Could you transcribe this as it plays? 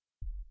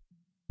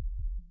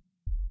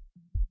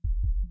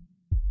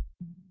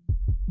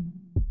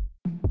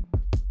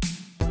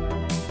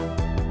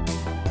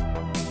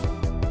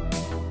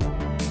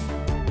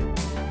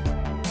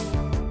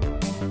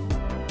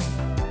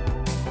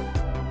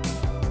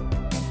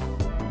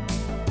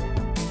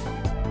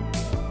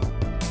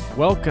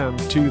Welcome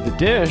to The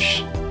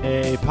Dish,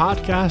 a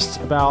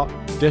podcast about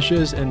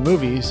dishes and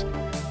movies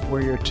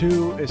where your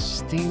two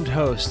esteemed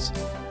hosts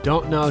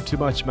don't know too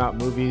much about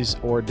movies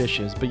or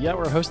dishes, but yet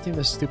we're hosting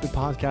this stupid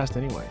podcast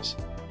anyways.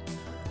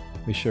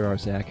 We sure are,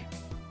 Zach.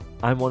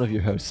 I'm one of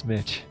your hosts,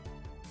 Mitch.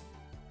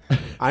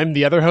 I'm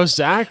the other host,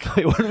 Zach.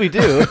 Wait, what did we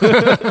do?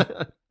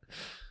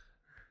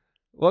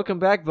 Welcome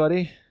back,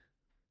 buddy.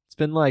 It's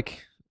been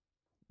like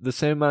the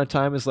same amount of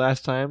time as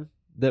last time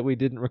that we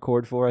didn't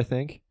record for, I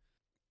think.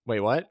 Wait,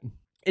 what?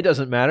 It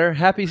doesn't matter.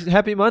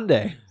 Happy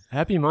Monday.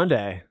 Happy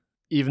Monday.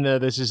 Even though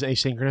this is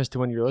asynchronous to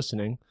when you're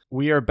listening,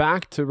 we are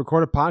back to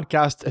record a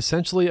podcast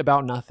essentially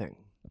about nothing.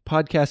 A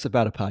podcast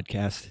about a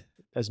podcast.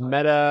 As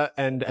meta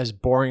and as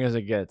boring as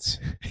it gets.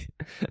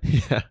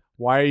 Yeah.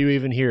 Why are you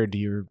even here,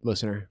 dear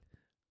listener?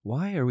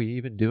 Why are we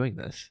even doing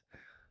this? I'm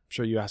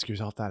sure you ask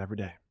yourself that every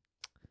day.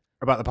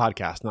 About the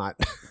podcast, not...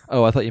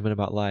 Oh, I thought you meant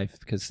about life,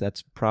 because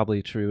that's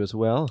probably true as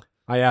well.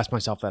 I ask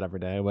myself that every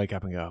day. I wake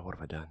up and go, what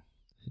have I done?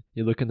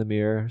 You look in the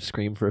mirror,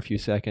 scream for a few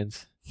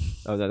seconds.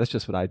 Oh, that's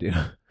just what I do.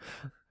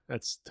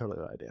 That's totally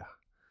what I do.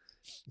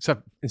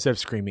 Except instead of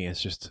screaming,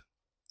 it's just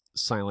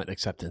silent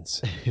acceptance.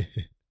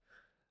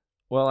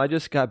 Well, I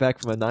just got back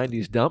from a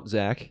 90s dump,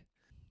 Zach.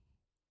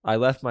 I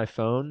left my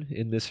phone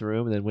in this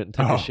room and then went and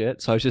took a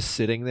shit. So I was just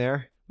sitting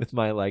there with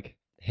my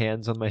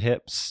hands on my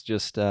hips.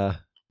 Just,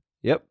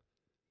 yep.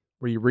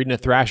 Were you reading a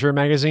Thrasher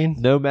magazine?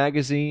 No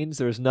magazines.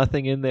 There was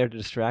nothing in there to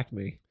distract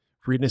me.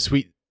 Reading a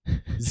sweet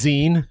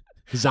zine?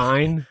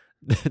 Zine?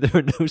 There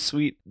were no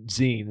sweet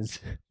zines.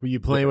 Were you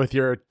playing with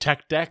your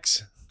tech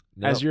decks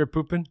as you were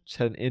pooping? Just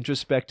had an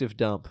introspective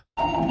dump.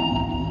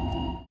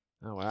 Oh,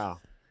 wow.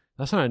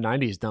 That's not a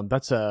 90s dump.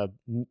 That's a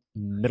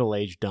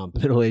middle-aged dump.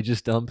 Middle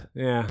Ages dump.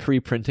 Yeah.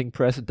 Pre-printing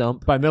press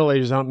dump. By Middle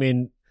Ages, I don't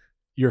mean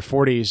your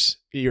 40s.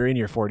 You're in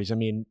your 40s. I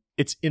mean,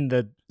 it's in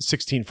the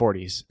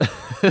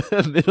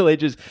 1640s. Middle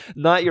Ages,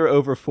 not your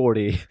over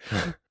 40.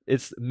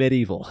 It's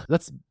medieval.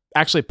 That's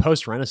actually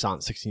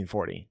post-Renaissance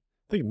 1640.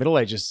 I think Middle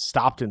Ages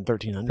stopped in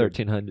 1300.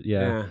 1300,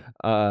 yeah.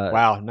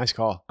 Wow, nice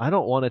call. I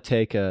don't want to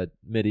take a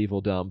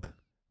medieval dump,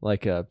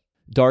 like a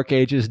Dark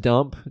Ages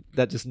dump.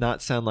 That does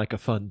not sound like a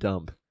fun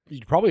dump.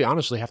 You'd probably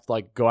honestly have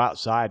to go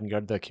outside and go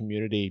to the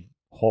community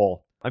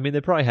hole. I mean, they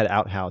probably had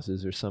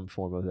outhouses or some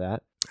form of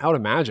that. I would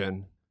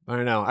imagine. I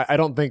don't know. I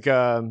don't think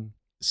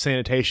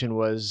sanitation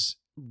was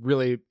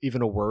really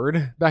even a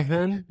word back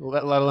then,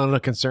 let alone a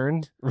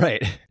concern.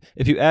 Right.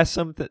 If you ask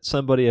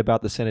somebody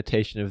about the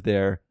sanitation of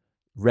their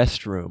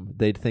restroom,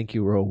 they'd think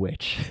you were a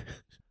witch.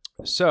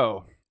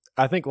 So,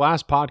 I think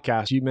last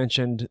podcast you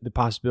mentioned the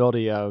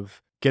possibility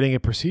of getting a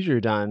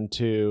procedure done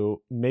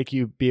to make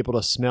you be able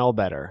to smell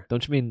better.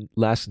 Don't you mean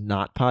last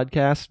not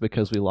podcast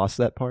because we lost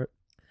that part?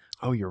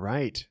 Oh, you're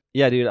right.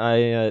 Yeah,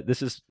 dude.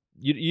 This is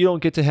you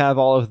don't get to have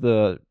all of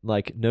the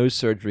nose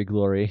surgery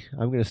glory.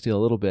 I'm going to steal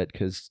a little bit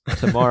because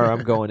tomorrow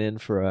I'm going in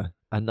for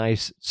a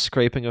nice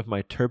scraping of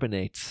my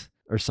turbinates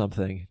or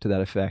something to that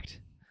effect.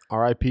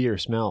 R.I.P. your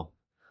smell.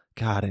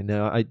 God, I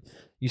know.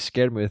 You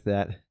scared me with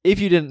that. If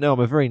you didn't know,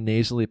 I'm a very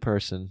nasally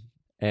person,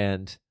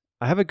 and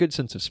I have a good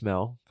sense of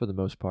smell for the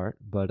most part,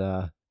 but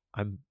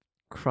I'm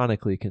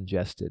chronically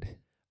congested.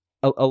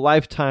 A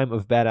lifetime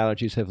of bad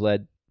allergies have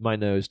led my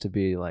nose to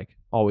be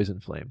always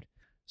inflamed.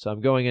 So I'm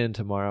going in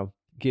tomorrow,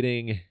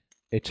 getting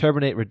a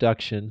turbinate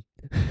reduction,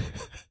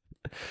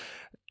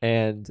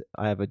 and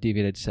I have a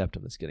deviated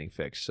septum that's getting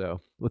fixed. So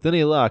with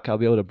any luck, I'll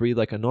be able to breathe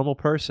like a normal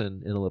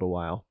person in a little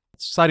while.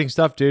 It's exciting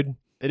stuff, dude.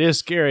 It is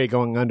scary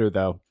going under,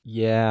 though.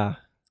 Yeah.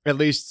 At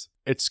least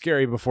it's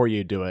scary before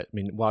you do it. I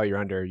mean, while you're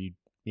under, you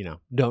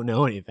don't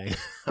know anything,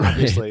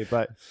 obviously,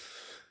 but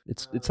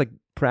it's like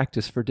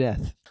practice for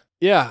death.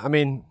 Yeah, I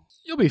mean,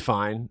 you'll be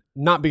fine.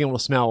 Not being able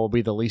to smell will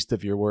be the least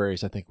of your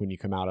worries, I think, when you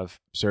come out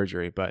of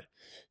surgery, but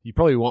you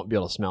probably won't be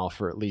able to smell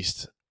for at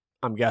least,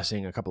 I'm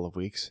guessing, a couple of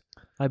weeks.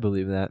 I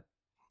believe that.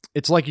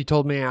 It's like you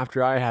told me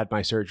after I had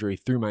my surgery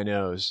through my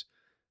nose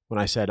when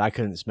I said I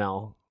couldn't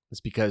smell.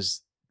 It's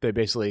because they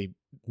basically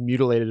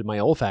mutilated my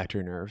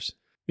olfactory nerves.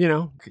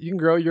 You can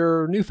grow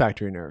your new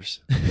factory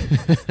nerves.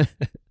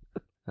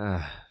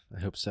 I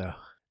hope so.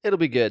 It'll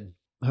be good,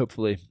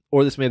 hopefully.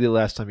 Or this may be the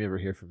last time you ever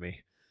hear from me,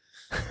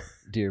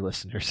 dear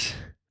listeners.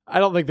 I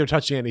don't think they're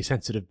touching any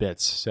sensitive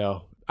bits,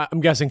 so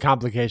I'm guessing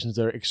complications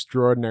are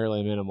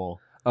extraordinarily minimal.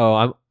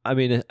 Oh,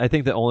 I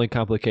think the only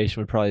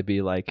complication would probably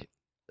be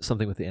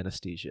something with the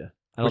anesthesia.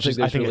 I don't think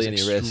there's really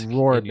any risk.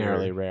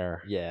 Extraordinarily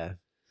rare. Yeah.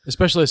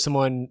 Especially as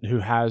someone who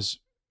has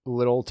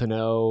little to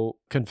no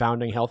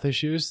confounding health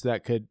issues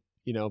that could,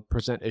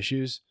 present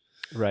issues.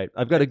 Right.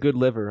 I've got a good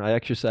liver. I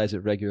exercise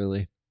it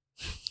regularly.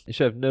 You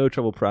should have no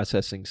trouble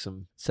processing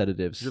some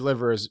sedatives. Your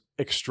liver is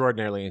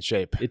extraordinarily in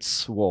shape. It's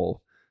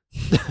swole.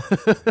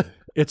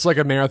 It's like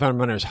a marathon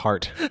runner's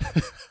heart.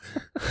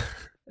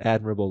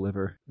 Admirable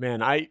liver.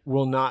 Man, I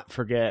will not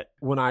forget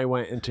when I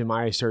went into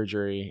my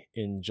surgery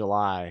in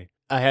July.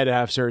 I had to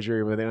have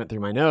surgery where they went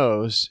through my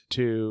nose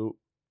to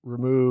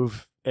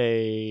remove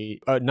a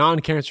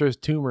non-cancerous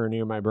tumor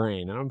near my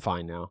brain, and I'm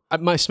fine now.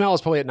 My smell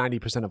is probably at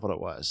 90% of what it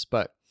was,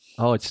 but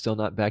Oh, it's still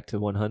not back to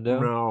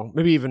 100? no,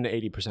 maybe even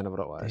 80% of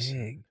what it was.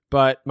 Dang.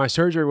 But my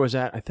surgery was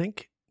at, I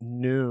think,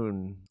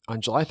 noon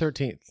on July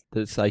 13th.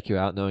 Did it psych you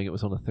out knowing it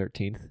was on the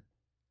 13th?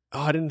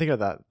 Oh, I didn't think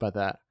about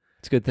that.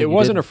 It's a good thing It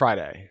wasn't a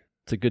Friday.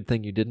 It's a good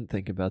thing you didn't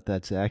think about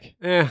that, Zach.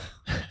 I'm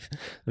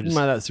I'm just,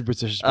 not that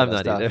superstitious about I'm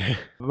that not stuff. either.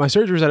 My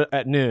surgery was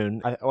at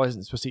noon. I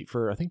wasn't supposed to eat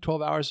for, I think,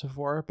 12 hours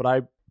before, but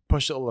I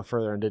pushed it a little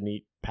further and didn't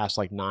eat past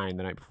like 9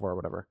 the night before or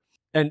whatever.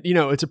 And,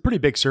 it's a pretty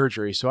big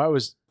surgery, so I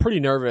was pretty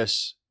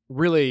nervous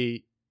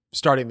really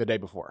starting the day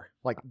before.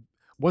 Like,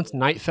 once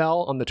night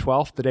fell on the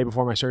 12th, the day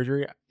before my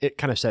surgery, it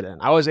kind of set in.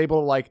 I was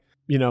able to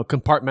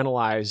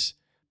compartmentalize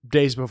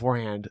days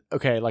beforehand.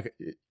 Okay, like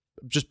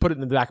just put it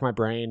in the back of my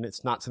brain.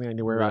 It's not something I need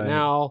to worry about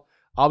now.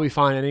 I'll be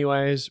fine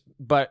anyways.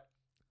 But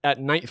at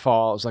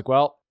nightfall, I was like,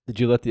 well. Did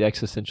you let the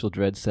existential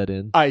dread set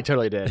in? I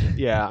totally did.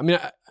 Yeah. I mean,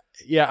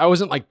 I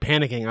wasn't like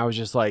panicking. I was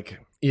just like,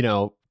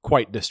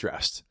 quite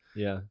distressed.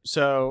 Yeah.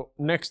 So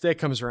next day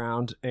comes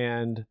around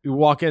and we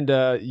walk into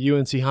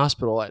UNC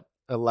hospital at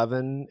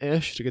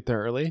 11-ish to get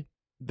there early.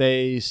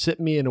 They sit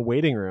me in a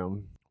waiting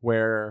room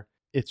where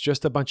it's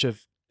just a bunch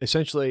of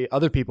essentially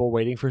other people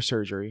waiting for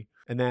surgery.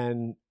 And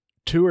then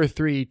 2 or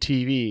 3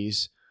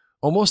 TVs,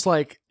 almost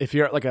like if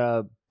you're at like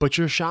a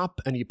butcher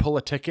shop and you pull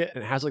a ticket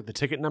and it has like the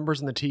ticket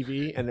numbers in the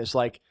TV and it's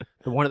like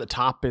the one at the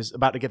top is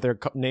about to get their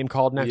name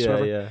called next.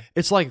 Yeah.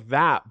 It's like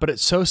that, but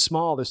it's so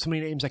small. There's so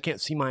many names I can't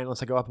see mine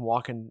unless I go up and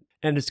walk in,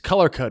 and it's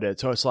color coded.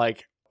 So it's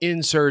like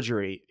in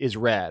surgery is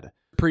red,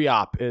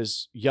 pre-op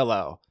is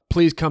yellow,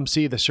 please come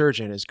see the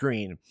surgeon is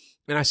green.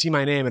 And I see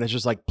my name and it's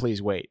just like, please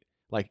wait.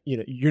 Like,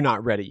 you're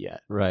not ready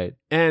yet. Right.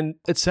 And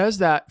it says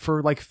that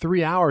for like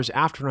 3 hours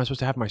after when I was supposed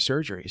to have my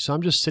surgery. So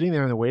I'm just sitting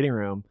there in the waiting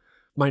room,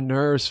 my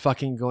nerves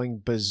fucking going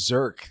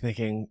berserk,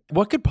 thinking,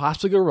 what could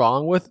possibly go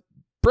wrong with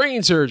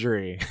brain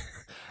surgery?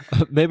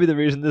 Maybe the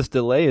reason this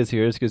delay is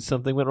here is because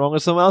something went wrong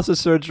with someone else's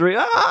surgery.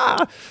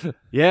 Ah!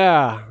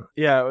 Yeah.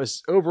 It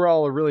was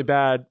overall a really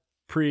bad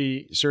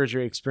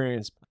pre-surgery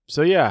experience.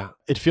 So yeah,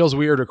 it feels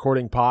weird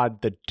recording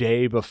pod the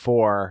day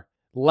before,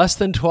 less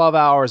than 12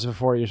 hours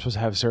before you're supposed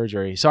to have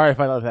surgery. Sorry if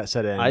I let that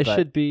set in.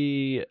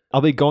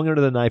 I'll be going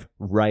under the knife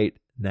right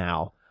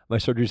now. My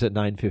surgery's at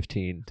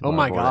 9:15. Oh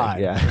my God.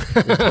 Yeah.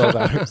 In 12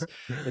 hours.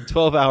 In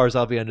 12 hours,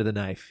 I'll be under the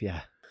knife.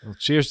 Yeah. Well,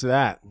 cheers to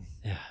that.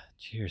 Yeah.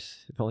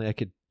 Cheers. If only I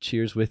could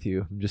cheers with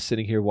you. I'm just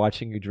sitting here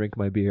watching you drink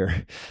my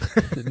beer.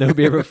 No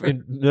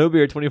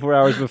beer 24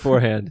 hours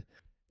beforehand.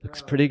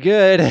 Looks pretty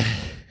good.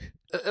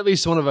 At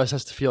least one of us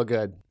has to feel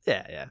good.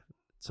 Yeah.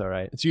 It's all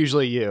right. It's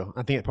usually you.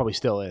 I think it probably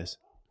still is.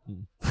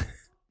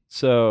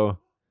 So,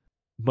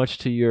 much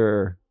to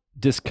your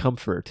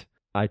discomfort,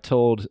 I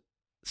told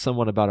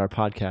someone about our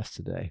podcast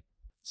today.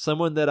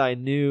 Someone that I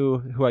knew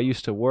who I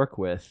used to work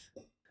with.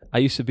 I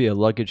used to be a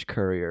luggage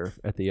courier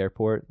at the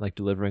airport, like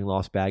delivering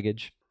lost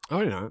baggage. Oh,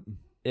 you're not.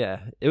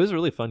 Yeah, it was a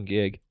really fun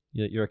gig.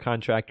 You're a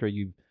contractor.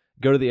 You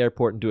go to the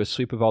airport and do a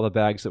sweep of all the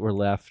bags that were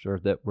left or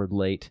that were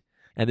late.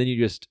 And then you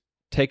just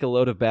take a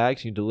load of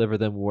bags and you deliver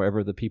them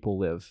wherever the people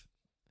live,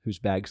 whose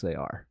bags they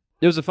are.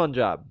 It was a fun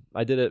job.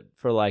 I did it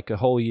for like a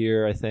whole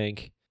year, I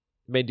think.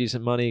 Made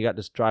decent money, got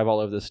to drive all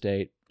over the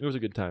state. It was a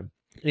good time.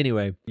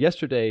 Anyway,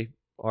 yesterday,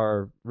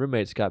 our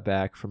roommates got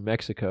back from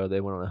Mexico.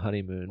 They went on a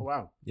honeymoon. Oh,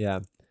 wow. Yeah.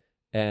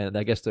 And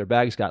I guess their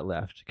bags got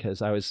left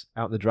because I was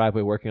out in the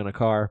driveway working on a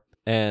car.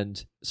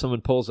 And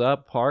someone pulls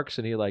up, parks,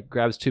 and he like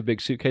grabs 2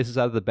 big suitcases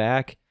out of the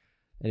back.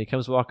 And he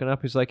comes walking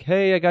up. He's like,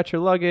 hey, I got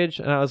your luggage.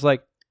 And I was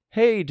like,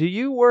 hey, do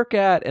you work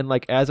at... And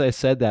like as I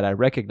said that, I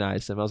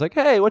recognized him. I was like,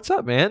 hey, what's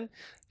up, man?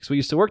 Because we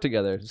used to work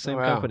together. The same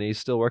company. He's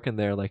still working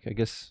there. Like I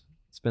guess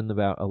it's been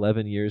about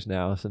 11 years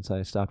now since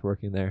I stopped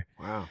working there.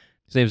 Wow.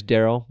 His name's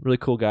Daryl. Really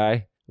cool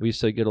guy. We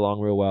used to get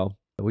along real well.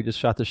 We just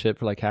shot the shit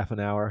for like half an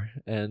hour.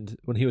 And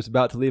when he was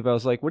about to leave, I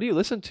was like, what do you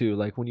listen to?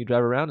 Like when you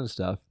drive around and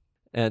stuff.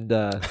 And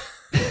a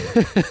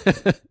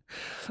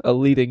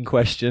leading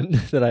question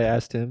that I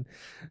asked him.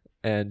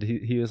 And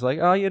he was like,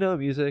 oh,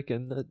 music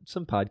and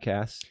some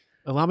podcasts.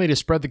 Allow me to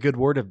spread the good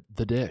word of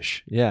the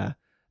dish. Yeah.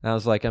 And I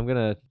was like, I'm going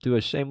to do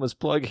a shameless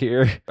plug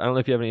here. I don't know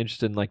if you have any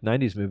interest in like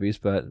 90s movies,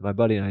 but my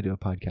buddy and I do a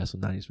podcast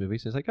on 90s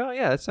movies. He's like, oh,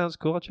 yeah, that sounds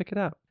cool. I'll check it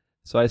out.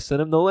 So I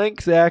sent him the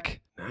link, Zach.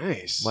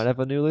 Nice. Might have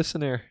a new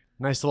listener.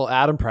 Nice little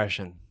ad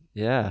impression.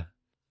 Yeah.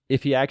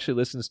 If he actually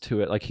listens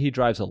to it, like he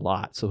drives a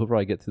lot, so he'll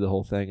probably get through the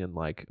whole thing in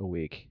like a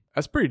week.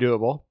 That's pretty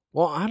doable.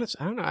 Well, I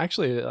don't know.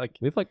 Actually, like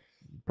we have like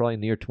probably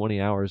near 20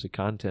 hours of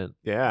content.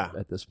 Yeah.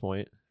 At this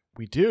point.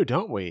 We do,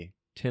 don't we?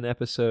 10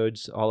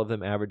 episodes, all of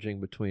them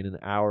averaging between an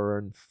hour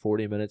and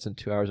 40 minutes and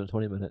 2 hours and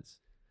 20 minutes.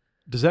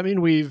 Does that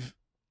mean we've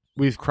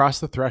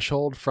crossed the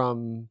threshold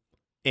from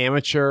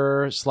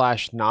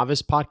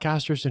amateur/novice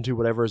podcasters into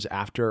whatever is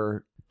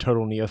after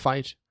total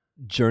neophyte?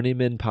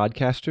 Journeyman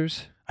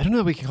podcasters? I don't know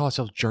if we can call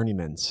ourselves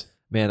journeymans.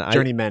 Man,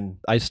 journeymen.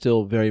 I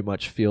still very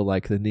much feel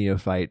like the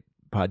neophyte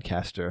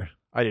podcaster.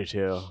 I do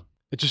too.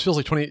 It just feels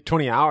like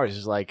 20 hours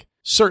is like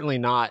certainly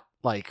not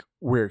like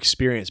we're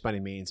experienced by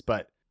any means,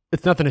 but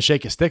it's nothing to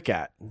shake a stick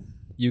at.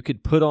 you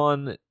could put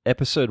on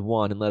episode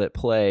 1 and let it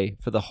play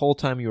for the whole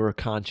time you were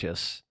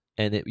conscious,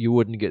 and you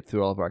wouldn't get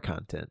through all of our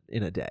content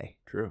in a day.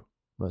 True.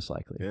 Most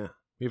likely. Yeah.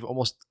 We have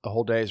almost a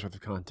whole day's worth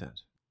of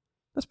content.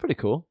 That's pretty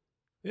cool.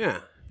 Yeah.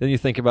 Then you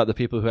think about the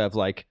people who have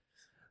like,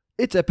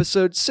 it's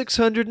episode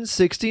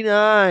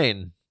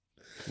 669.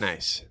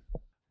 Nice.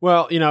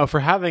 Well,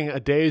 for having a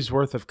day's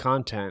worth of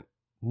content,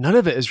 none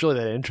of it is really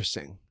that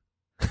interesting.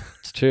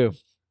 It's true.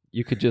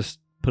 You could just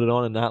put it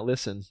on and not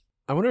listen.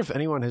 I wonder if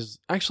anyone has...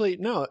 Actually,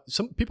 no.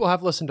 Some people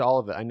have listened to all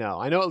of it. I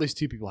know at least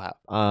 2 people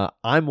have.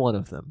 I'm one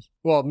of them.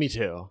 Well, me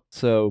too.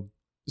 So...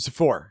 It's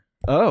 4.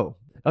 Oh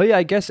yeah,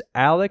 I guess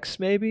Alex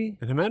maybe?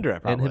 And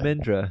Hemendra, probably.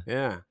 And Hemendra.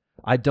 Yeah.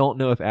 I don't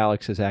know if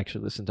Alex has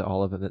actually listened to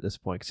all of them at this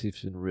point because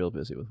he's been real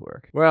busy with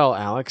work. Well,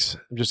 Alex,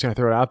 I'm just going to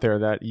throw it out there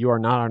that you are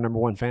not our number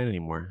 1 fan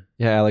anymore.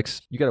 Yeah,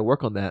 Alex, you got to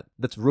work on that.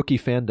 That's rookie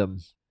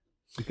fandom.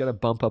 You got to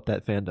bump up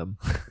that fandom.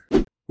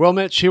 Well,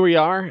 Mitch, here we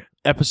are,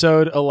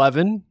 episode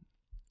 11.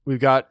 We've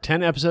got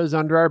 10 episodes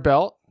under our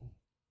belt,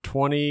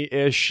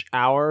 20-ish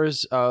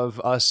hours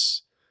of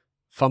us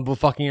fumble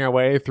fucking our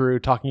way through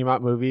talking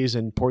about movies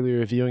and poorly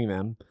reviewing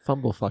them.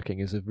 Fumble fucking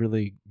is a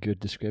really good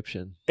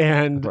description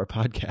of our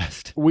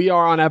podcast. We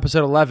are on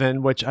episode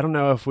 11, which I don't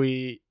know if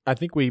I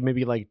think we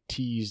maybe like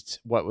teased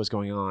what was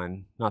going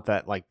on. Not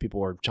that like people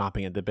were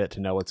chomping at the bit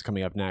to know what's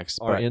coming up next.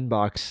 Our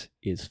inbox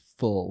is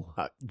full.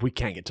 We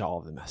can't get to all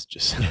of the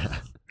messages.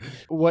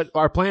 What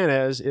our plan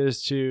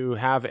is to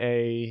have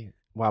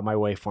wow, my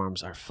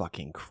waveforms are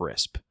fucking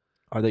crisp.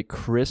 Are they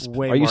crisp?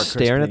 Way are you more crisp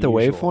staring than at the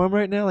usual. waveform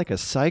right now like a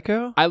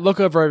psycho? I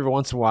look over every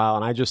once in a while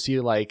and I just see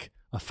like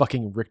a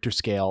fucking Richter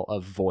scale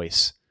of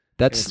voice.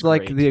 That's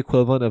like great. the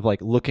equivalent of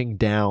like looking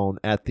down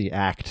at the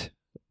act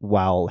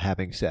while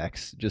having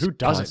sex. Just Who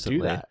doesn't constantly.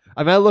 do that?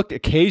 I mean, I look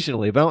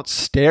occasionally, but I don't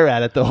stare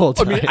at it the whole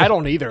time. I mean, I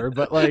don't either,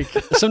 but like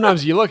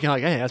sometimes you look and you're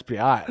like, hey, that's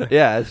pretty hot.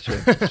 Yeah, that's true.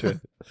 That's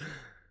true.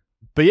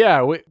 But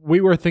yeah,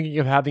 we were thinking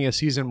of having a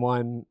season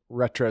 1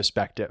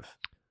 retrospective.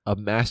 A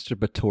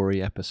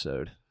masturbatory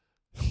episode.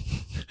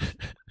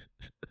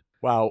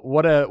 Wow,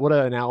 what an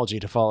analogy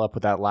to follow up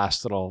with that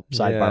last little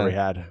sidebar we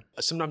had.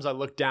 Sometimes I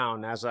look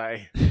down as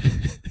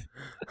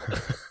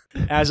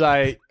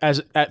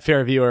at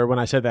fair viewer when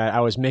I said that I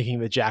was making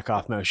the jack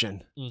off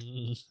motion.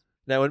 Mm-hmm.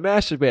 Now, when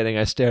masturbating,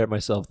 I stare at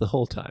myself the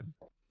whole time.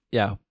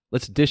 Yeah,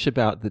 let's dish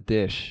about the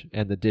dish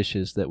and the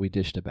dishes that we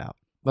dished about.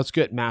 Let's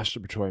get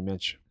masturbatory,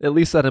 Mitch. At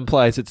least that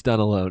implies it's done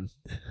alone,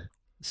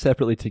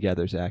 separately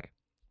together, Zach.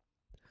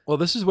 Well,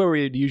 this is where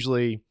we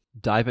usually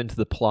dive into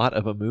the plot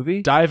of a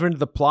movie. Dive into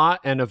the plot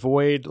and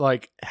avoid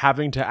like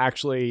having to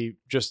actually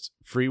just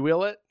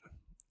freewheel it.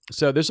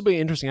 So this will be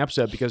an interesting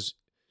episode because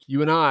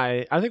you and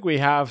I think we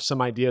have some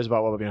ideas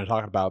about what we're going to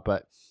talk about,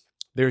 but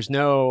there's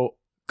no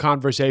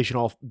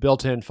conversational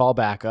built-in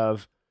fallback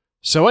of,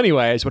 so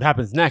anyways, what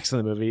happens next in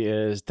the movie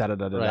is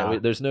da-da-da-da-da.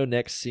 Right, there's no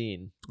next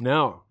scene.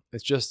 No,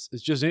 it's just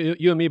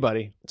you and me,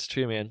 buddy. It's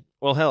true, man.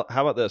 Well, hell,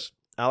 how about this?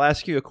 I'll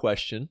ask you a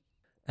question,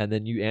 and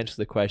then you answer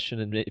the question,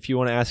 and if you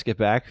want to ask it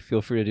back,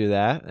 feel free to do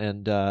that.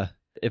 And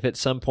if at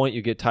some point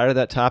you get tired of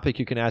that topic,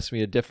 you can ask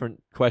me a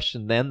different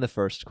question than the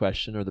first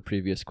question or the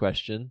previous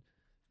question.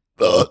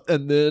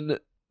 And then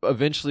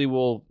eventually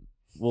we'll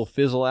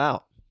fizzle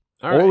out.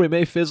 All right. Or we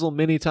may fizzle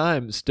many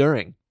times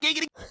during.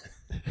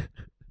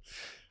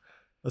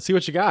 Let's see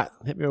what you got.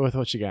 Hit me with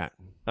what you got.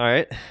 All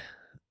right.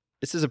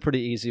 This is a pretty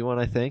easy one,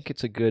 I think.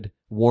 It's a good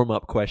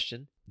warm-up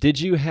question. Did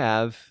you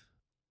have...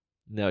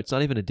 No, it's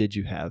not even a did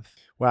you have.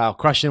 Wow,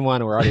 question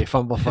 1, we're already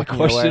fumble fucking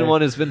Question away.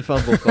 1 has been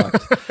fumble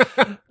fucked.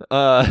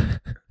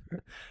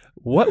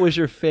 What was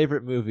your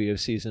favorite movie of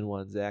season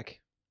 1,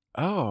 Zach?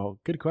 Oh,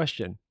 good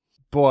question.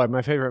 Boy,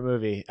 my favorite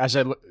movie. As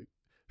I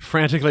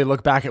frantically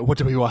look back at what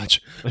did we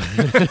watch?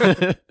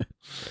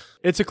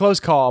 It's a close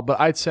call, but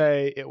I'd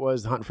say it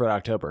was The Hunt for Red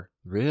October.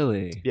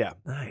 Really? Yeah.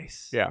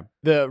 Nice. Yeah.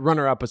 The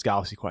runner-up was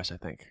Galaxy Quest, I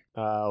think.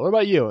 What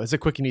about you? It's a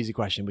quick and easy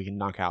question we can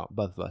knock out,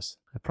 both of us.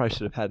 I probably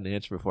should have had an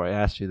answer before I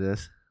asked you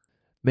this.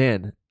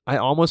 Man, I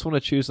almost want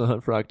to choose The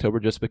Hunt for October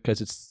just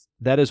because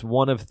that is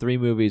one of 3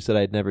 movies that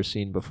I'd never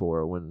seen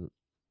before when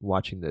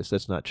watching this.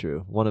 That's not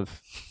true. One of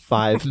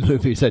 5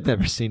 movies I'd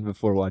never seen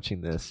before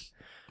watching this.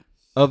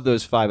 Of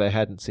those 5 I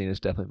hadn't seen, it's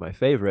definitely my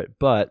favorite,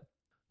 but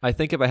I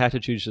think if I had to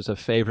choose just a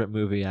favorite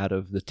movie out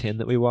of the 10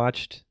 that we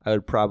watched, I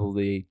would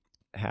probably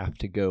have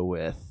to go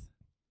with...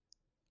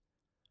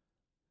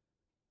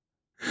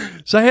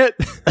 Say it!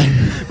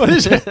 What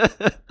is it?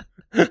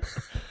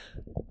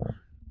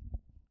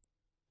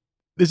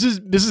 This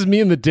is me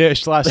in the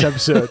dish last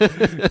episode.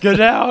 Get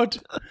out!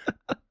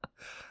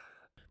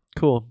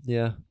 Cool,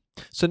 yeah.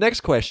 So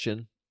next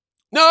question.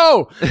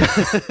 No!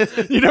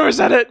 You never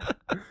said it!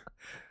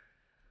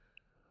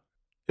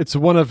 It's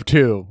one of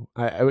 2.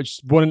 I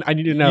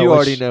need to know. You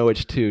already know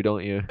which 2,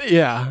 don't you?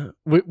 Yeah.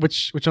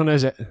 Which one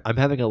is it? I'm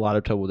having a lot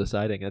of trouble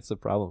deciding. That's the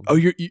problem. Oh,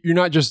 you're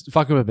not just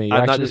fucking with me.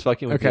 I'm not just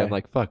fucking with you. I'm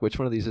like, fuck, which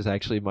one of these is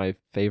actually my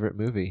favorite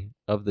movie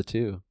of the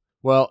 2?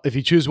 Well, if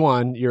you choose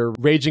one, you're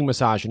raging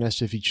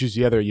misogynist. If you choose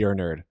the other, you're a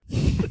nerd.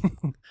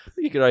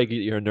 You could argue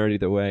you're a nerd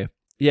either way.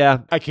 Yeah.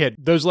 I kid.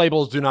 Those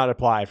labels do not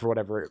apply for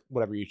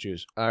whatever you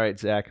choose. All right,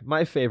 Zach.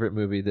 My favorite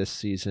movie this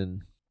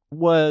season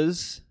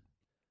was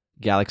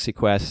Galaxy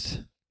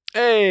Quest.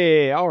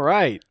 Hey, all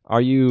right.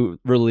 Are you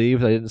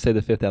relieved I didn't say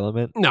The Fifth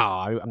Element? No,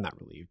 I'm not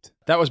relieved.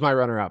 That was my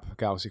runner-up,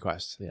 Galaxy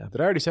Quest. Yeah.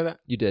 Did I already say that?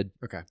 You did.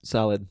 Okay.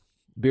 Solid.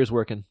 Beer's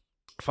working.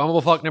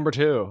 Fumbleable fuck number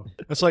 2.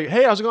 It's like,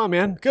 hey, how's it going,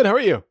 man? Good, how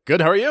are you?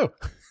 Good, how are you?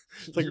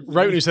 It's like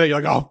right when you say that,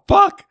 you're like, oh,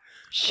 fuck.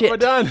 Shit.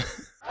 What am I done?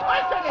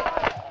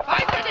 I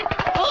did it!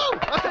 Oh,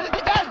 what did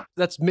it done?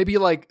 That's maybe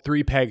like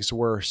 3 pegs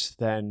worse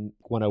than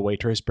when a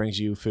waitress brings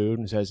you food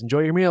and says, enjoy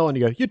your meal. And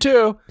you go, you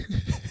too.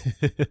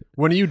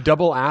 When you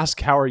double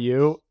ask, how are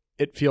you?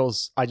 It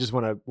feels, I just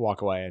want to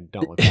walk away and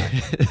don't look back.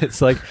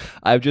 It's like,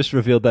 I've just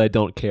revealed that I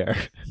don't care.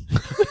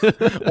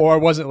 Or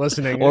wasn't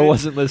listening.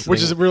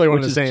 Which is really one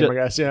of the same, I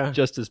guess, yeah.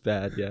 Just as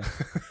bad, yeah.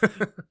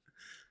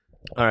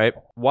 All right.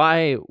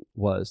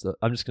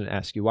 I'm just going to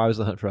ask you, why was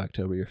The Hunt for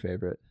October your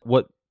favorite?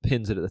 What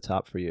pins it at the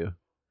top for you?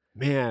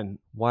 Man.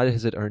 Why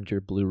has it earned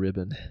your blue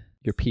ribbon,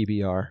 your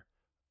PBR?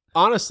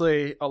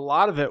 Honestly, a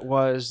lot of it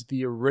was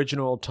the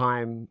original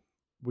time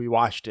we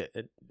watched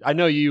it. I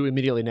know you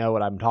immediately know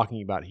what I'm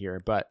talking about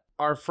here, but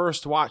our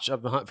first watch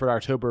of The Hunt for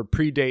October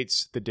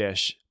predates The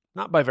Dish,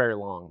 not by very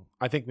long.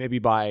 I think maybe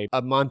by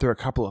a month or a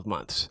couple of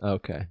months.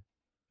 Okay.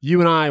 You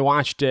and I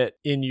watched it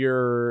in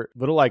your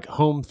little like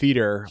home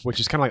theater,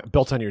 which is kind of like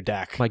built on your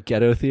deck. My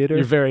ghetto theater?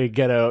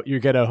 Your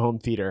ghetto home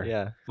theater.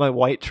 Yeah. My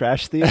white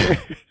trash theater?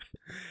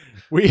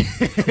 Wait,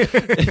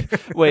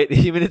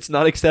 you mean it's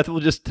not acceptable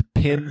just to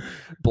pin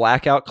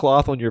blackout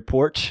cloth on your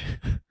porch?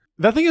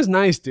 That thing is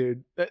nice,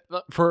 dude.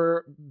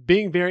 For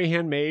being very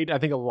handmade, I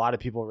think a lot of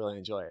people really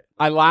enjoy it.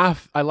 I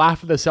laugh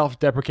at the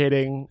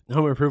self-deprecating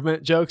home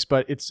improvement jokes,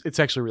 but it's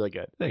actually really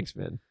good. Thanks,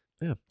 man.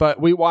 Yeah. But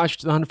we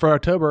watched The Hunt for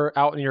October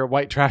out in your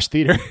white trash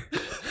theater.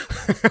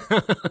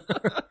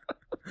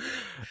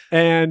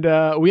 And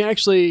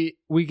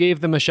we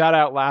gave them a shout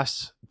out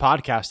last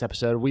podcast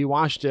episode. We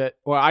watched it,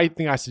 or I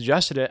think I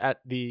suggested it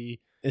at the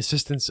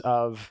insistence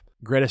of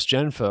Greatest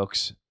Gen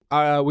folks. We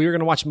were going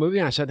to watch a movie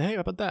and I said, hey, how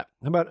about that?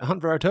 How about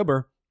Hunt for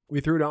October?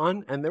 We threw it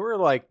on and there were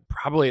like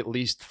probably at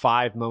least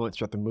 5 moments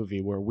throughout the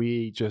movie where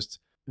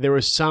there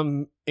was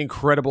some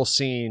incredible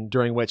scene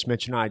during which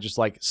Mitch and I just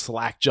like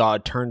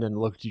slack-jawed, turned and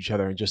looked at each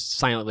other and just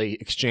silently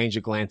exchanged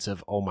a glance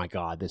of, oh my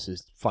God, this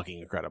is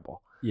fucking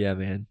incredible. Yeah,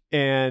 man.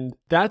 And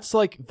that's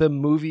like the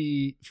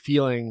movie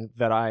feeling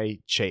that I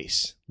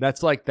chase.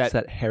 That's like that. It's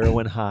that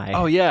heroin high.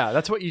 Oh yeah.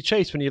 That's what you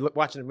chase when you're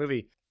watching a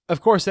movie.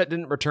 Of course, that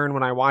didn't return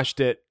when I watched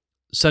it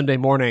Sunday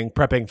morning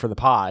prepping for the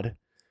pod,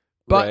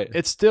 but Right.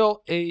 It's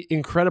still a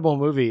incredible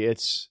movie.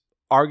 It's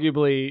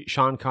arguably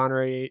Sean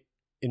Connery,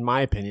 in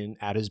my opinion,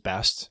 at his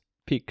best.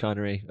 Peak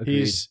Connery. Agreed.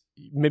 He's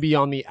maybe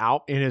on the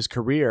out in his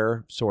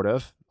career, sort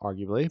of,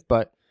 arguably,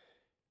 but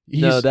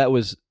no, that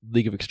was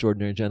League of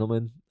Extraordinary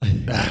Gentlemen.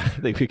 I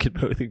think we could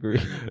both agree.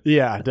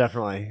 Yeah,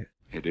 definitely.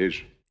 It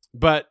is.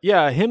 But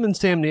yeah, him and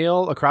Sam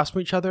Neill across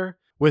from each other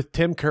with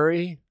Tim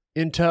Curry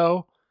in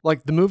tow,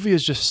 like the movie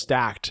is just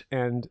stacked,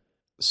 and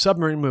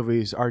submarine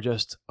movies are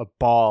just a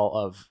ball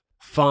of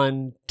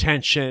fun,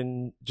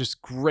 tension,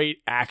 just great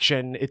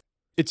action.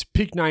 It's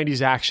peak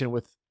 90s action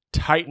with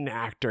Titan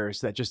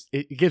actors that just,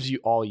 it gives you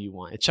all you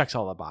want. It checks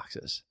all the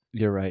boxes.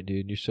 You're right,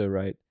 dude. You're so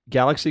right.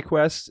 Galaxy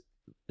Quest,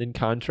 in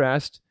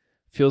contrast,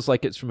 feels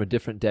like it's from a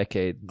different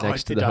decade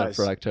next to The Hunt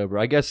for October.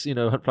 I guess,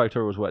 Hunt for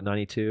October was what,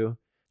 92?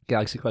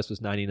 Galaxy Quest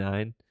was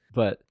 99.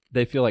 But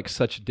they feel like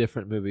such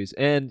different movies.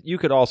 And you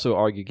could also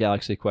argue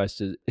Galaxy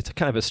Quest it's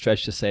kind of a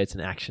stretch to say it's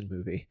an action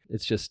movie.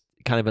 It's just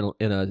kind of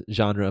in a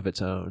genre of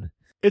its own.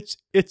 It's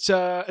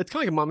kind of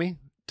like a Mummy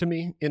to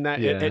me in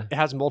that it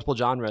has multiple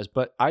genres,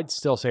 but I'd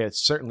still say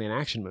it's certainly an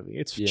action movie.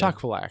 It's chock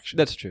full of action.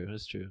 That's true.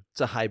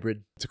 It's a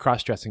hybrid. It's a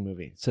cross-dressing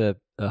movie. It's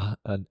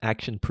an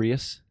action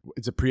Prius.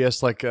 Is a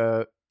Prius like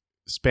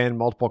span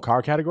multiple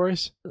car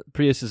categories?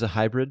 Prius is a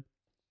hybrid.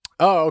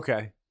 Oh,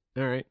 okay.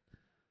 All right.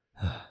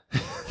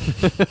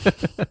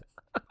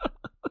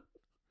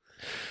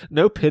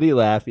 No pity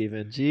laugh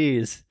even.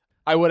 Jeez.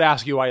 I would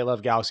ask you why you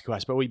love Galaxy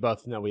Quest, but we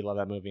both know we love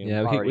that movie.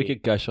 Yeah, we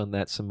could gush on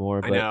that some more.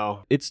 But I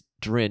know. It's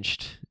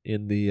drenched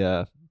in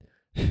the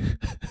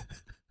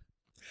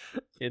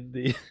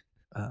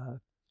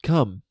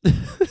cum.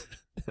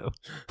 No.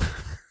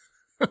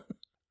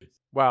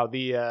 Wow,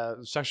 the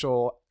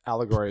sexual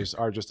allegories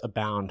are just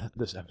abound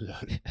this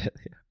episode. Yeah.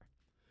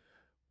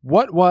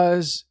 What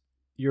was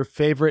your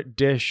favorite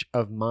dish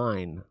of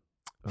mine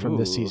from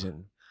this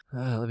season?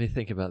 Let me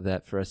think about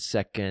that for a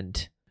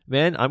second.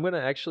 Man, I'm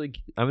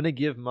gonna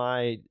give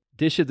my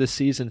Dish of the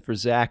Season for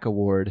Zach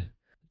award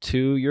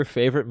to your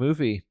favorite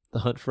movie, The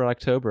Hunt for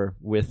October,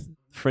 with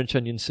French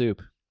onion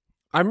soup.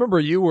 I remember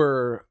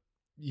you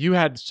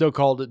had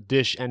so-called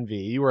dish envy.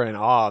 You were in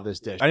awe of this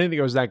dish. I didn't think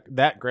it was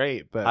that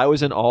great, but I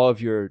was in awe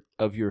of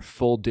your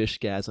full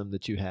dishgasm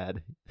that you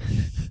had.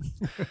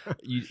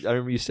 I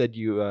remember you said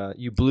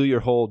you blew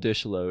your whole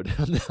dish load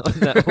on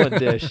that one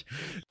dish.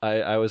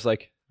 I was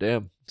like,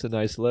 damn, it's a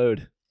nice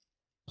load.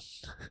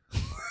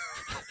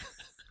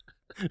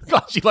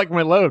 Glad you like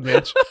my load,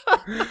 Mitch.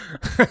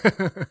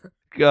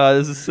 God,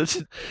 this is such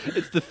a...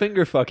 It's the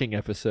finger fucking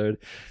episode.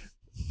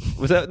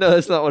 Was that... No,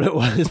 that's not what it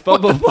was.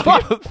 Fumble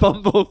fucking.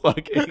 Fumble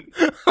fucking.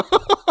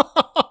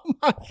 Oh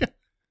my God.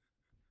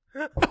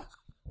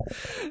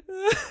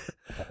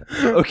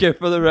 Okay,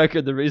 for the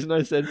record, the reason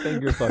I said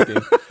finger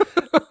fucking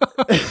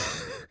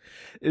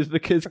is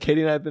because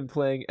Katie and I have been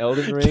playing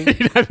Elden Ring.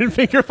 Katie and I have been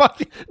finger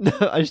fucking. No,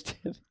 I just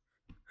didn't.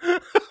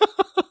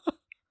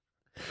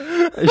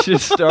 I should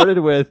have started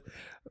with,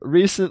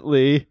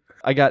 recently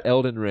I got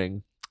Elden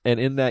Ring, and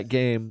in that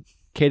game,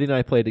 Katie and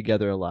I play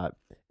together a lot,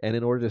 and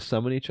in order to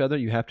summon each other,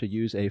 you have to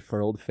use a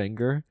furled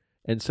finger,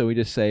 and so we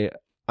just say,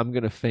 I'm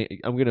gonna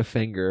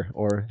finger,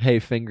 or hey,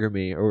 finger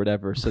me, or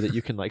whatever, so that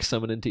you can like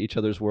summon into each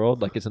other's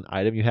world, like it's an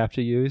item you have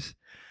to use.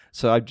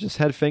 So I've just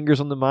had fingers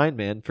on the mind,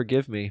 man.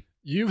 Forgive me.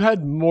 You've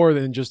had more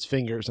than just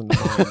fingers on the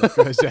mind, I was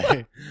gonna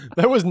say.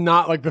 That was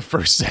not like the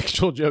first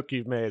sexual joke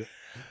you've made.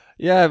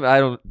 Yeah, I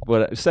don't.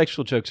 What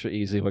sexual jokes are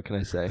easy. What can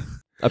I say?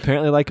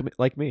 Apparently,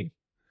 like me.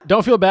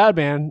 Don't feel bad,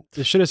 man.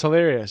 This shit is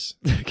hilarious.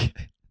 Okay.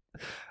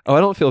 Oh,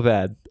 I don't feel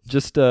bad.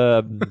 Just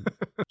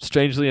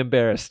strangely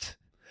embarrassed.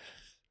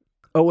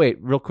 Oh wait,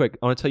 real quick.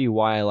 I want to tell you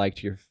why I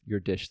liked your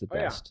dish the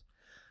best.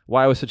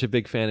 Why I was such a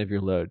big fan of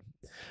your load.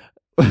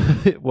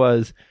 It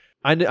was.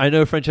 I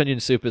know French onion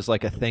soup is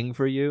like a thing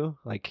for you.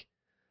 Like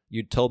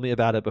you told me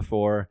about it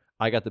before.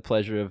 I got the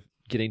pleasure of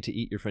getting to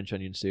eat your French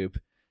onion soup.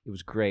 It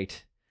was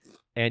great.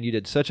 And you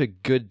did such a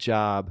good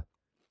job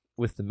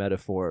with the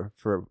metaphor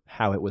for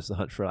how it was the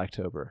hunt for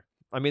October.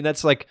 I mean,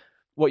 that's like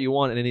what you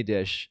want in any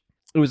dish.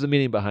 It was the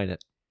meaning behind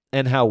it,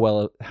 and how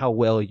well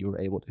you were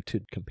able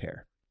to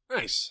compare.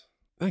 Nice.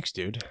 Thanks,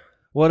 dude.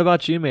 What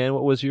about you, man?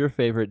 What was your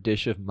favorite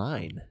dish of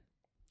mine?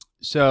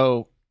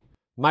 So,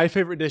 my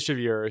favorite dish of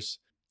yours,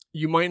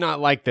 you might not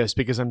like this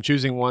because I'm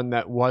choosing one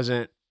that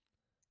wasn't...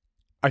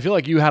 I feel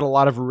like you had a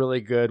lot of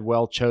really good,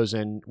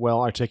 well-chosen,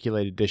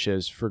 well-articulated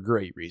dishes for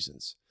great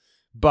reasons.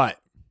 But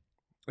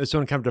this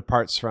one kind of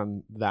departs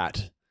from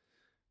that.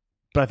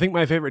 But I think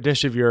my favorite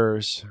dish of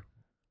yours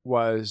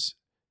was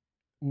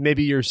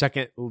maybe your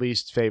second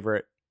least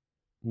favorite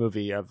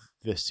movie of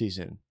this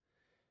season.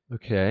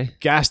 Okay.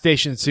 Gas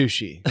station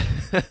sushi.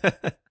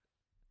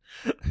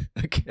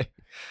 Okay.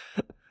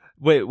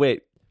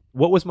 Wait.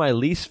 What was my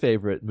least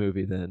favorite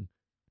movie then?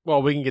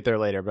 Well, we can get there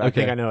later, but I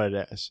think I know what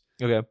it is.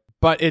 Okay.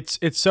 But it's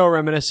so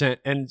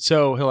reminiscent and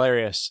so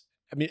hilarious.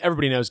 I mean,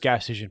 everybody knows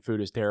gas station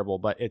food is terrible,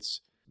 but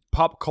it's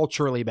pop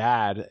culturally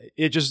bad.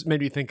 It just made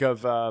me think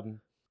of,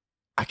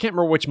 I can't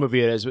remember which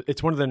movie it is.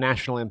 It's one of the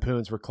National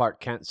Lampoons where Clark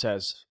Kent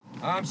says,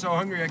 I'm so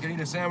hungry I could eat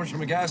a sandwich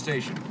from a gas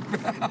station.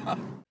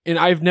 and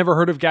I've never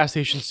heard of gas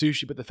station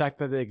sushi, but the fact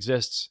that it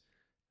exists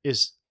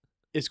is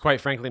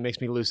quite frankly makes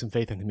me lose some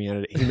faith in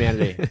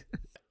humanity.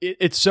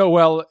 It so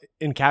well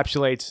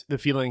encapsulates the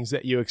feelings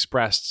that you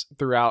expressed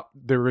throughout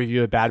the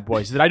review of Bad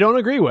Boys that I don't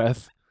agree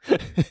with.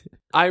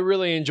 I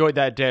really enjoyed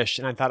that dish,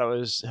 and I thought it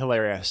was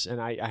hilarious, and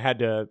I had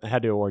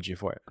to award you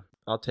for it.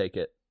 I'll take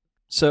it.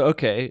 So,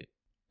 okay,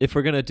 if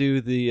we're gonna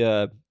do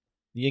the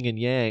yin and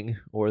yang,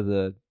 or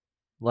the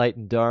light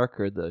and dark,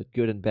 or the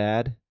good and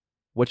bad,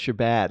 what's your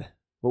bad?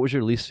 What was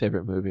your least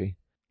favorite movie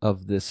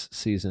of this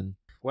season?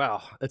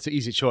 Wow, that's an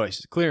easy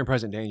choice. Clear and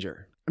Present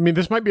Danger. I mean,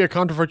 this might be a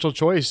controversial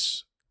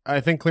choice. I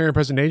think Clear and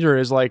Present Danger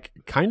is like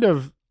kind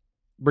of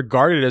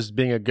regarded as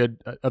being a good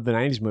of the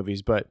 90s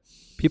movies, but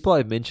people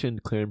I've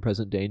mentioned Clear and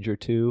Present Danger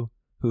to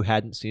who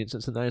hadn't seen it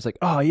since the 90s, like,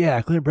 oh yeah,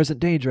 Clear and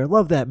Present Danger, I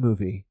love that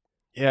movie.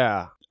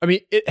 Yeah. I mean,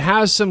 it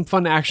has some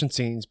fun action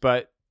scenes,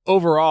 but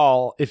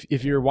overall,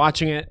 if you're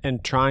watching it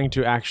and trying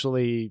to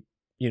actually,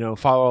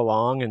 follow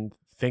along and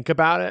think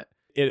about it,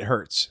 it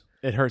hurts.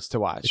 It hurts to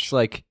watch. It's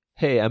like,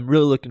 hey, I'm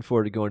really looking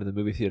forward to going to the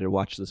movie theater to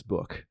watch this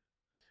book.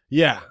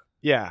 Yeah.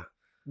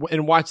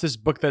 And watch this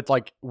book that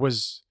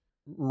was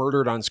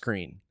murdered on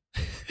screen.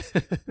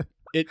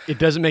 It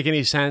doesn't make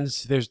any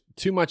sense. There's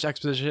too much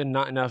exposition,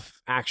 not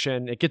enough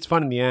action. It gets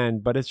fun in the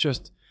end, but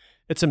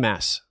it's a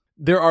mess.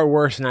 There are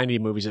worse 90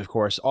 movies, of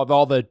course. Of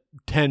all the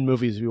 10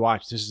 movies we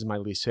watched, this is my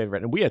least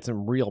favorite. And we had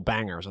some real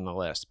bangers on the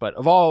list. But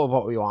of all of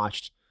what we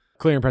watched,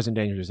 Clear and Present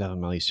Danger is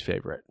definitely my least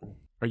favorite.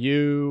 Are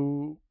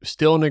you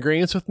still in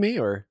agreement with me,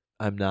 or?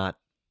 I'm not.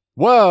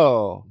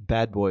 Whoa.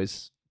 Bad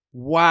Boys.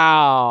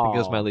 Wow. I think it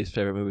was my least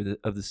favorite movie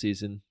of the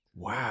season.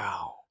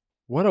 Wow.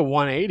 What a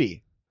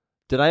 180.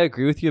 Did I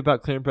agree with you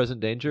about Clear and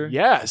Present Danger?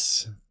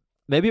 Yes.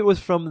 Maybe it was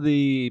from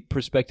the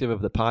perspective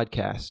of the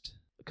podcast.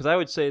 Because I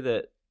would say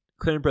that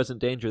Clear and Present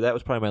Danger, that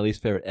was probably my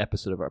least favorite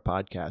episode of our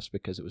podcast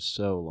because it was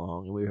so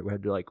long and we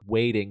had to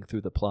wading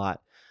through the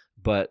plot.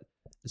 But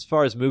as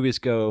far as movies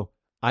go,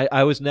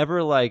 I was never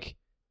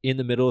in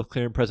the middle of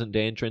Clear and Present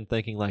Danger and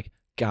thinking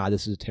God,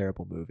 this is a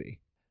terrible movie.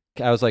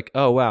 I was like,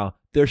 oh wow,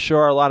 there sure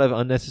are a lot of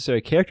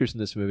unnecessary characters in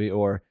this movie,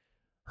 or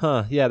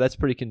yeah, that's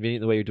pretty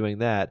convenient the way you're doing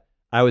that.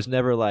 I was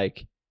never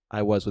like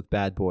I was with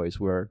Bad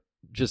Boys, where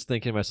just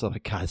thinking to myself,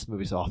 God, this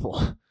movie's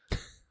awful.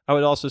 I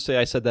would also say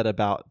I said that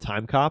about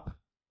Time Cop.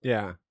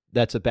 Yeah.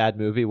 That's a bad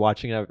movie.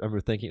 Watching it, I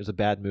remember thinking it was a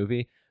bad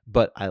movie,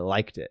 but I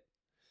liked it.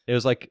 It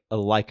was like a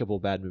likable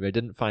bad movie. I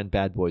didn't find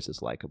Bad Boys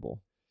as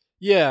likable.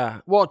 Yeah.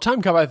 Well,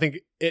 Time Cop, I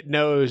think it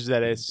knows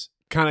that it's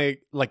kind of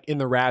like in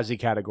the Razzie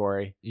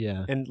category.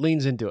 Yeah. And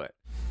leans into it.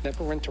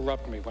 Never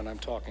interrupt me when I'm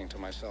talking to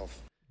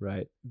myself.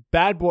 Right.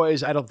 Bad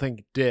Boys, I don't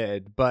think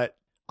did, but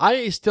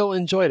I still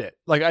enjoyed it.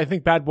 Like, I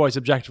think Bad Boys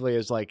objectively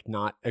is like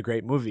not a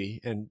great movie,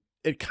 and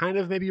it kind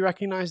of maybe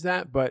recognized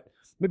that, but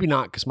maybe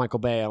not, because Michael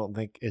Bay, I don't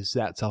think, is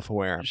that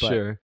self-aware. But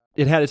Sure.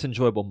 It had its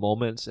enjoyable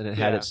moments, and it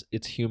had Yeah.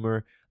 its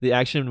humor. The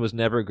action was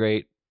never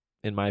great,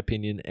 in my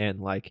opinion, and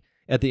like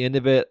at the end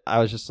of it, I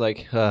was just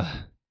like, all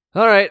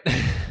right.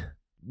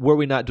 Were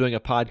we not doing a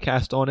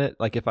podcast on it?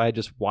 Like, if I had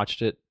just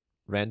watched it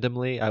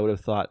randomly, I would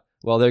have thought,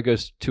 well, there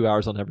goes 2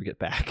 hours I'll never get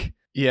back.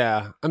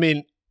 Yeah. I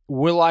mean,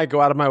 will I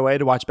go out of my way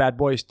to watch Bad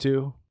Boys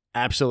 2?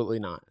 Absolutely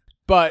not.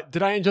 But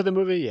did I enjoy the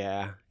movie?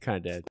 Yeah, kind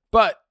of did.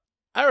 But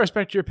I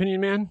respect your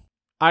opinion, man.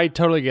 I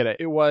totally get it.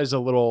 It was a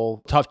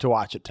little tough to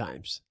watch at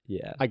times.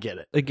 Yeah. I get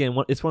it. Again,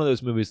 it's one of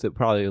those movies that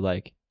probably,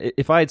 like,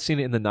 if I had seen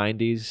it in the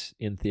 90s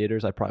in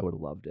theaters, I probably would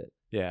have loved it.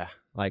 Yeah.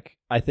 Like,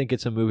 I think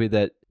it's a movie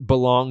that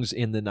belongs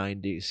in the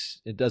 90s.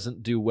 It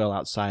doesn't do well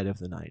outside of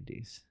the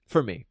 90s.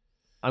 For me.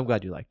 I'm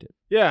glad you liked it.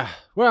 Yeah.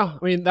 Well,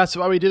 I mean, that's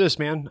why we do this,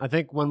 man. I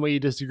think when we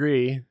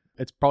disagree,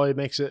 it probably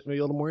makes it maybe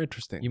a little more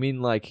interesting. You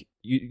mean like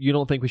you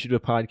don't think we should do a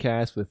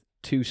podcast with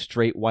two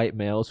straight white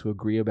males who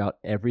agree about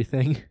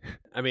everything?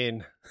 I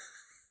mean,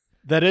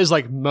 that is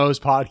like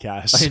most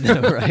podcasts.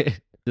 I know,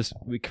 right? Just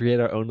we create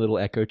our own little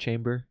echo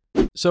chamber.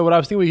 So what I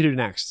was thinking we could do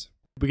next,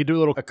 we could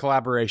do a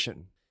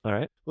collaboration. All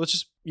right. Let's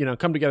just,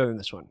 come together in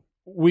this one.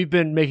 We've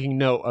been making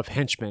note of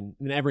henchmen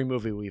in every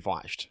movie we've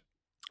watched.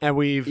 And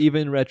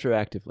even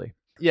retroactively.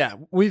 Yeah,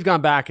 we've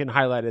gone back and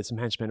highlighted some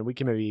henchmen, and we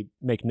can maybe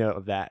make note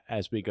of that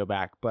as we go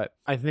back. But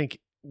I think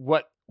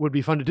what would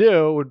be fun to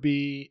do would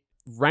be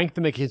rank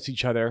them against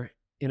each other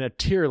in a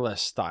tier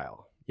list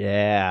style.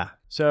 Yeah.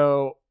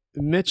 So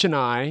Mitch and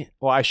I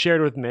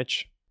shared with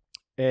Mitch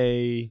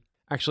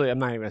actually, I'm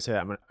not even going to say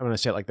that. I'm going to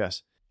say it like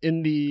this.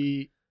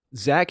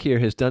 Zach here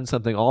has done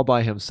something all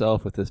by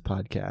himself with this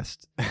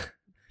podcast.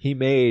 He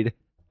made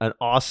an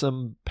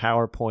awesome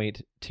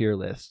PowerPoint tier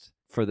list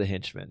for the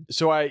Henchmen.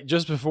 So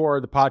just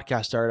before the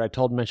podcast started, I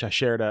told Mitch I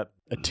shared a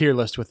tier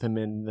list with him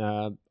in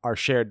our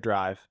shared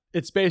drive.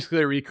 It's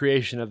basically a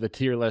recreation of the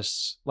tier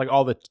lists, like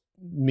all the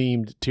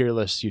memed tier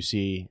lists you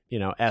see,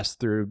 S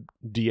through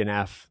D and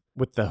F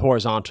with the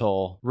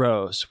horizontal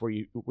rows where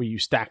you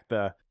stack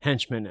the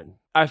henchmen in.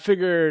 I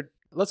figured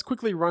let's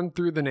quickly run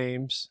through the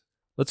names.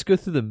 Let's go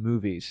through the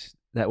movies.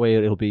 That way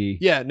it'll be...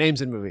 Yeah,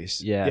 names and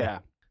movies. Yeah.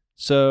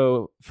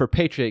 So for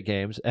Patriot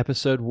Games,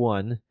 episode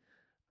 1,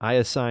 I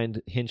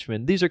assigned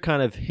henchmen. These are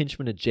kind of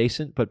henchmen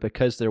adjacent, but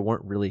because there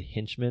weren't really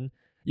henchmen,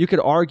 you could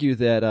argue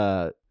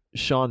that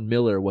Sean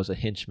Miller was a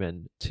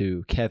henchman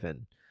to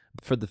Kevin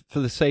for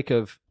the sake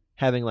of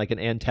having like an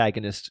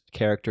antagonist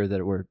character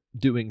that were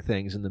doing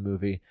things in the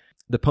movie.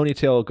 The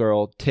ponytail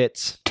girl,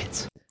 Tits.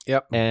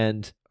 Yep.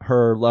 And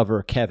her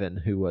lover, Kevin,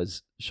 who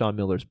was Sean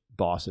Miller's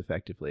boss,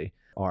 effectively,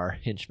 are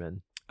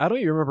henchmen. I don't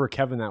even remember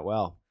Kevin that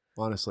well,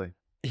 honestly.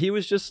 He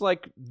was just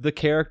like the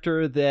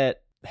character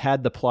that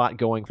had the plot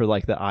going for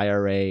like the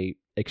IRA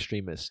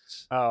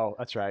extremists. Oh,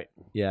 that's right.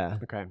 Yeah.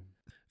 Okay.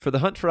 For the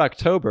Hunt for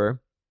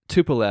October,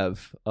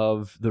 Tupolev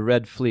of the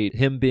Red Fleet,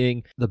 him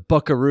being the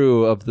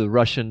buckaroo of the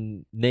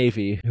Russian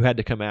Navy who had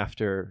to come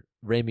after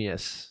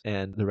Ramius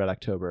and the Red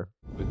October.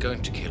 We're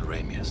going to kill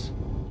Ramius.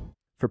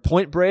 For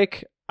Point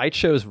Break, I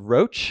chose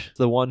Roach,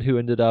 the one who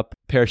ended up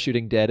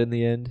parachuting dead in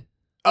the end.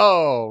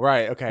 Oh,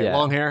 right. Okay. Yeah.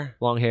 Long hair?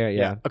 Long hair,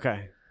 yeah.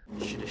 Okay.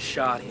 Should have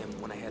shot him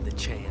when I had the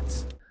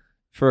chance.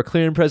 For A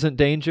Clear and Present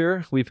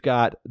Danger, we've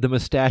got the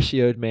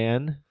mustachioed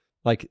man,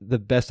 like the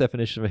best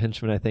definition of a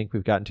henchman I think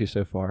we've gotten to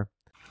so far.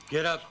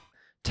 Get up.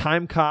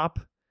 Time Cop.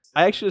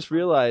 I actually just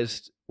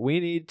realized we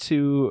need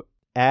to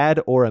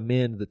add or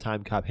amend the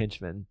Time Cop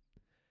henchman.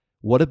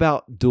 What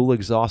about dual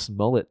exhaust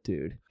mullet,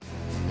 dude?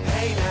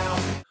 Hey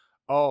now.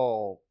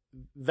 Oh,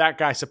 that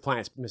guy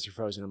supplants Mr.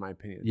 Frozen, in my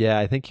opinion. Yeah,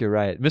 I think you're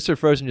right. Mr.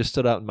 Frozen just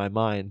stood out in my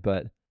mind,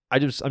 but I'm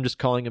just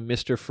calling him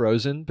Mr.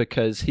 Frozen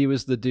because he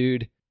was the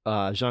dude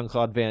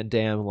Jean-Claude Van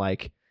Damme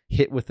like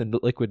hit with the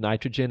liquid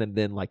nitrogen and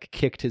then like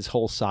kicked his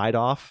whole side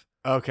off.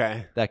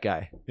 Okay. That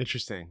guy.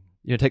 Interesting.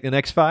 You gonna take the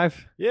next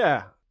 5?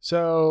 Yeah.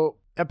 So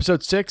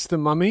episode 6, The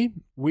Mummy,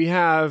 we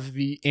have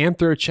the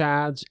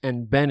Anthro-Chads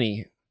and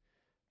Benny.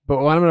 But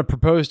what I'm going to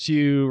propose to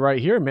you right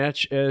here,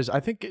 Mitch, is I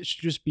think it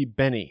should just be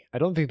Benny. I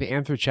don't think the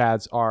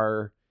Anthro-Chads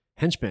are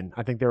henchmen.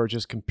 I think they were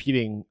just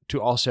competing to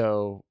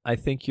also... I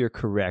think you're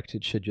correct.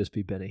 It should just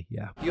be Benny.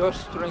 Yeah. Your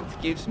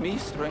strength gives me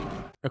strength.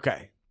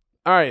 Okay.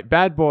 All right,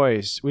 Bad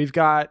Boys. We've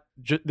got,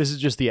 this is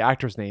just the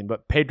actor's name,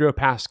 but Pedro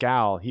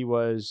Pascal. He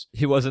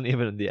wasn't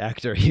even the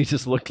actor. He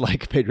just looked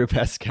like Pedro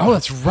Pascal. Oh,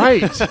 that's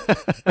right.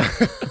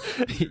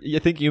 I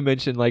think you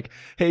mentioned like,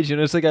 hey, do you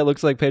notice that guy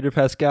looks like Pedro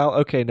Pascal?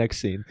 Okay, next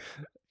scene.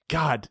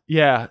 God,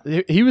 yeah.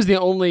 He was the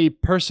only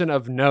person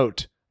of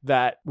note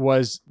that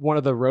was one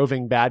of the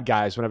roving bad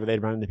guys whenever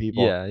they'd run into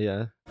people.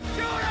 Yeah.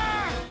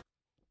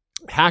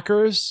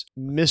 Hackers,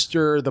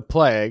 Mr. the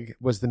Plague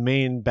was the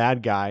main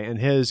bad guy, and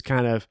his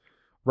kind of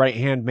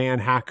right-hand man,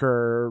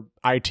 hacker,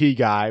 IT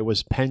guy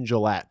was Penn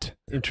Jillette.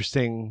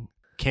 Interesting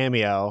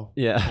cameo,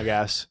 I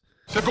guess.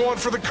 They're going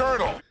for the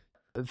Colonel.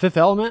 Fifth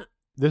Element,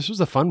 this was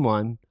a fun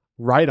one.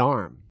 Right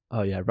Arm.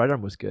 Oh, yeah. Right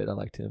Arm was good. I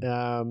liked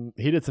him.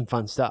 He did some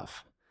fun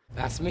stuff.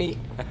 That's me.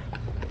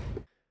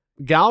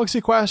 Galaxy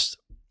Quest,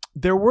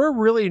 there were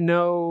really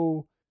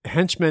no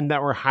henchmen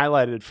that were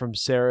highlighted from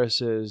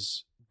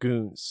Saris's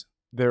goons.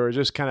 There were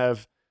just kind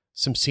of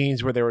some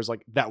scenes where there was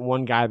like that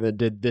one guy that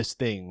did this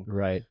thing.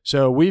 Right.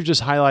 So we've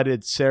just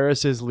highlighted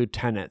Saris's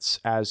lieutenants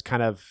as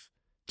kind of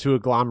to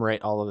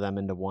agglomerate all of them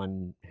into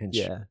one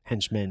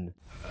henchman.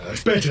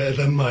 Better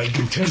than my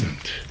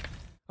lieutenant.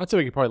 I'd say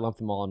we could probably lump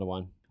them all into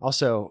one.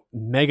 Also,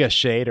 mega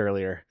shade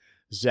earlier.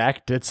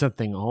 Zach did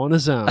something all on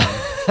his own.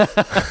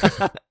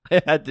 I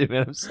had to,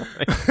 man. I'm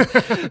sorry.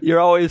 You're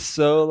always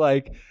so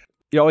like,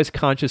 you're always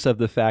conscious of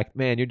the fact,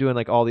 man, you're doing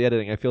like all the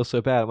editing. I feel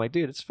so bad. I'm like,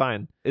 dude, it's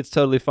fine. It's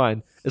totally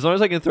fine. As long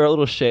as I can throw a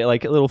little shade,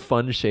 like a little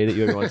fun shade at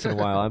you every once in a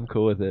while, I'm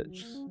cool with it.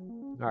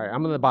 All right,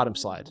 I'm on the bottom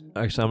slide.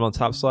 Actually, I'm on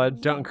top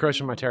slide. Don't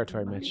encroach on my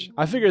territory, Mitch.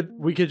 I figured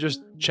we could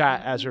just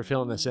chat as we're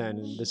filling this in,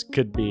 and this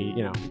could be,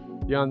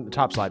 you're on the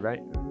top slide, right?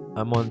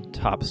 I'm on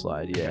top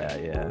slide.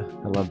 Yeah.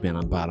 I love being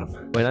on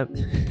bottom. Wait,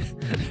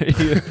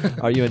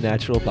 are you a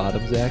natural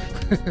bottom, Zach?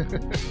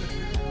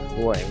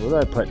 Boy, where do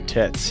I put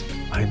tits?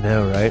 I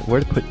know, right? Where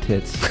to put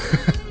tits?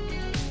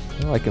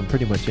 I like them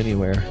pretty much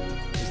anywhere.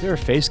 Is there a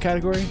face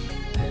category?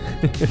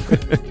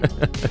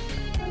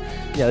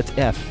 Yeah, it's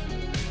F.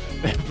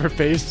 For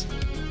face?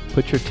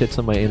 Put your tits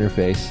on my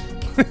interface.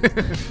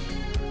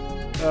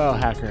 Oh,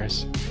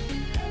 hackers.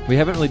 We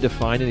haven't really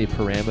defined any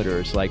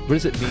parameters. Like, what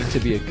does it mean to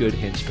be a good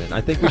henchman?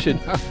 I think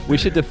we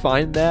should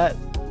define that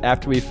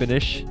after we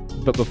finish,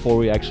 but before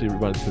we actually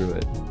run through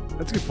it.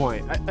 That's a good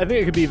point. I think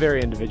it could be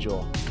very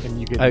individual, and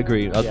you could. I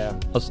agree.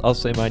 I'll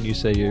say mine. You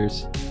say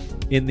yours.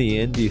 In the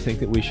end, do you think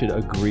that we should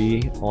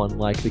agree on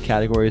like the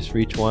categories for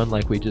each one?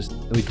 Like we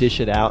dish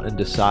it out and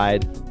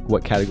decide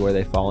what category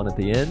they fall in at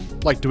the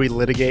end? Like, do we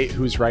litigate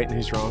who's right and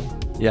who's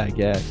wrong? Yeah, I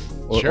guess.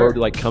 Or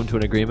like come to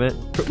an agreement.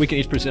 We can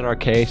each present our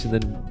case and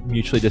then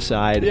mutually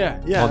decide. Yeah,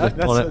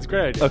 that's a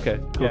great idea. Okay,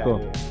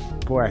 cool. Yeah.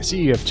 Boy, I see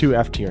you have 2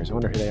 F tiers. I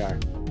wonder who they are.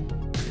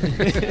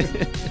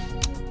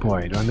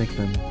 Boy, do I make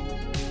them?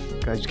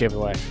 I just gave it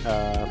away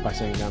by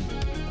saying them.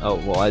 Oh,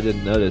 well, I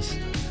didn't notice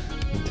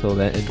until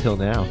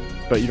now.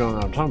 But you don't know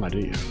what I'm talking about, do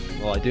you?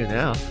 Well, I do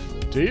now.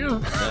 Do you?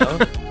 No.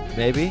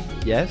 Maybe.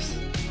 Yes.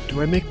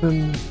 Do I make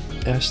them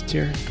S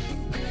tier?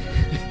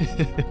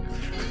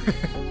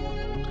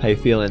 How you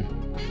feeling?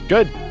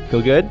 Good.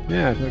 Feel good?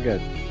 Yeah, I feel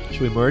good.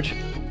 Should we merge?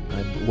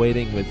 I'm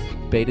waiting with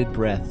bated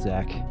breath,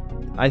 Zach.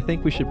 I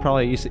think we should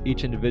probably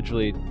each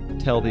individually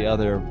tell the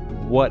other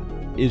what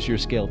is your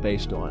scale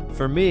based on.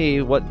 For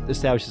me, what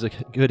establishes a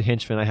good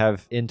henchman, I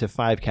have into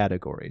 5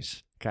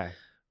 categories. Okay.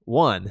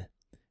 1,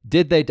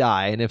 did they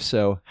die? And if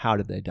so, how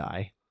did they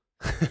die?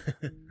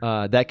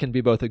 That can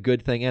be both a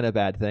good thing and a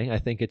bad thing. I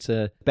think it's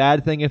a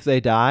bad thing if they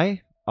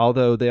die,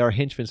 although they are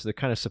henchmen, so they're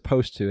kind of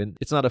supposed to. And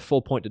it's not a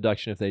full point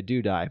deduction if they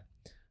do die.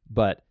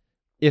 But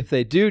if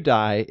they do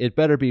die, it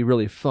better be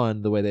really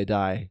fun the way they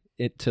die,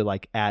 to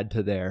like add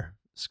to their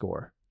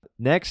score.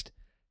 Next,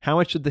 how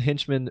much should the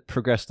henchmen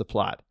progress the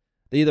plot?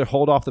 They either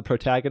hold off the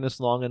protagonist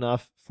long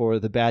enough for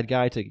the bad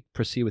guy to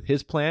proceed with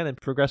his plan and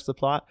progress the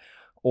plot,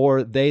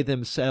 or they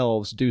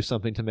themselves do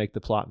something to make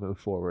the plot move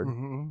forward.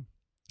 Mm-hmm.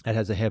 That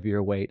has a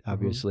heavier weight,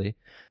 obviously.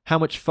 Mm-hmm. How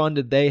much fun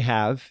did they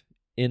have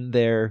in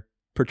their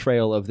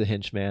portrayal of the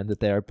henchman that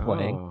they are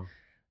playing? Oh.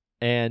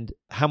 And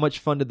how much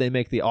fun did they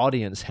make the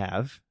audience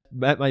have?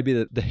 That might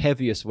be the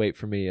heaviest weight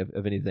for me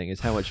of anything, is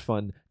how much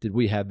fun did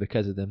we have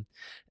because of them?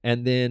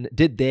 And then,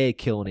 did they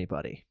kill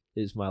anybody?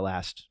 Is my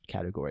last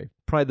category.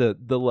 Probably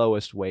the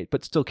lowest weight,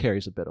 but still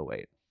carries a bit of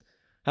weight.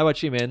 How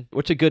about you, man?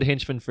 What's a good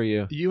henchman for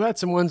you? You had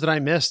some ones that I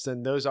missed,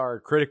 and those are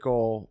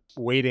critical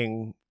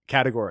weighting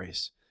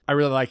categories. I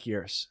really like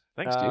yours.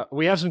 Thanks, dude.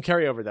 We have some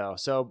carryover, though.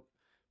 So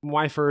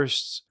my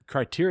first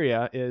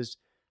criteria is,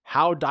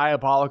 how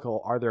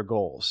diabolical are their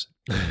goals?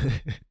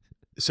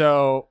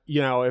 So,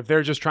 if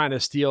they're just trying to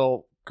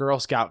steal Girl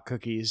Scout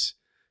cookies,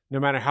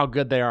 no matter how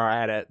good they are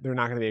at it, they're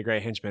not going to be a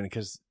great henchman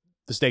because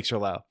the stakes are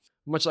low.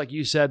 Much like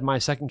you said, my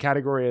second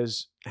category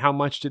is, how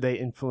much do they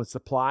influence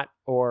the plot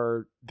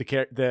or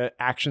the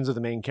actions of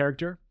the main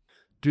character?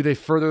 Do they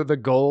further the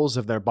goals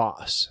of their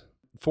boss?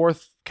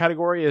 Fourth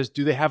category is,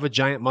 do they have a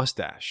giant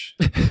mustache?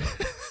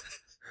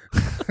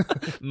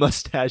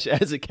 Mustache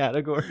as a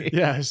category?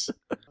 Yes.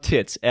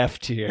 Tits, F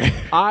tier.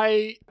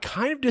 I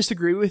kind of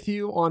disagree with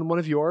you on one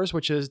of yours,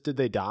 which is, did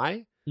they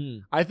die?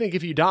 I think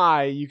if you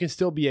die, you can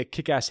still be a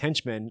kick-ass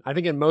henchman. I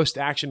think in most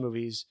action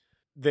movies,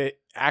 the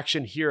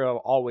action hero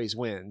always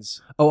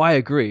wins. Oh, I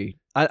agree.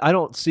 I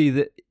don't see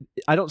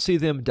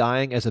them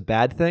dying as a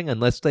bad thing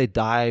unless they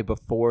die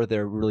before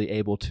they're really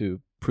able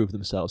to prove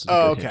themselves as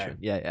a good henchman.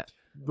 Yeah.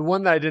 The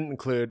one that I didn't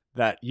include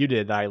that you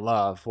did that I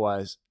love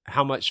was,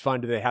 how much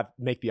fun do they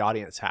make the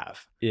audience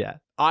have? Yeah.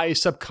 I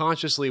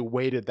subconsciously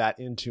weighted that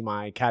into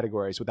my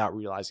categories without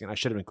realizing I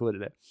should have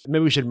included it.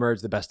 Maybe we should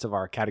merge the best of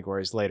our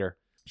categories later.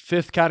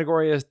 Fifth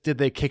category is, did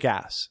they kick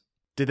ass?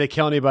 Did they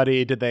kill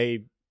anybody? Did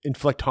they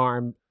inflict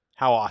harm?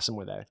 How awesome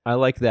were they? I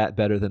like that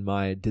better than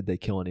my did they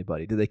kill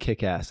anybody? Did they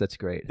kick ass? That's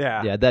great.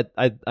 Yeah. Yeah, that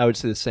I would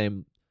say the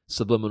same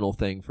subliminal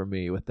thing for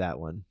me with that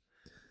one.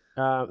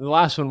 The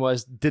last one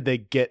was, did they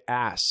get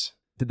ass?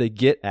 Did they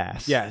get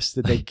ass? Yes,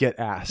 did they get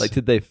ass? Like,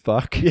 did they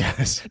fuck?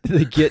 Yes. Did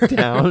they get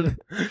down?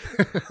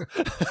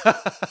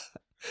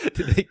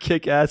 Did they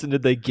kick ass and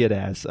did they get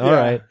ass? All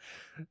right.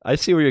 I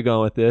see where you're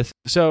going with this.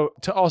 So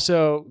to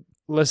also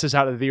list this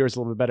out to the viewers a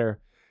little bit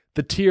better,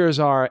 the tiers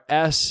are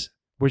S,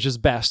 which is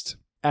best.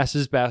 S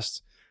is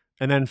best.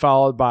 And then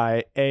followed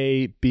by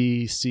A,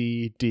 B,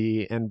 C,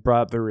 D, and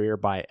brought up the rear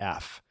by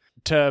F.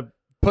 To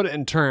put it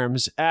in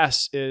terms,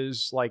 S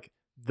is like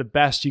the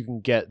best you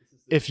can get.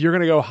 If you're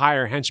going to go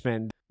hire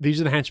henchmen,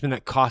 these are the henchmen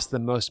that cost the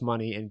most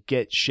money and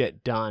get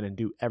shit done and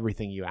do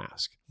everything you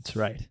ask. That's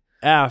right.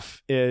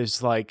 F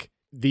is like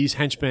these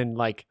henchmen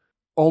like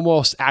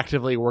almost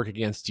actively work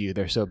against you.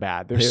 They're so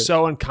bad. They're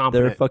so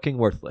incompetent. They're fucking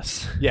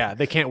worthless. Yeah,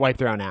 they can't wipe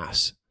their own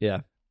ass. Yeah.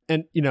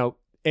 And, you know,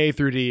 A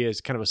through D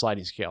is kind of a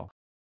sliding scale.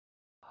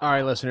 All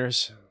right,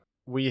 listeners,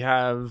 we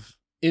have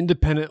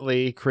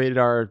independently created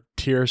our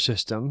tier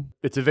system.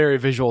 It's a very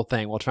visual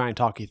thing. We'll try and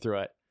talk you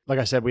through it. Like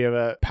I said, we have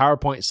a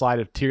PowerPoint slide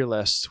of tier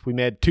lists. We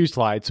made 2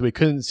 slides, so we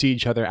couldn't see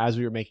each other as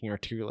we were making our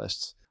tier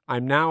lists.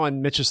 I'm now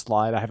on Mitch's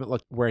slide. I haven't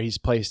looked where he's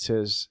placed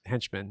his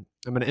henchmen.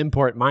 I'm going to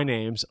import my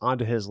names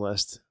onto his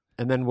list,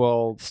 and then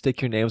we'll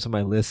stick your names on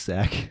my list,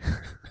 Zach.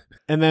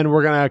 And then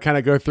we're going to kind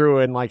of go through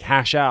and like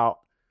hash out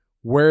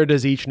where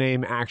does each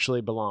name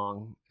actually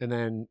belong. And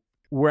then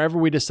wherever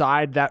we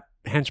decide that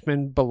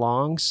henchman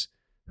belongs,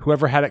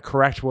 whoever had it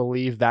correct will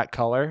leave that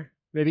color,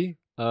 maybe.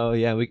 Oh,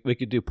 yeah. We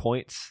could do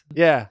points.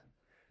 Yeah.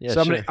 Yeah,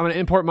 so sure. I'm gonna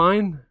import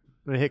mine.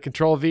 I'm gonna hit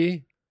Control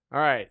V. All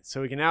right, so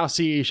we can now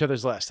see each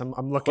other's list.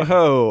 I'm looking.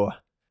 Whoa,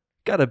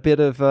 got a bit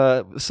of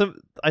some.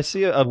 I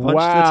see a bunch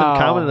that's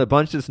in common and a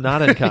bunch that's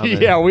not in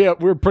common. Yeah,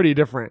 we're pretty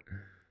different.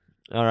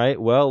 All right,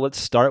 well, let's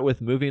start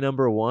with movie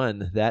number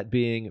 1. That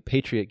being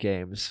Patriot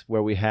Games,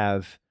 where we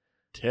have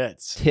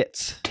Tits.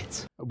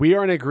 We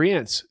are in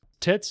agreement.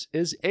 Tits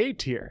is A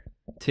tier.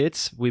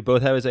 Tits, we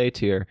both have as A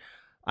tier.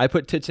 I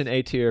put Tits in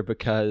A tier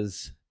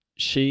because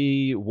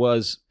she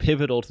was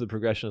pivotal to the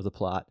progression of the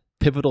plot.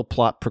 Pivotal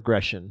plot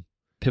progression.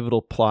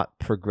 Pivotal plot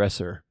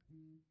progressor.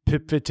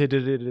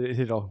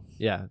 Pivotiddle.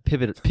 Yeah,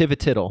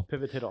 pivotiddle.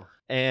 Pivotiddle.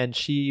 And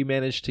she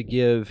managed to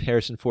give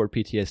Harrison Ford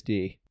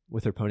PTSD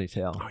with her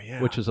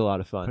ponytail, which was a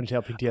lot of fun.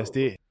 Ponytail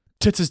PTSD.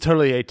 Tits is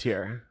totally A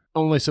tier.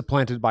 Only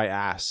supplanted by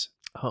ass.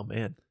 Oh,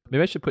 man.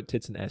 Maybe I should put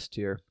Tits in S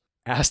tier.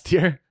 Ass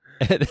tier?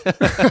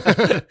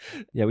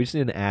 Yeah, we just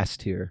need an ass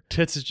tier.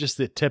 Tits is just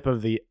the tip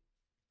of the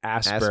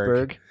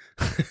Asperg.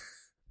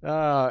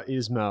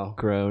 Ismo.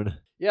 Groan.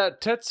 Yeah,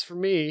 tits for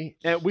me,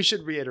 and we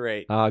should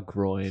reiterate.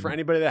 Groin. For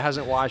anybody that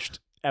hasn't watched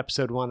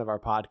episode 1 of our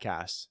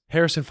podcast,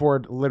 Harrison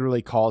Ford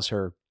literally calls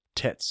her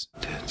tits.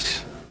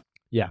 Tits.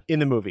 Yeah. In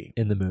the movie.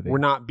 We're We're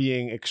not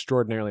being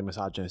extraordinarily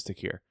misogynistic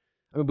here.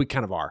 I mean, we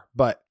kind of are,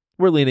 but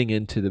we're leaning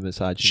into the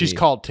misogyny. She's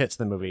called Tits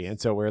in the movie, and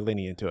so we're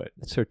leaning into it.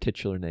 It's her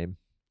titular name.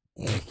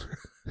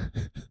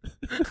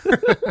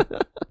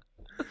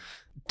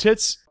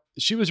 Tits,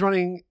 she was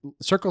running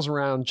circles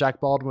around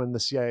Jack Baldwin, the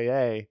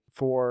CIA,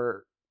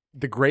 for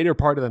the greater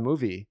part of the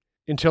movie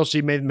until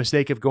she made the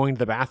mistake of going to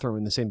the bathroom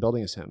in the same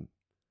building as him.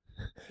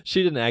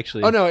 She didn't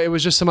actually. Oh, no, it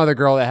was just some other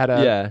girl that had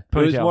a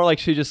ponytail. It was more like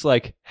she just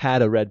like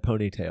had a red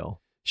ponytail.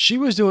 She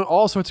was doing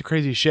all sorts of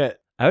crazy shit.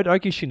 I would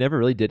argue she never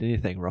really did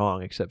anything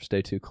wrong except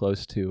stay too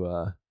close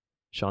to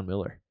Sean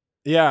Miller.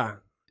 Yeah.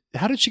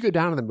 How did she go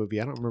down in the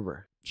movie? I don't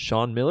remember.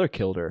 Sean Miller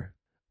killed her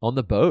on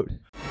the boat.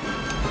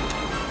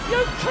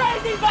 You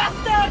crazy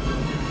bastard!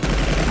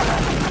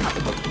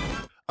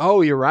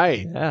 Oh, you're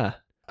right. Yeah.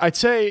 I'd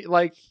say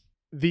like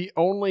the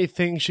only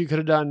thing she could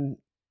have done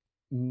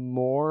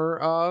more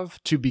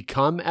of to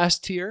become S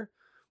tier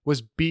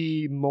was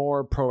be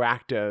more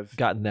proactive.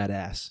 Gotten that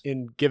ass.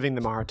 In giving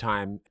them a hard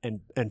time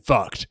and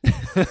fucked.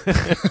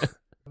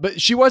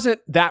 But she wasn't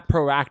that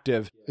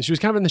proactive. She was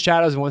kind of in the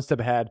shadows and one step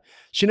ahead.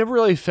 She never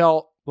really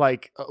felt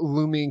like a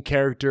looming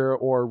character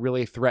or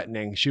really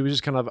threatening. She was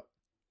just kind of,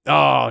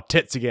 oh,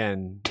 tits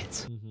again.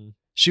 Tits. Mm-hmm.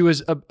 She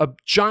was a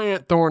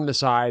giant thorn in the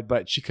side,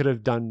 but she could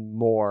have done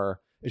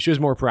more. If she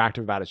was more proactive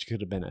about it, she could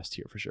have been S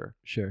tier for sure.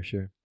 Sure.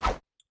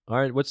 All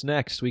right, what's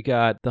next? We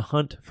got The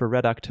Hunt for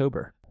Red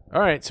October.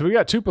 All right, so we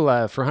got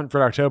Tupolev for Hunt for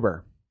Red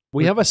October.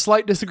 We have a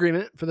slight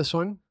disagreement for this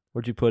one.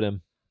 Where'd you put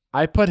him?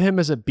 I put him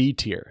as a B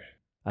tier.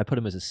 I put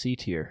him as a C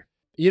tier.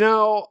 You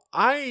know,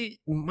 I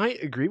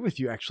might agree with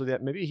you actually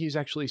that maybe he's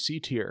actually C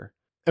tier.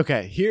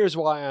 Okay, here's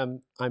why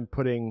I'm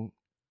putting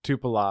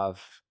Tupolev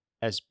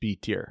as B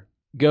tier.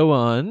 Go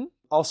on.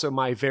 Also,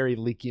 my very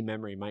leaky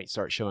memory might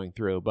start showing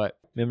through, but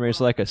memory is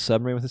like a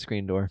submarine with a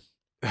screen door.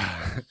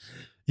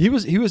 He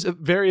was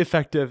very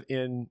effective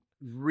in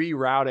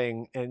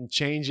rerouting and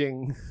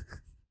changing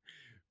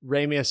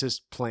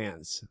Ramius's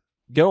plans.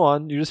 Go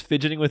on. You're just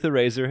fidgeting with a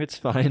razor. It's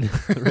fine.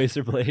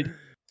 Razor blade.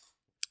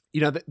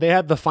 You know, they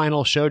had the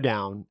final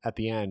showdown at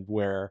the end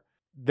where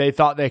they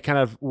thought they kind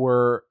of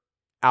were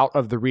out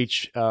of the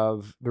reach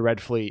of the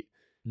Red Fleet,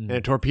 and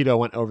a torpedo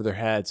went over their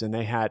heads, and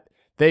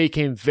they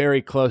came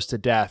very close to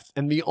death.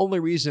 And the only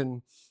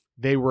reason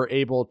they were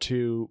able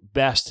to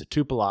best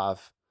Tupolev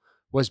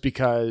was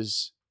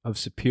because of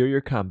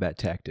superior combat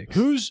tactics.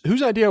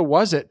 Whose idea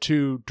was it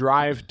to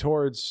drive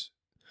towards?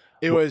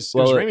 It was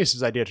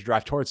Ramius's idea to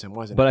drive towards him,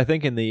 wasn't it? But I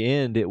think in the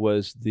end, it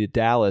was the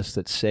Dallas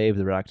that saved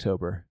the Red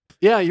October.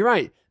 Yeah, you're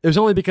right. It was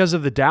only because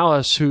of the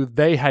Dallas, who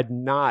they had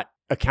not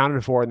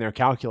accounted for in their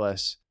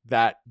calculus,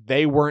 that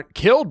they weren't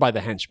killed by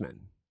the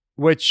henchmen,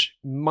 which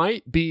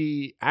might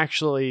be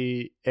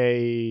actually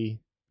a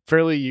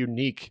fairly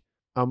unique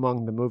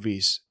among the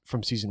movies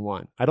from season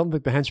 1. I don't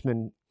think the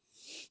henchmen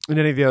in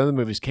any of the other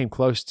movies came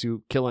close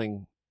to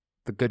killing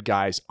the good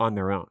guys on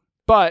their own.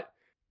 But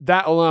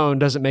that alone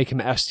doesn't make him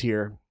S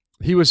tier.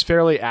 He was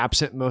fairly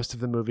absent most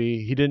of the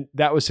movie.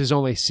 That was his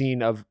only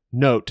scene of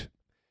note.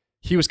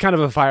 He was kind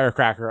of a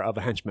firecracker of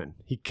a henchman.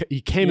 He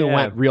came and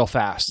went real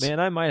fast. Man,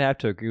 I might have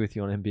to agree with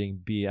you on him being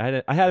B.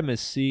 I had him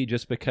as C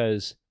just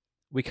because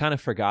we kind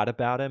of forgot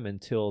about him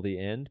until the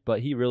end,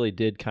 but he really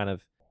did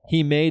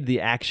he made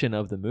the action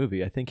of the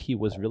movie. I think he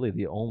was really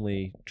the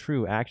only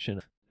true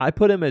action. I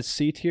put him as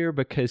C tier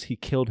because he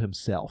killed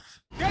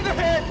himself. Get the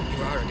head!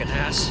 You arrogant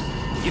ass.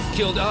 You've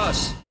killed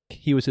us.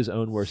 He was his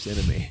own worst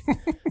enemy.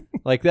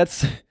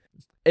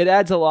 It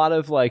adds a lot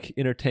of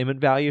entertainment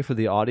value for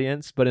the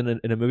audience, but in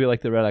a movie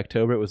like The Red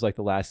October, it was the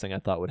last thing I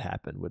thought would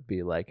happen would be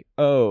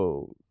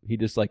he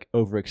just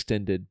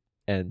overextended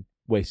and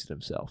wasted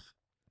himself.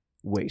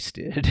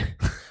 Wasted.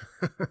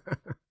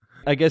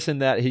 I guess in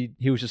that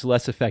he was just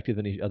less effective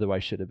than he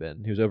otherwise should have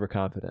been. He was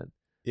overconfident.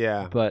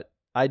 Yeah. But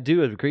I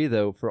do agree,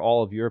 though, for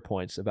all of your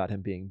points about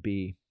him being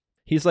B.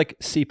 He's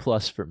C+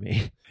 for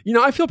me.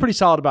 I feel pretty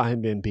solid about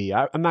him being B.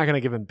 I'm not going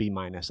to give him B-.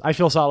 I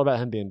feel solid about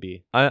him being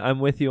B. I'm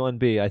with you on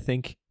B. I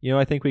think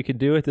we can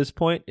do at this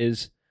point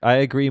is I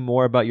agree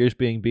more about yours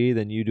being B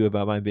than you do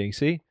about mine being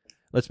C.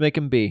 Let's make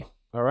him B.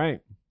 All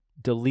right.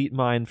 Delete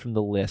mine from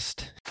the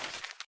list.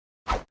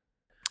 All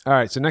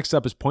right. So next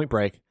up is Point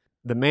Break.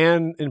 The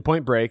man in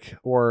Point Break,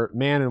 or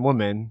man and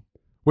woman,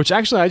 which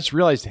actually I just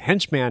realized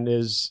henchman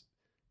is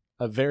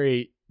a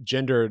very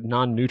gender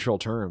non-neutral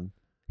term.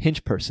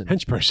 Hench person.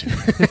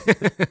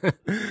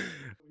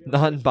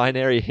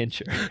 Non-binary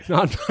hencher.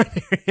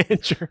 Non-binary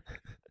hencher.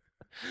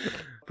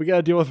 We got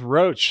to deal with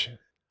Roach.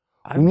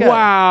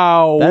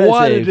 Wow.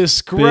 What a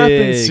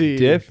discrepancy. Big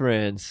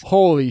difference.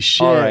 Holy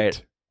shit. All right.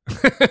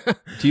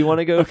 Do you want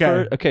to go Okay.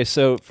 first? Okay,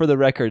 so for the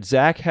record,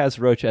 Zach has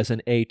Roach as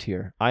an A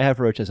tier. I have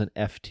Roach as an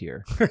F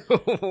tier.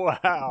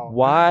 Wow.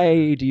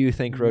 Why do you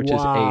think Roach is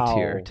Wow. A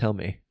tier? Tell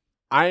me.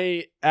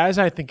 As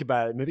I think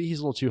about it, maybe he's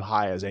a little too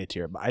high as A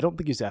tier, but I don't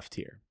think he's F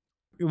tier.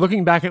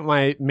 Looking back at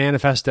my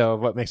manifesto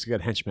of what makes a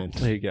good henchman.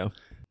 There you go.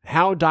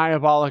 How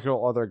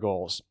diabolical are their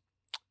goals?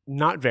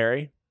 Not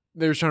very.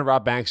 They're just trying to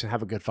rob banks and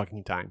have a good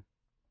fucking time.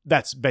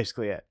 That's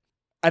basically it.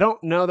 I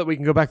don't know that we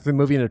can go back to the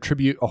movie and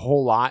attribute a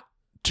whole lot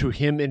to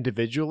him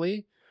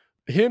individually.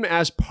 Him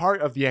as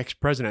part of the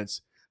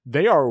ex-presidents,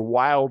 they are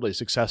wildly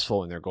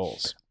successful in their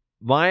goals.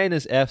 Mine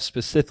is F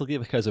specifically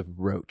because of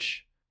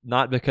Roach,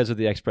 not because of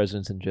the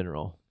ex-presidents in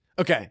general.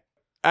 Okay.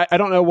 I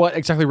don't know what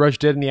exactly Roach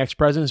did in the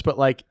ex-presidents, but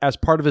as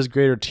part of his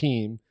greater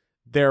team,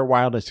 they're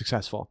wildly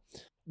successful.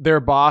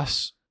 Their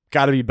boss,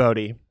 got to be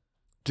Bodhi.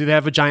 Do they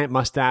have a giant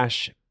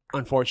mustache?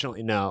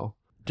 Unfortunately, no.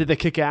 Did they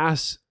kick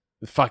ass?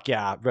 Fuck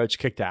yeah, Roach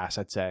kicked ass,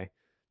 I'd say.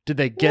 Did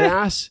they get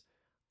ass?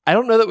 I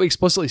don't know that we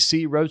explicitly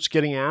see Roach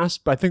getting ass,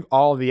 but I think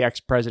all of the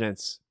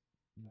ex-presidents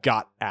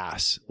got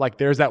ass.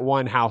 There's that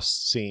one house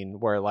scene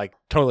where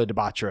totally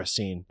debaucherous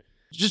scene.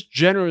 Just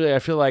generally, I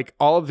feel like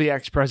all of the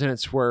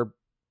ex-presidents were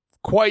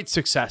quite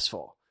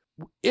successful.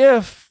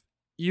 If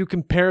you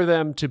compare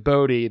them to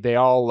Bodhi, they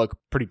all look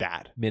pretty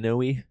bad.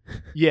 Minnowy.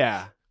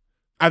 Yeah.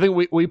 I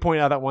think we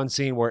pointed out that one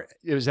scene where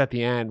it was at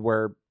the end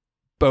where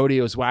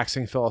Bodhi was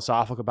waxing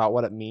philosophical about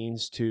what it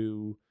means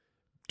to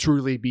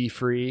truly be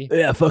free.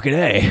 Yeah, fucking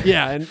A.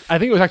 Yeah, and I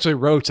think it was actually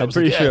Roach. I'm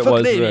pretty sure it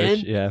was Roach. Man.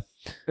 Yeah.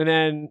 And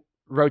then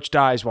Roach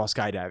dies while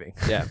skydiving.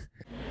 Yeah.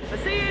 I'll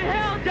see you in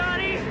hell,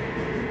 Johnny!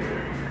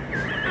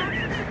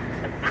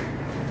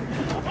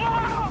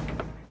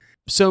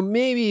 So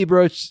maybe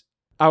Roach,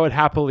 I would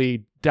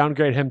happily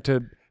downgrade him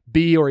to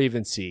B or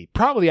even C.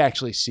 Probably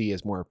actually C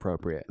is more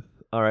appropriate.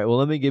 All right, well,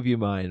 let me give you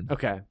mine.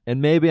 Okay.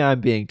 And maybe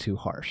I'm being too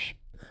harsh,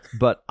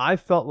 but I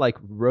felt like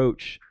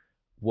Roach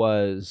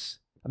was,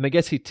 I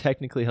guess he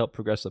technically helped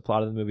progress the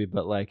plot of the movie,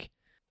 but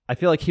I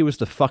feel like he was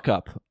the fuck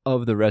up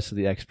of the rest of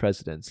the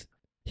ex-presidents.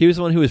 He was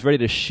the one who was ready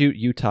to shoot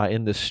Utah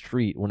in the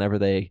street whenever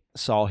they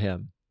saw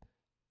him.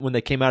 When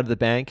they came out of the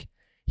bank,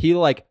 he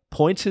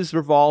points his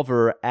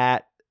revolver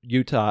at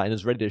Utah and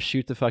is ready to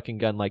shoot the fucking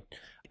gun.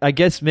 I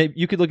guess maybe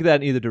you could look at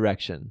that in either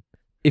direction.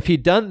 If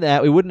he'd done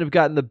that, we wouldn't have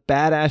gotten the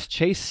badass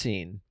chase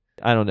scene.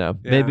 I don't know.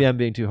 Yeah. Maybe I'm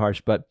being too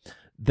harsh, but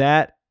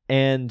that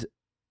and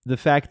the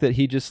fact that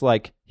he just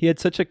he had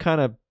such a kind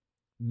of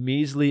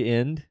measly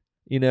end.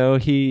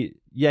 He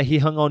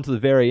hung on to the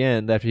very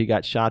end after he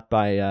got shot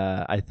by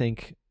I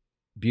think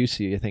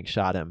Busey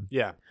shot him.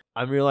 Yeah.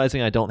 I'm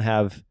realizing I don't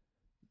have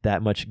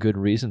that much good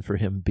reason for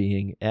him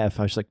being F.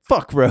 I was like,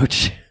 fuck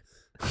Roach.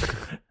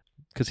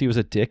 Because he was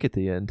a dick at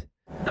the end.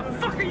 The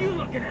fuck are you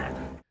looking at?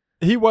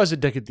 He was a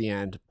dick at the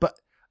end, but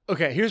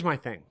okay, here's my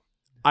thing.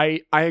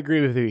 I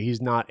agree with you.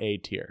 He's not A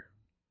tier,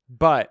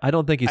 but I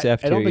don't think he's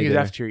F tier. I don't think either.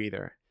 he's F tier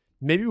either.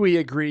 Maybe we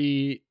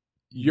agree.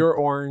 You're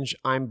orange,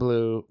 I'm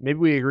blue. Maybe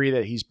we agree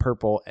that he's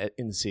purple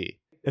in C.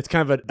 It's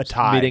kind of a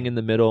tie. Meeting in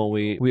the middle.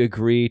 We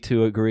agree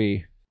to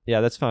agree.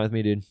 Yeah, that's fine with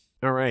me, dude.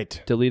 All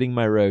right. Deleting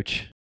my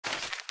Roach.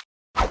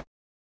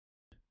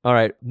 All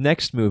right,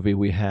 next movie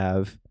we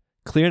have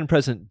Clear and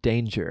Present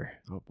Danger.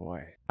 Oh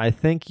boy. I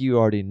think you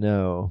already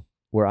know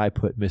where I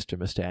put Mr.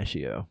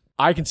 Mustachio.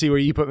 I can see where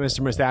you put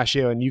Mr.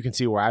 Mustachio, and you can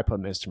see where I put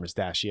Mr.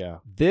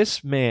 Mustachio.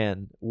 This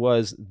man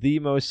was the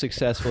most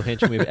successful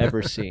henchman we've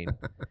ever seen.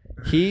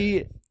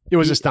 It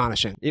was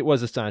astonishing. It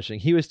was astonishing.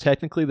 He was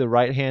technically the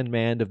right-hand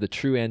man of the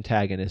true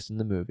antagonist in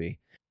the movie.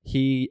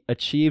 He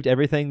achieved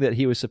everything that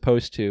he was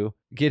supposed to,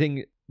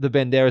 getting the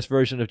Banderas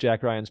version of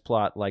Jack Ryan's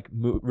plot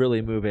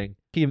really moving.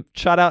 He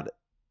shot out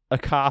a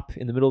cop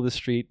in the middle of the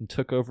street and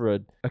took over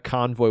a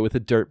convoy with a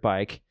dirt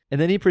bike. And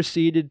then he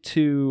proceeded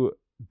to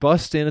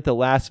bust in at the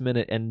last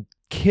minute and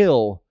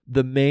kill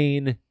the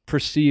main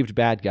perceived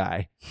bad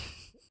guy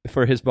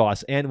for his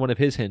boss and one of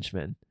his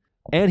henchmen.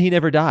 And he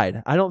never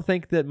died. I don't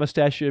think that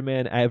Mustachio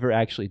Man ever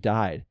actually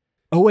died.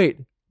 Oh, wait.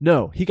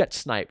 No, he got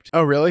sniped.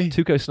 Oh, really?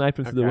 Tuco sniped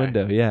him through the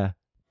window, yeah.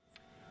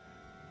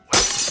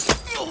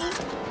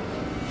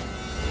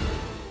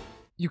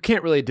 You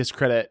can't really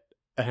discredit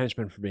a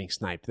henchman for being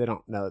sniped. They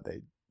don't know that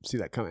they see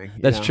that coming.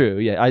 That's true,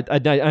 yeah.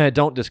 I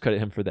don't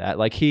discredit him for that.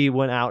 Like, he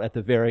went out at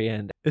the very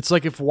end. It's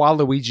like if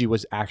Waluigi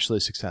was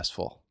actually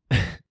successful.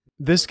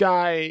 This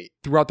guy,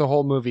 throughout the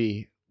whole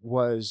movie,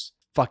 was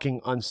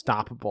fucking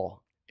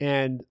unstoppable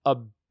and a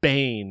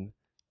bane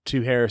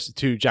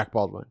to Jack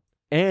Baldwin.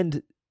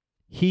 And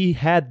he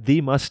had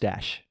the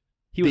mustache.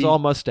 He was all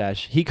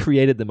mustache. He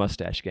created the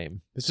mustache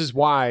game. This is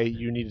why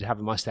you need to have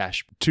a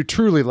mustache to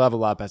truly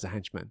level up as a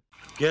henchman.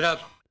 Get up.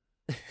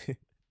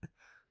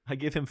 I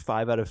give him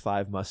 5 out of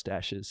 5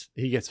 mustaches.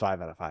 He gets 5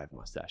 out of 5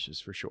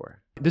 mustaches for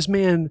sure. This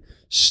man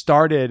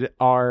started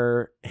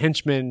our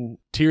Henchmen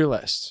tier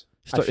list.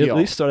 At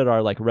least started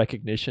our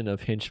recognition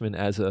of henchmen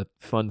as a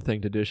fun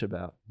thing to dish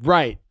about.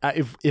 Right.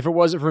 If it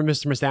wasn't for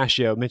Mr.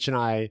 Mustachio, Mitch and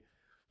I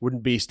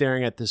wouldn't be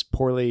staring at this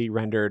poorly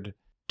rendered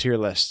tier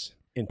list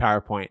in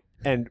PowerPoint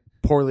and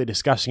poorly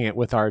discussing it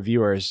with our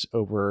viewers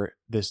over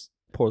this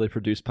poorly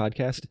produced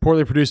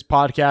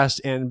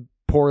podcast and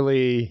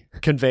poorly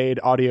conveyed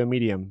audio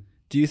medium.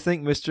 Do you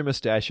think Mr.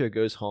 Mustachio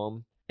goes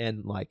home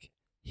and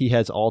he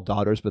has all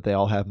daughters, but they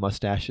all have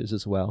mustaches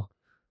as well?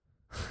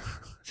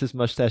 Is his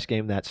mustache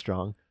game that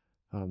strong?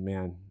 Oh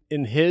man.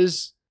 In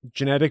his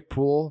genetic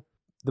pool,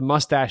 the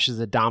mustache is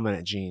a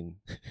dominant gene.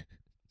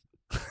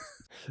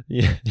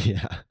 Yeah.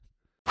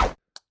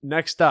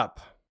 Next up,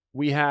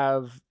 we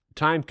have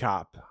Time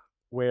Cop,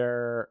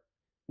 where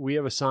we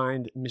have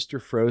assigned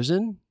Mr.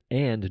 Frozen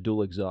and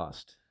Dual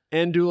Exhaust.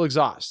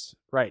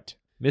 Right.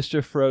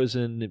 Mr.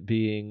 Frozen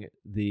being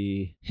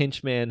the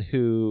henchman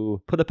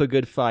who put up a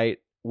good fight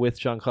with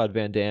Jean-Claude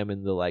Van Damme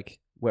in the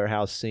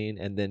warehouse scene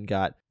and then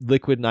got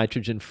liquid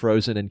nitrogen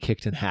frozen and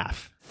kicked in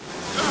half.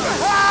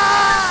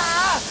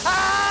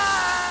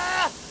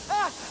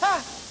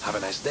 Have a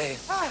nice day.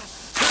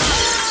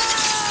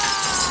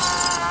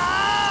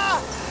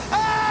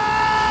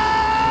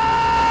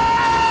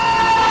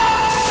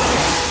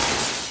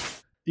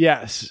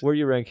 Yes. Where do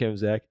you rank him,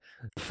 Zach?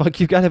 Fuck,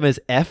 you got him as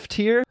F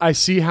tier? I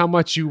see how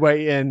much you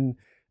weigh in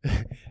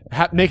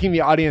making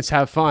the audience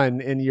have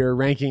fun in your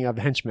ranking of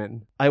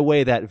henchmen. I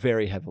weigh that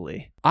very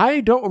heavily.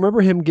 I don't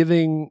remember him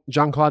giving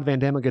Jean-Claude Van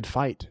Damme a good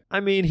fight. I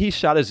mean, he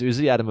shot his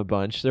Uzi at him a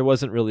bunch. There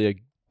wasn't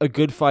really a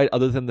good fight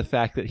other than the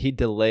fact that he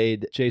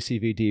delayed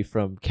JCVD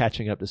from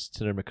catching up to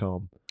Senator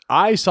McComb.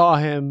 I saw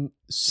him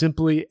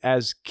simply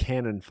as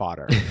cannon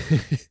fodder.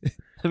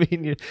 I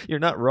mean, you're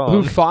not wrong.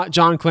 Who fought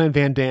Jean-Claude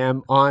Van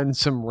Damme on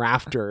some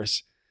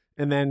rafters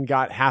and then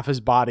got half his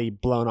body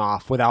blown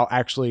off without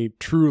actually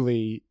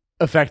truly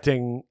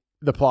affecting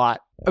the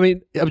plot. I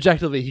mean,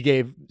 objectively, he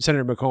gave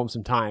Senator McComb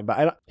some time,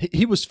 but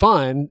he was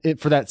fun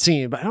for that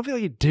scene, but I don't feel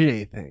like he did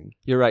anything.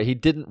 You're right. He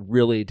didn't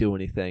really do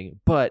anything,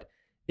 but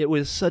it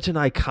was such an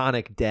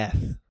iconic death.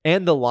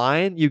 And the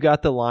line, you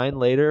got the line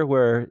later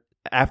where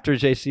after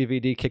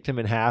JCVD kicked him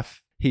in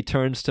half, he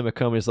turns to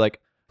McComb and is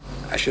like,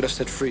 I should have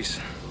said freeze.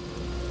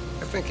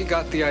 I think he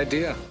got the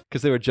idea.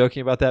 Because they were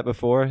joking about that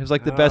before. It was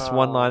the best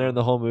one-liner in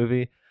the whole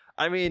movie.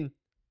 I mean,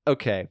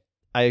 okay,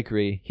 I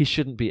agree. He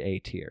shouldn't be A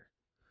tier.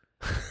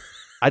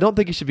 I don't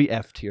think he should be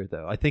F tier,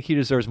 though. I think he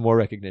deserves more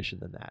recognition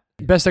than that.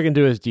 Best I can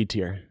do is D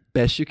tier.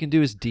 Best you can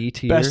do is D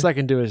tier? Best I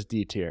can do is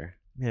D tier.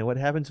 Man, what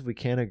happens if we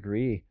can't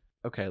agree?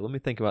 Okay, let me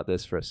think about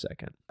this for a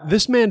second.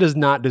 This man does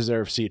not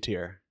deserve C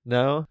tier.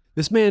 No?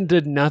 This man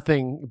did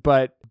nothing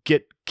but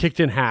get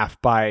kicked in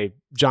half by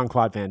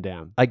Jean-Claude Van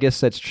Damme. I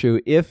guess that's true.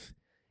 If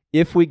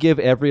we give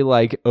every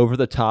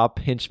over-the-top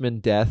henchman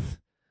death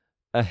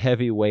a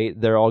heavy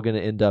weight, they're all going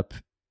to end up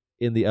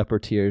in the upper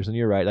tiers. And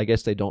you're right. I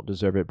guess they don't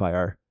deserve it by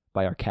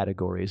our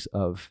categories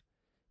of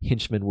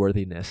henchman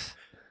worthiness.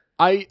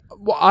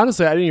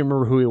 Honestly, I didn't even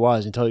remember who he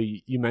was until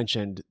you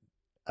mentioned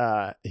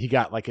he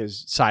got like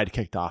his side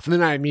kicked off, and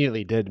then I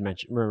immediately did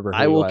remember who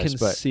I he will was.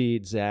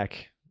 concede,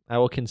 Zach. I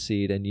will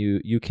concede, and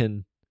you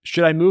can.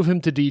 Should I move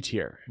him to D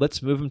tier?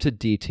 Let's move him to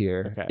D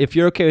tier. Okay. If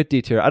you're okay with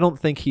D tier, I don't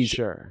think he's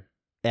Sure.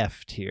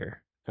 F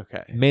tier.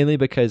 Okay. Mainly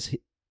because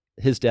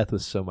his death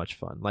was so much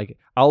fun. Like,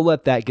 I'll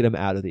let that get him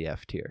out of the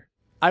F tier.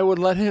 I would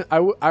let him.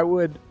 I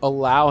would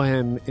allow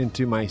him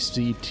into my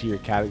C tier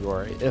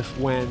category if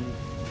when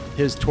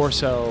his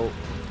torso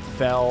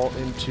fell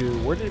into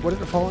what did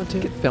it fall into?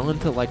 It fell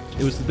into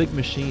it was the big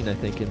machine, I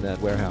think, in that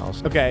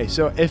warehouse. Okay,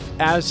 so if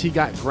as he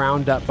got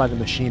ground up by the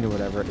machine or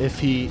whatever, if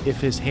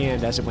his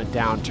hand as it went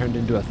down turned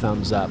into a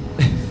thumbs up,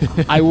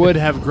 I would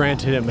have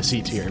granted him a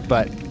C tier,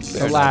 but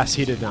alas,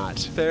 he did not.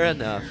 Fair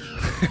enough.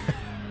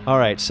 All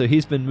right, so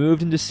he's been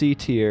moved into C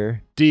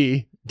tier.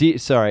 D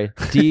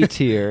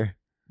tier.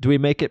 Do we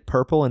make it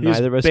purple and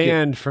neither of us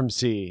banned from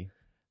C?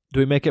 Do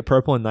we make it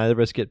purple and neither of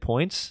us get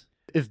points?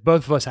 If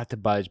both of us have to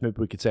budge, maybe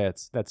we could say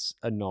that's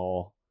a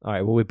null. All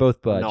right, well, we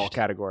both budged. Null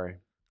category.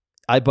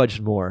 I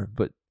budged more,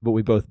 but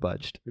we both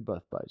budged. We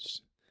both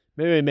budged.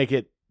 Maybe we make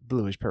it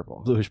bluish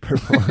purple. Bluish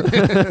purple.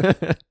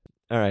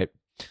 All right.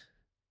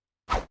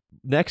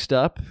 Next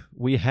up,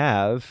 we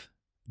have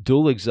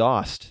Dual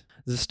Exhaust.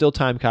 This is still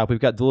Time Cop. We've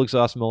got Dual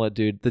Exhaust mullet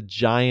dude, the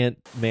giant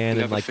man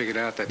in figured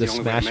out that the the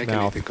only way to Smash make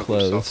Mouth anything of himself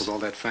clothes. with all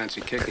that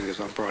fancy kicking is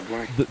on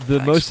Broadway.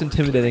 The most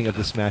intimidating of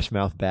the Smash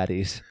Mouth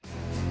baddies.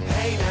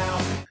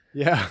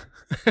 Yeah.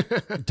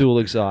 Dual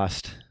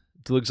Exhaust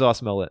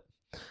mullet.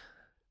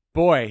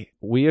 Boy,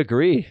 We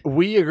agree.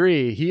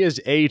 He is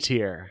A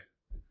tier.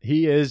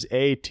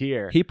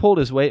 He pulled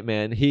his weight,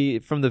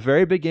 man. From the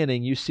very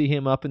beginning, you see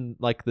him up in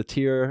like the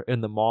tier in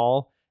the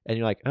mall, and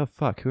you're like, oh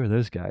fuck, who are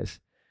those guys?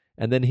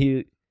 And then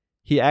he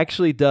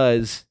actually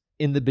does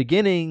in the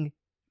beginning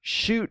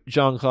shoot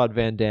Jean-Claude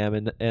Van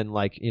Damme and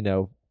like, you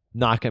know,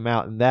 knock him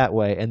out in that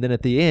way, and then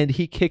at the end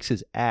he kicks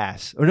his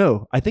ass. Or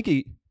no, I think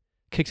he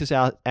kicks his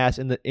ass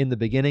in the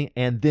beginning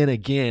and then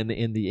again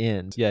in the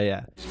end.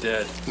 Yeah. He's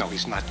dead. No,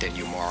 he's not dead,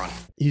 you moron.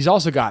 He's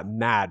also got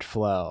mad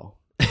flow.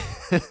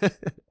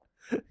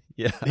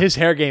 Yeah. His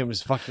hair game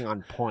was fucking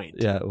on point.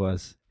 Yeah, it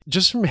was.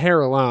 Just from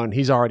hair alone,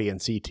 he's already in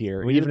C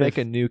tier. We need to make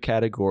a new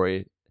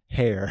category,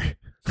 hair.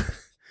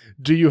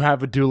 Do you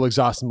have a dual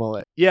exhaust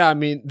mullet? Yeah, I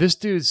mean, this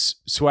dude's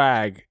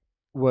swag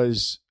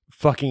was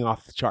fucking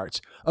off the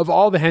charts. Of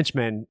all the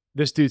henchmen,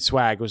 this dude's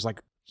swag was like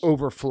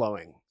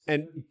overflowing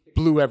and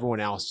blew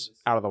everyone else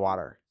out of the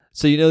water.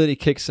 So you know that he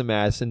kicks some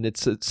ass, and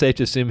it's safe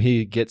to assume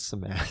he gets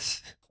some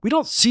ass. We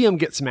don't see him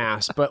get some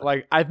ass, but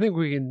like I think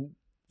we can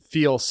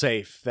feel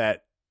safe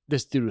that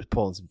this dude was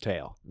pulling some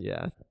tail.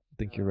 Yeah, I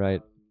think you're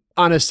right.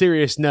 On a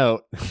serious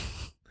note,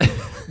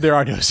 there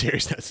are no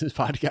serious notes in this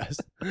podcast.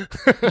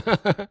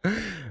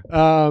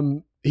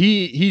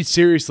 He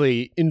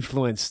seriously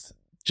influenced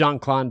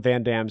Jean-Claude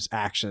Van Damme's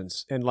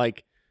actions, and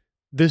like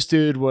this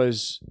dude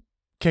was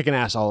kicking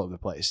ass all over the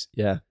place.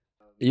 Yeah,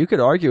 you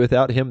could argue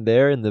without him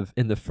there in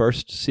the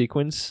first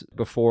sequence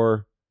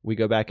before we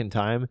go back in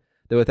time,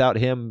 that without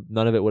him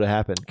none of it would have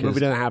happened. The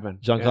movie didn't happen.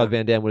 Jean-Claude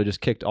Van Damme would have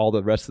just kicked all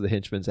the rest of the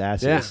henchmen's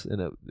asses.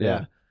 Yeah.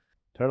 Yeah.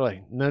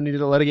 Totally. No need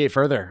to litigate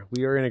further.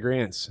 We are in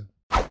agreement.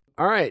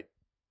 All right.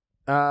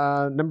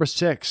 Number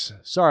 6.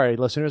 Sorry,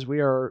 listeners. We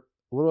are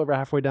a little over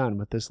halfway done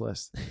with this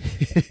list.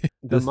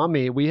 The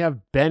Mummy. We have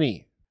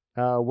Benny.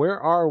 Where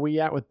are we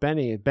at with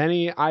Benny?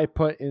 Benny, I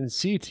put in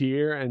C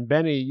tier, and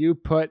Benny, you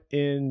put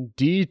in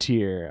D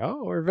tier.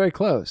 Oh, we're very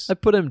close. I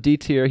put him D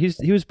tier.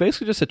 He was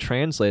basically just a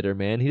translator,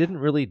 man. He didn't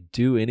really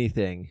do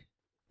anything.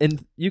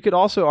 And you could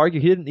also argue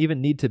he didn't even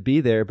need to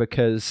be there,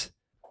 because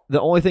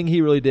the only thing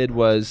he really did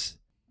was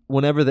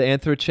whenever the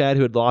Anthro-Chad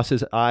who had lost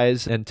his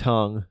eyes and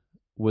tongue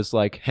was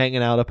like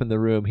hanging out up in the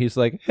room, he's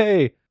like,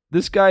 hey,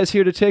 this guy's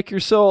here to take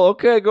your soul.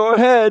 Okay, go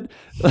ahead.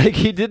 Like,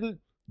 he didn't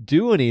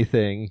do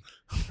anything.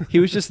 He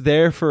was just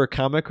there for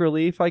comic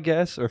relief, I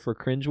guess, or for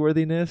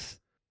cringeworthiness.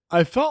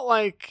 I felt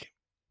like,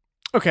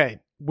 okay,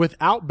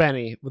 without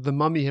Benny, would the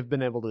Mummy have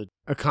been able to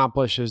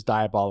accomplish his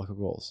diabolical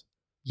goals?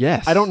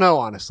 Yes. I don't know,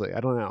 honestly. I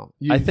don't know.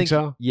 You think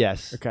so?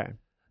 Yes. Okay.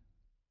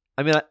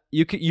 I mean,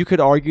 you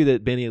could argue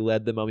that Benny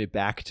led the Mummy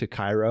back to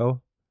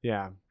Cairo.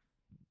 Yeah.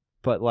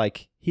 But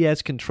like, he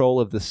has control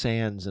of the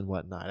sands and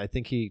whatnot. I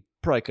think he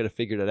probably could have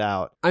figured it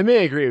out. I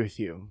may agree with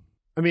you.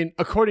 I mean,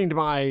 according to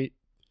my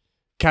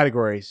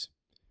categories,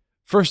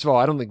 first of all,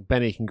 I don't think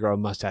Benny can grow a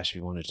mustache if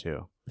he wanted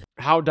to.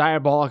 How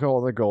diabolical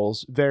are the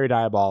goals? Very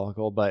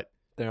diabolical, but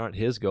They aren't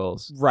his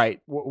goals. right,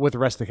 with the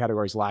rest of the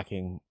categories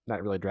lacking,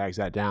 that really drags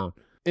that down.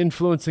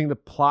 Influencing the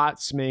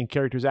plot's main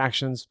character's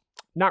actions?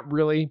 Not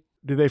really.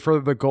 Do they further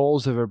the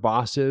goals of their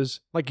bosses?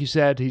 Like you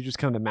said, he's just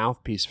kind of the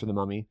mouthpiece for the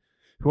Mummy,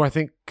 who I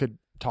think could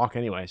talk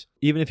anyways.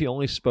 Even if he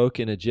only spoke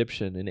in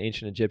Egyptian, in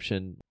ancient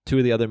Egyptian, 2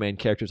 of the other main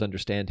characters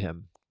understand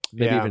him.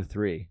 Maybe Yeah. even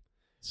 3.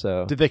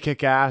 So Did they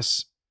kick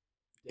ass?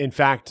 In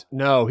fact,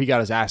 no, he got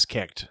his ass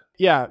kicked.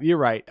 Yeah, you're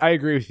right. I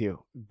agree with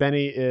you.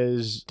 Benny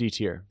is D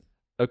tier.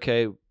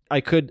 okay,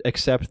 I could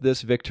accept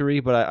this victory,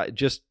 but I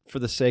just for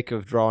the sake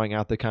of drawing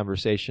out the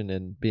conversation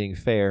and being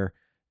fair,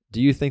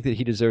 do you think that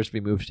he deserves to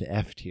be moved to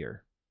F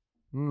tier?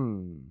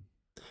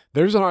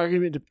 There's an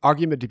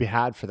argument to be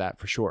had for that,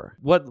 for sure.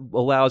 What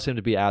allows him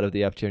to be out of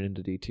the F tier and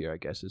into D tier, I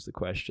guess, is the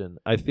question.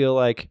 I feel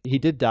like he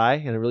did die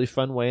in a really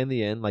fun way in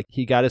the end. Like,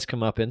 he got his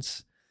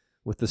comeuppance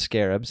with the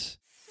scarabs.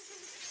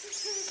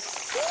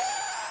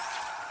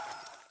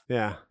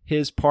 Yeah.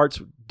 His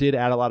parts did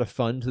add a lot of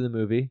fun to the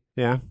movie.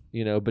 Yeah.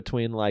 You know,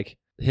 between like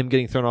him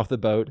getting thrown off the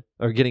boat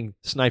or getting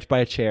sniped by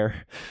a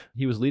chair.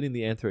 He was leading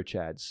the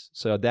Anthrochads.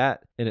 So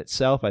that in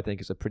itself, I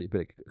think, is a pretty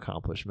big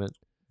accomplishment.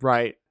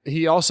 Right.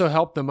 He also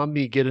helped the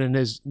mummy get in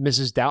his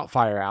Mrs.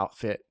 Doubtfire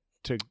outfit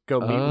to go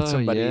meet with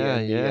somebody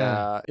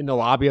in the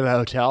lobby of the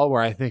hotel,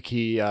 where I think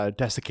he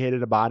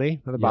desiccated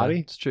another body.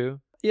 It's true.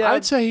 Yeah.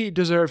 I'd say he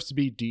deserves to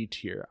be D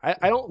tier.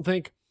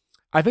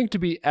 I think to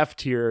be F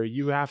tier,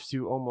 you have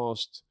to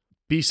almost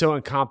be so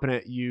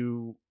incompetent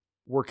you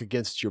work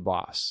against your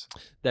boss.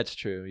 That's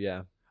true,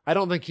 yeah. I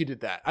don't think he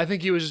did that. I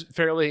think he was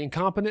fairly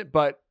incompetent,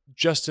 but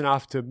just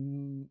enough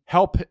to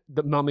help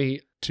the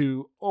mummy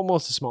to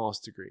almost the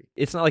smallest degree.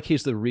 It's not like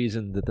he's the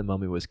reason that the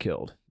mummy was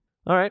killed.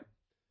 All right,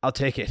 I'll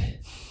take it.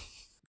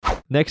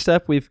 Next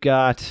up, we've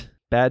got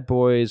Bad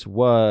Boys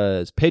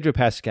was Pedro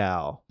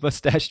Pascal.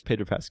 Mustached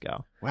Pedro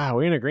Pascal. Wow,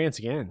 we're in agreement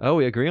again. Oh,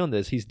 we agree on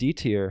this. He's D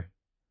tier.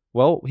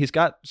 Well, he's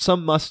got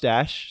some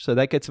mustache, so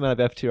that gets him out of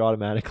F tier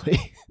automatically.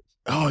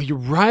 Oh, you're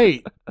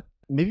right.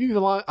 Maybe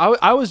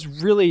I was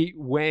really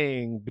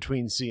weighing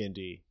between C and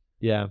D.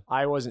 Yeah.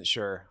 I wasn't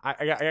sure.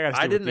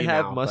 I didn't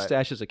have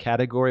mustache as a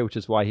category, which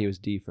is why he was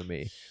D for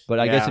me. But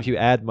I guess if you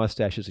add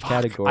mustache as a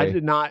category. I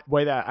did not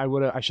weigh that.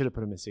 I should have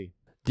put him in C.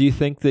 Do you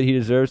think that he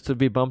deserves to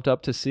be bumped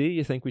up to C?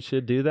 You think we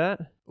should do that?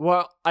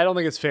 Well, I don't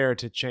think it's fair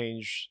to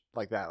change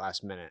like that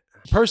last minute.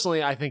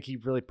 Personally, I think he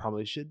really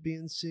probably should be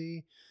in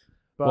C.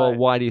 But well,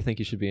 why do you think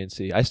he should be in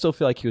C? I still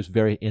feel like he was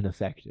very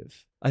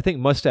ineffective. I think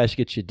mustache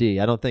gets you D.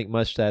 I don't think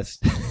mustache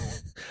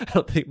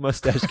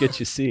gets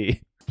you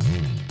C.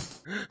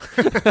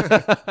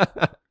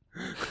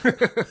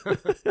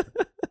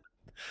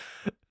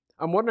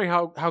 I'm wondering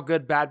how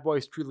good Bad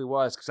Boys truly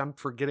was, because I'm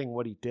forgetting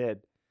what he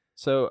did.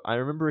 So I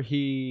remember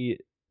he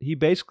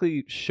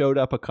basically showed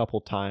up a couple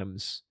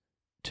times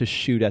to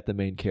shoot at the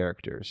main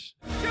characters.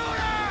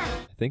 I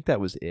think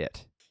that was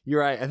it. You're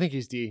right. I think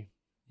he's D.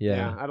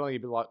 Yeah. I don't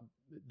think he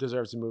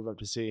deserves to move up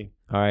to C.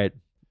 All right.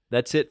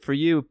 That's it for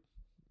you,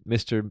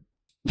 Mr.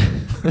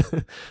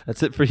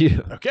 That's it for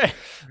you. Okay.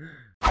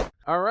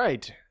 All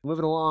right.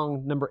 Moving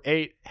along, number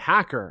 8,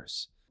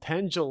 Hackers.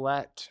 Penn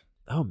Jillette.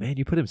 Oh, man,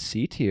 you put him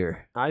C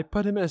tier. I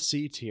put him as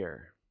C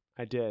tier.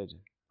 I did.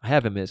 I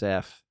have him as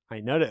F. I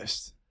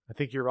noticed. I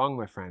think you're wrong,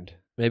 my friend.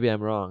 Maybe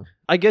I'm wrong.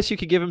 I guess you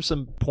could give him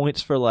some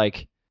points for,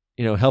 like,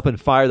 you know, helping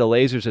fire the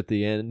lasers at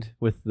the end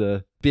with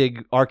the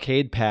big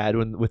arcade pad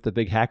with the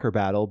big hacker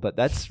battle, but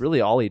that's really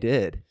all he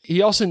did.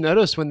 He also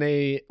noticed when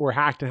they were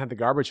hacked and had the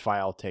garbage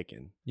file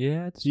taken.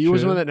 Yeah, it's true. He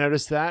was the one that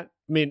noticed that.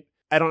 I mean,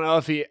 I don't know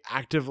if he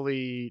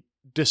actively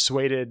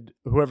dissuaded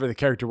whoever the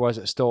character was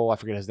that stole, I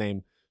forget his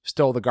name,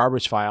 stole the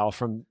garbage file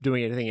from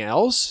doing anything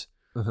else,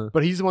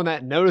 but he's the one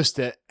that noticed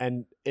it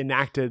and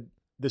enacted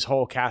this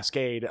whole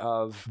cascade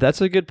of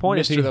that's a good point.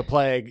 Mr. the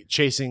Plague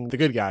chasing the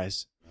good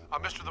guys.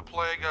 Mr. the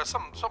Plague,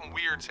 something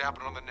weird's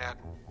happening on the net.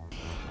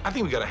 I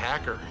think we got a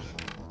hacker.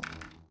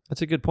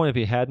 That's a good point. If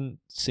he hadn't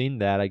seen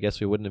that, I guess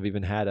we wouldn't have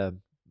even had a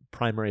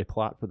primary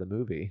plot for the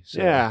movie. So.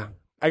 Yeah.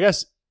 I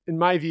guess, in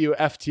my view,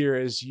 F tier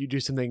is you do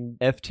something...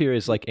 F tier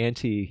is like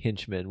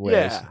anti-henchman.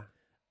 Whereas...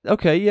 Yeah.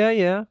 Okay,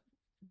 yeah.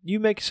 You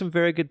make some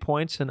very good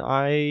points, and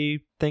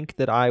I think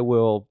that I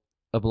will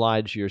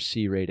oblige your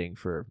C rating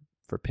for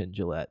Penn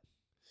Jillette.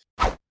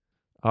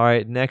 All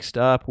right, next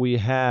up we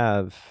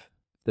have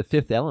The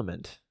Fifth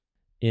Element,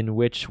 in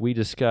which we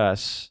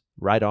discuss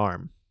Right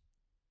Arm.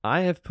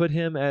 I have put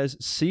him as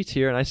C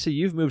tier, and I see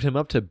you've moved him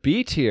up to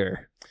B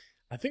tier.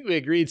 I think we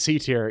agreed C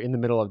tier in the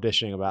middle of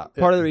dishing about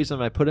part of the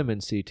reason I put him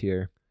in C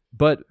tier.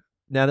 But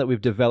now that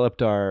we've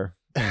developed our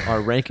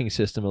ranking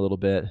system a little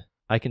bit,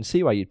 I can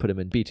see why you'd put him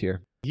in B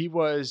tier. He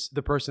was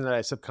the person that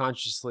I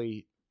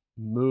subconsciously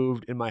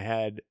moved in my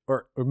head,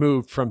 or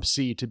moved from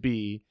C to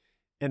B,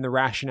 and the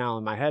rationale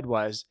in my head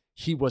was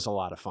he was a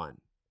lot of fun.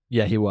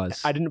 Yeah, he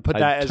was. I didn't put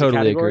that as a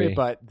category,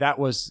 but that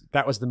was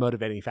the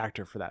motivating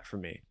factor for that for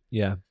me.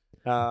 Yeah.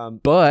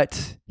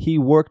 But he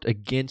worked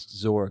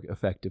against Zorg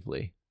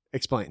effectively.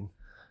 Explain.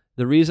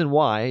 The reason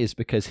why is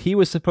because he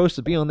was supposed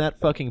to be on that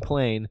fucking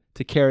plane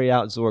to carry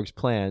out Zorg's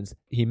plans.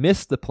 He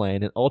missed the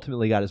plane and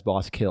ultimately got his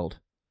boss killed.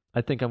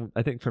 I think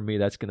for me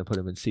that's going to put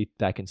him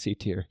back in C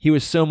tier. He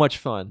was so much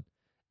fun.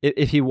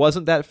 If he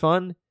wasn't that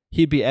fun,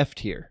 he'd be F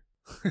tier.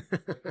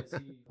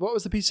 What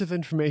was the piece of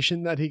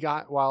information that he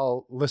got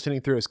while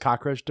listening through his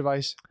cockroach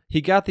device?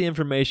 He got the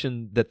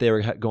information that they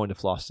were going to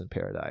Floston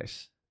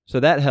Paradise. So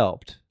that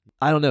helped.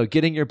 I don't know.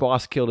 Getting your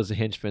boss killed as a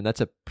henchman,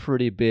 that's a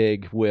pretty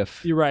big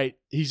whiff. You're right.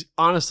 He's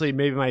honestly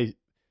maybe my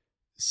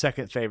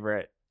second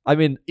favorite I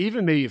mean,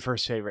 even maybe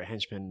first favorite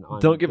henchman. On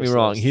don't get me this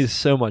wrong, list. he's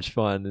so much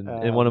fun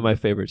and one of my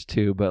favorites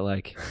too. But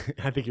like,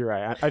 I think you're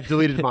right. I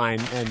deleted mine,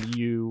 and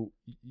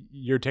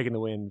you're taking the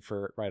win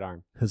for right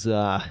arm.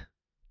 huzzah!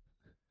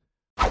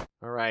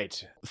 All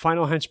right,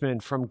 final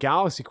henchman from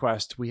Galaxy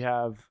Quest. We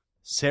have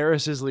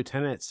Saris's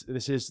lieutenants.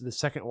 This is the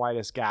second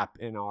widest gap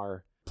in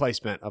our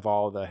placement of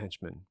all the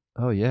henchmen.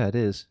 Oh yeah, it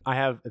is. I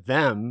have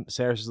them,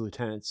 Saris's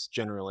lieutenants,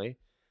 generally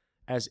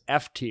as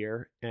F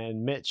tier,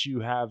 and Mitch,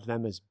 you have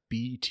them as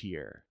B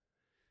tier.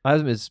 I have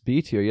them as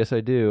B tier. Yes,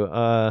 I do.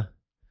 Well,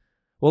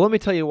 let me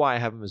tell you why I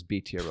have them as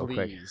B tier real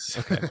quick.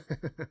 Okay.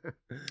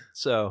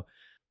 So,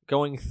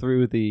 going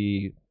through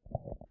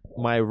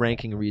my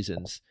ranking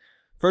reasons.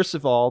 First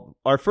of all,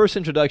 our first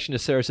introduction to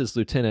Saris's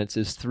lieutenants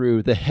is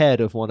through the head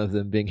of one of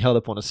them being held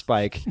up on a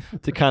spike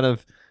to kind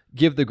of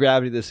give the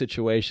gravity of the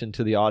situation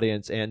to the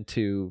audience and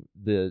to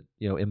the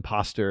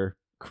imposter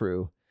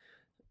crew.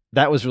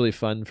 That was really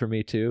fun for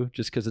me too,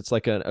 just because it's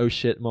like an oh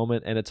shit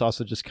moment, and it's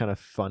also just kind of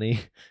funny.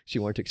 She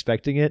weren't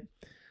expecting it.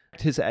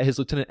 His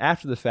lieutenant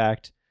after the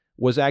fact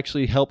was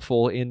actually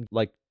helpful in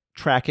like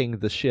tracking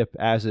the ship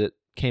as it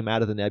came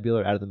out of the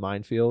nebula, out of the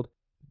minefield,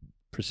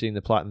 proceeding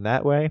the plot in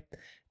that way.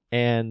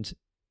 And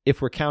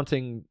if we're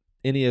counting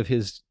any of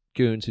his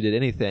goons who did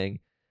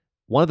anything,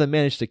 one of them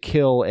managed to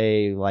kill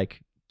a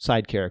like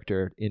side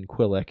character in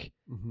Quillick,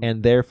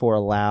 and therefore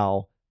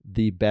allow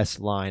the best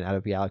line out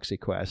of Galaxy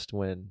Quest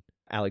when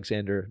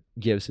Alexander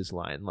gives his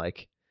line.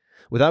 Like,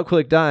 without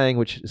Quillick dying,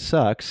 which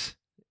sucks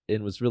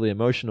and was really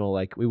emotional,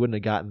 like we wouldn't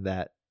have gotten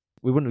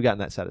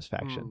that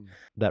satisfaction,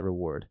 that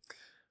reward.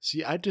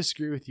 See, I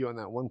disagree with you on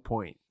that one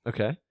point.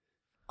 Okay.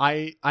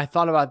 I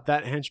thought about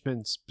that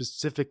henchman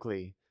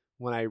specifically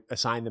when I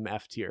assigned them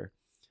F tier.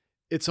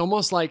 It's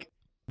almost like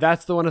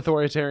that's the one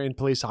authoritarian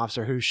police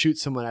officer who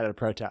shoots someone at a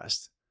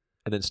protest.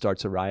 And then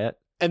starts a riot.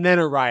 And then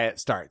a riot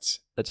starts.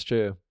 That's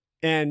true.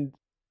 And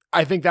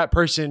I think that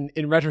person,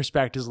 in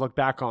retrospect, is looked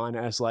back on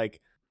as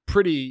like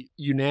pretty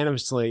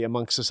unanimously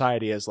amongst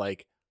society as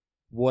like,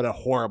 what a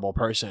horrible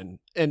person.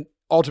 And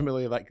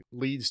ultimately like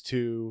leads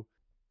to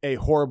a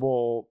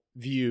horrible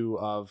view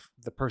of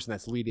the person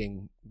that's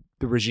leading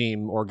the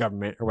regime or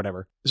government or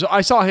whatever. So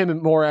I saw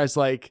him more as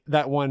like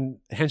that one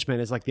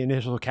henchman as like the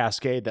initial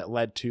cascade that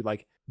led to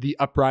like the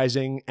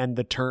uprising and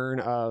the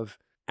turn of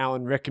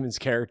Alan Rickman's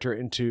character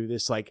into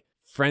this like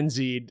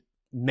frenzied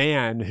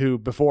man who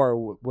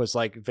before was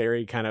like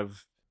very kind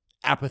of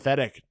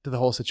apathetic to the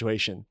whole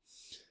situation.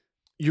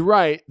 You're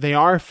right. They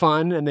are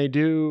fun and they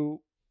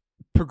do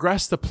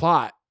progress the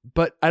plot,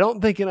 but I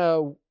don't think in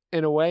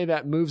a way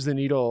that moves the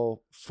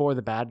needle for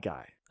the bad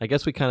guy. I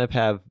guess we kind of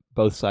have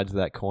both sides of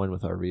that coin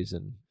with our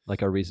reasoning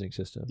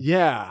system.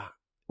 Yeah.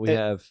 We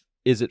have,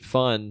 is it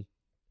fun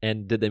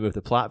and did they move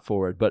the plot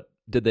forward? But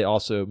did they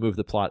also move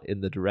the plot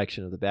in the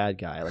direction of the bad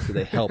guy? Like, did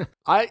they help?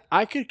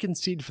 I could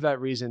concede for that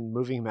reason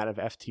moving him out of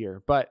F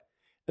tier, but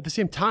at the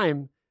same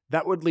time,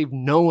 that would leave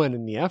no one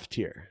in the F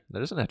tier.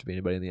 There doesn't have to be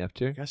anybody in the F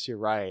tier. I guess you're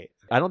right.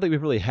 I don't think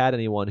we've really had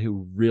anyone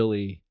who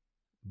really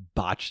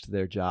botched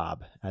their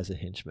job as a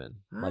henchman.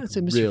 I'd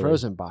say Mr.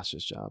 Frozen botched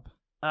his job.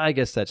 I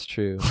guess that's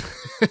true.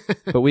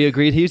 But we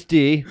agreed he's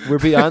D. We're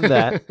beyond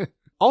that.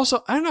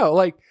 Also, I don't know,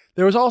 like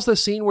there was also the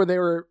scene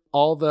where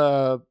all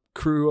the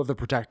crew of the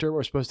Protector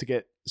were supposed to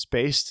get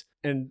spaced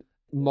and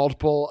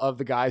multiple of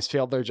the guys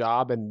failed their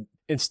job and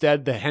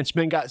instead the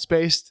henchmen got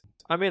spaced.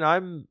 I mean,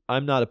 I'm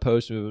not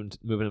opposed to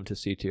moving him to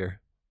C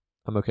tier.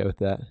 I'm okay with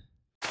that.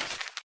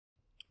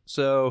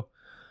 So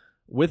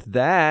with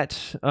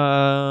that,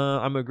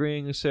 I'm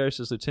agreeing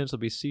Saris's lieutenants will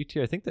be C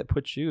tier. I think that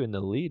puts you in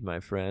the lead,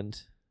 my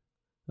friend.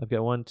 I've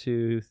got 1,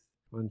 2,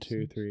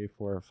 3,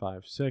 4,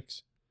 5,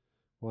 6.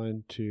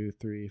 1, 2,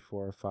 3,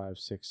 4, 5,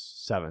 6,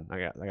 7.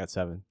 I got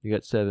 7. You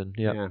got 7.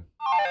 Yep. Yeah.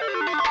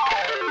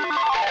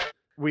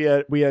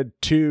 We had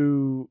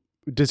 2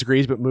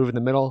 disagrees, but move in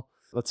the middle.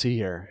 Let's see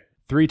here.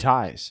 3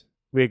 ties.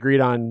 We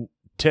agreed on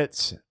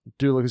Tits,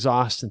 Dual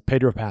Exhaust, and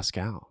Pedro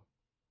Pascal.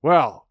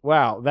 Well,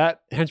 wow,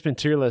 that Henchmen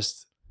tier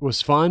list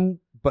was fun,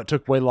 but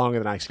took way longer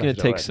than I expected.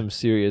 It's going to take some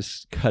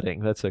serious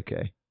cutting. That's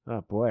okay.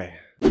 Oh boy.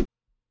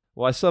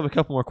 Well, I still have a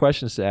couple more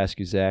questions to ask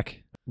you,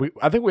 Zach.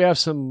 I think we have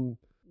some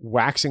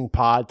waxing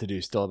pod to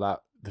do still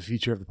about the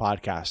future of the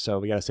podcast, so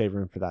we got to save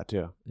room for that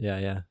too.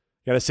 Yeah.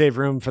 Got to save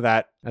room for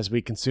that as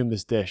we consume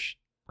this dish.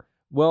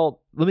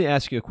 Well, let me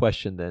ask you a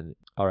question then.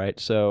 All right,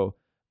 so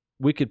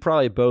we could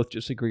probably both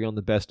just agree on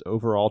the best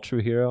overall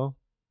true hero,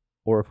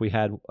 or if we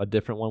had a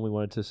different one we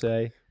wanted to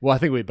say. Well, I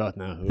think we both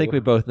know who. I think we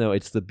both know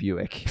it's the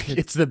Buick.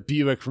 It's the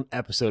Buick from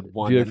episode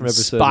 1 Buick that from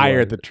episode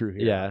inspired 1. the true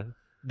hero.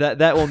 Yeah,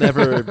 that will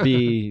never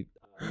be...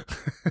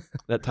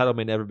 that title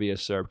may never be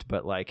usurped,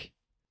 but like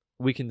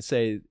we can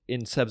say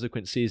in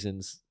subsequent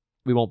seasons,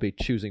 we won't be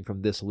choosing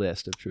from this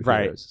list of true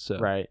heroes. So.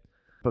 Right.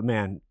 But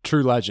man,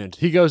 true legend.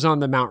 He goes on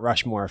the Mount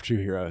Rushmore of true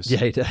heroes. Yeah,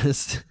 he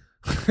does.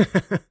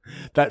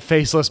 That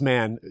faceless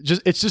man.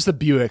 It's just a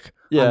Buick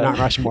on Mount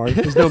Rushmore.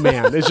 There's no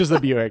man. It's just a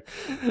Buick.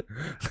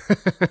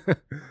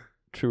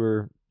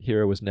 Truer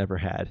hero was never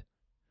had.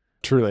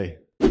 Truly.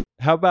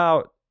 How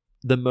about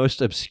the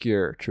most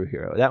obscure true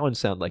hero? That one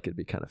sounded like it'd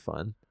be kind of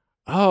fun.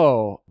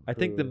 Oh, I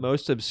think the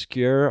most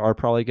obscure are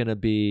probably going to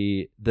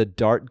be the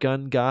dart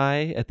gun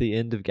guy at the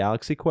end of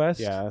Galaxy Quest.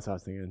 yeah, that's what I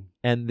was thinking.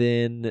 And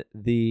then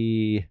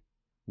the...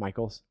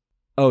 Michaels.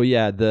 Oh,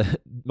 yeah, the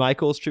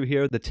Michael's true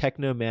hero, the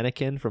techno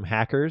mannequin from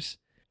Hackers.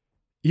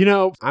 You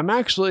know, I'm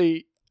going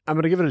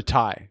to give it a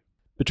tie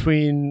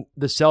between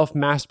the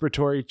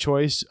self-masturbatory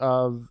choice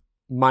of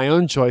my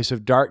own choice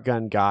of dart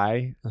gun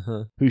guy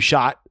who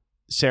shot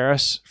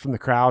Saris from the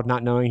crowd,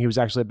 not knowing he was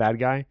actually a bad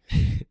guy,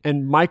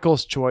 and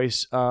Michael's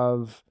choice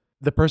of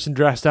the person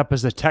dressed up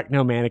as a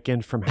techno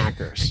mannequin from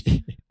Hackers.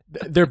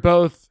 They're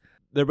both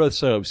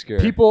so obscure.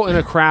 people in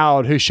a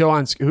crowd who show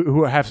on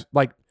who have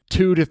like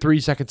 2 to 3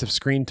 seconds of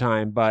screen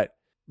time, but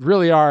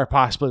really are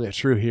possibly the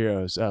true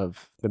heroes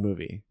of the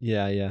movie.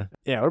 Yeah.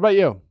 Yeah. What about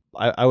you?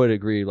 I would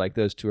agree. Like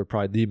those two are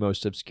probably the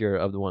most obscure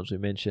of the ones we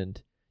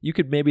mentioned. You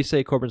could maybe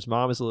say Corbin's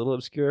mom is a little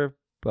obscure,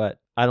 but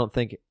I don't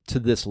think to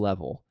this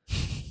level.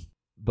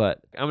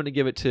 But I'm going to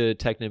give it to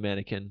Techno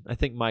Mannequin. I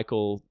think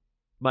Michael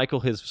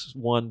has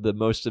won the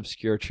most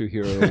obscure true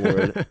hero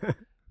award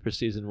for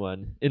season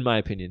 1, in my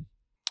opinion.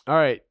 All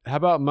right. How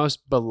about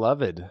most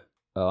beloved?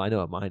 Oh, I know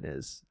what mine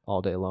is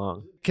all day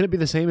long. Can it be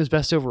the same as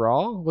best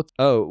overall?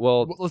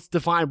 Let's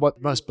define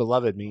what most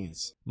beloved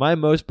means. My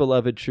most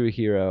beloved true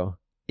hero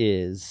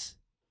is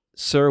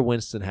Sir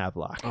Winston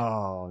Havelock.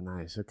 Oh,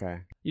 nice.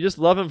 Okay. You just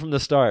love him from the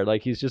start.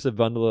 Like, he's just a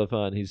bundle of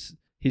fun. He's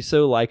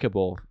so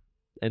likable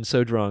and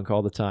so drunk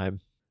all the time.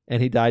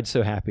 And he died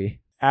so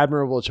happy.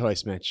 Admirable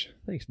choice, Mitch.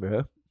 Thanks,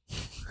 bro.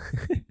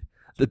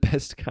 The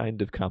best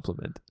kind of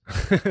compliment.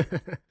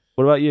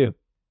 What about you?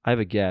 I have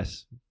a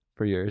guess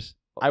for yours.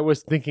 I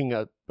was thinking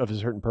of a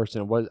certain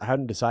person. I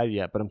hadn't decided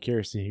yet, but I'm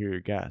curious to hear your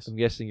guess. I'm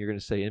guessing you're going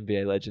to say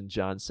NBA legend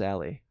John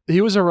Sally.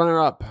 He was a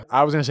runner-up.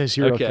 I was going to say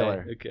serial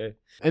killer. Okay.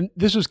 And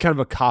this was kind of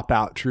a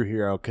cop-out true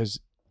hero because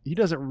he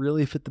doesn't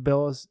really fit the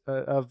bill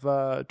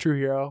of true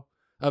hero,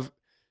 of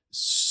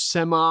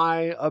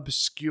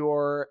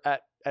semi-obscure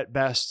at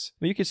best.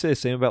 Well, you could say the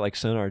same about like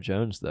Sonar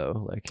Jones,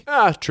 though.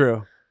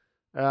 True.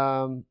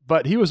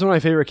 But he was one of my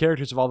favorite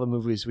characters of all the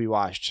movies we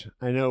watched.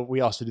 I know we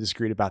also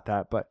disagreed about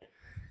that, but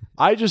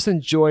I just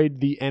enjoyed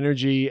the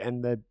energy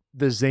and the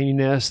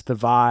zaniness, the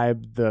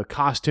vibe, the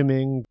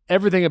costuming,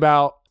 everything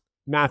about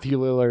Matthew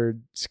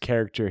Lillard's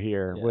character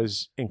here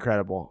was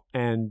incredible.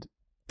 And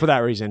for that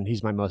reason,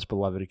 he's my most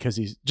beloved because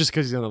he's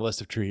on the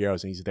list of true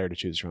heroes and he's there to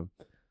choose from.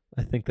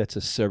 I think that's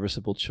a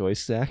serviceable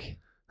choice, Zach.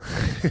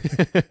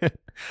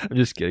 I'm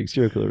just kidding.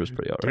 Serial Killer was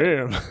pretty all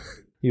right. Damn.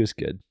 He was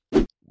good.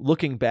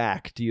 Looking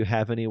back, do you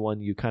have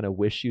anyone you kind of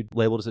wish you'd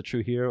labeled as a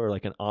true hero or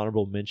like an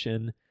honorable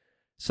mention?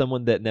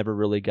 Someone that never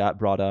really got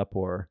brought up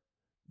or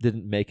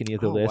didn't make any of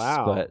the lists,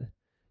 but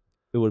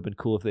it would have been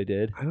cool if they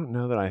did. I don't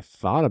know that I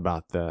thought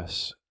about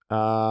this.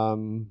 I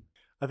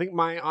think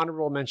my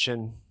honorable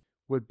mention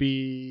would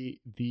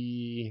be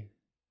the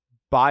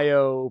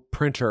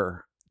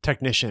bioprinter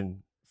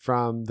technician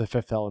from The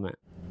Fifth Element.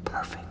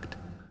 Perfect.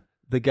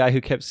 The guy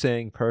who kept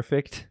saying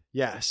perfect?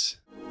 Yes.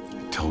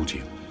 I told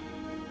you.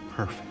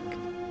 Perfect.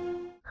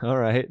 All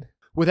right.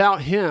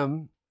 Without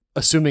him,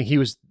 assuming he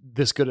was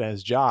this good at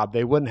his job,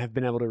 they wouldn't have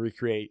been able to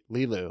recreate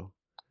Lilu.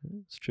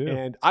 It's true.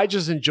 And I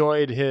just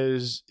enjoyed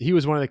he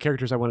was one of the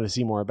characters I wanted to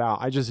see more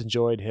about. I just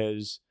enjoyed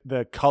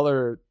the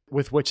color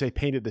with which they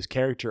painted this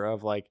character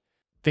of like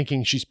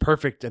thinking she's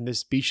perfect and this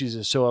species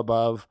is so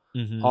above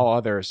all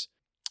others.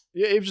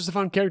 It was just a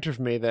fun character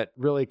for me that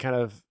really kind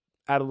of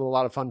added a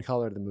lot of fun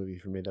color to the movie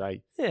for me that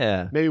I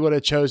maybe would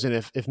have chosen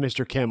if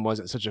Mr. Kim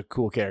wasn't such a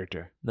cool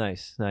character.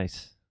 Nice.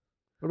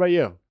 What about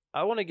you?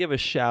 I want to give a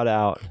shout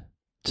out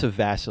to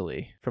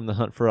Vasily from The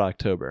Hunt for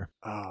October.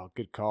 Oh,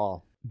 good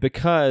call.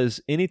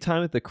 Because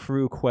anytime that the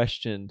crew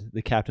questioned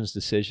the captain's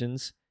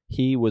decisions,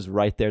 he was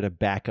right there to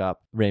back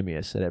up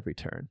Ramius at every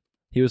turn.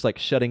 He was like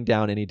shutting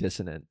down any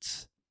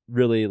dissonance.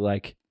 Really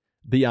like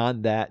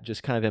beyond that,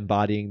 just kind of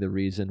embodying the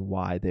reason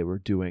why they were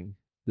doing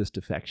this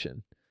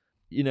defection.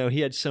 You know,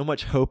 he had so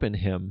much hope in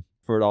him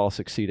for it all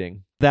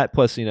succeeding. That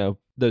plus, you know,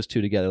 those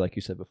two together, like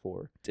you said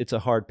before. It's a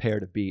hard pair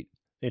to beat.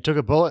 He took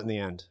a bullet in the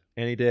end.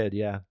 And he did,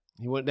 yeah.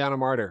 He went down a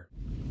martyr.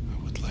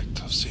 I would like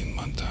to have seen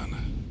Montana.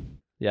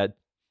 Yeah.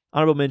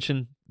 Honorable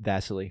mention,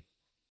 Vasily.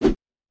 All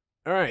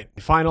right.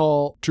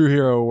 Final True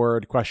Hero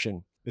Award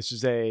question. This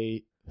is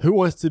a Who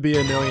Wants to Be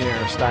a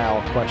Millionaire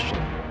style question.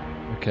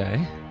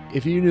 Okay.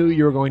 If you knew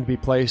you were going to be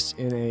placed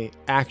in a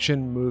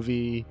action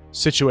movie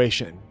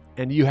situation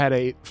and you had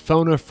a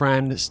phone a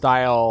friend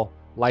style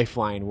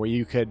lifeline where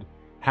you could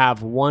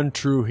have one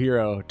true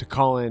hero to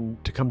call in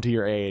to come to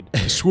your aid,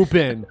 to swoop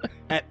in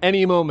at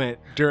any moment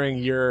during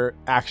your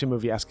action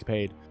movie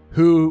escapade,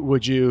 who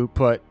would you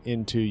put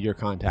into your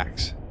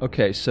contacts?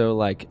 Okay, so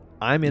like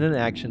I'm in an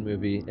action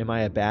movie. Am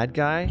I a bad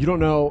guy? You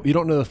don't know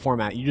the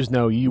format. You just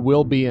know you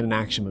will be in an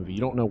action movie. You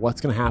don't know what's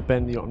going to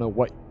happen. You don't know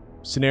what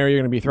scenario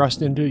you're going to be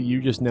thrust into.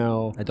 You just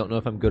know. I don't know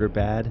if I'm good or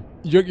bad.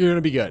 You're going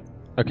to be good.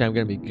 Okay, I'm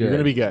going to be good. You're going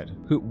to be good.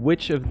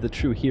 Which of the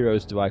true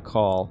heroes do I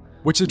call?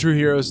 Which of the true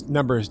heroes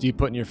numbers do you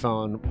put in your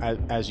phone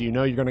as you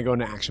know you're going to go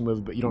into an action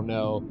movie, but you don't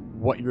know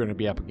what you're going to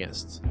be up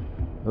against?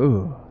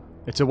 Ooh.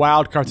 It's a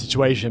wild card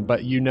situation,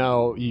 but you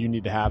know you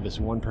need to have this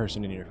one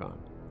person in your phone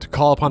to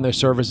call upon their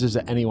services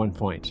at any one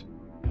point.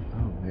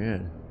 Oh,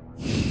 man.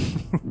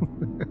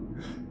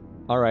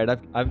 All right,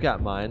 I've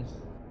got mine.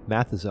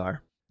 Mathazar.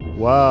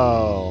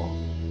 Whoa.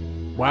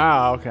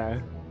 Wow,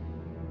 okay.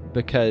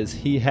 Because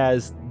he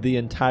has the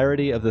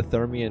entirety of the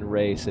Thermian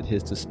race at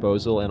his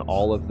disposal and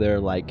all of their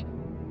like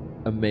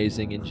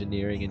amazing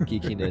engineering and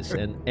geekiness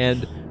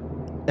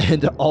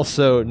and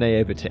also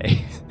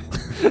naivete.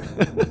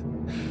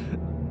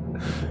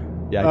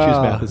 Yeah, I choose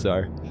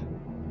Mathazar.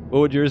 What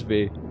would yours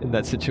be in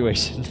that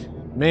situation?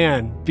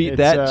 Man, beat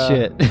that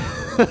shit.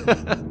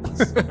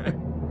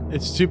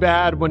 It's too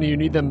bad when you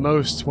need them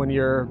most, when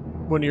you're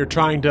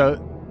trying to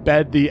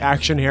bed the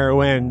action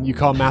heroine, you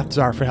call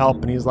Mathazar for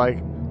help and he's like,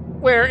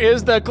 "Where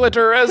is the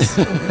clitoris?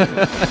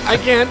 I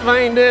can't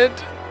find it."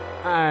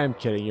 I'm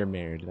kidding, you're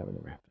married. That would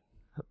never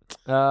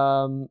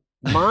happen.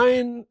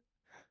 Mine,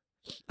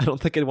 I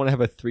don't think I'd want to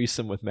have a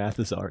threesome with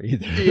Mathazar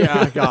either.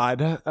 Yeah,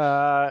 God.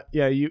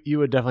 Yeah, you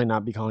would definitely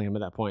not be calling him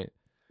at that point.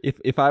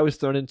 If I was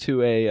thrown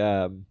into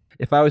a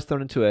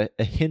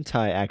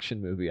hentai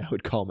action movie, I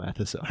would call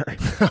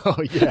Mathazar.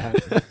 Oh yeah,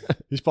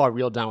 he's probably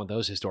real down with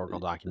those historical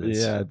documents.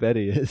 Yeah, I bet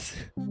he is.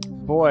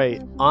 Boy,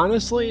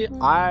 honestly,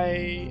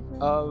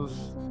 of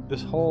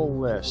this whole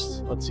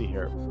list, let's see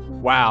here.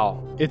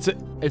 Wow, it's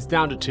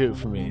down to 2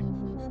 for me.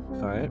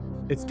 All right,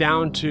 it's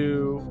down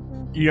to,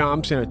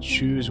 I'm just gonna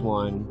choose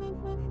one.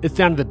 It's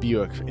down to the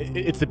Buick.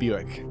 It's the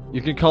Buick.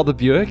 You can call the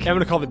Buick? I'm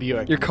gonna call the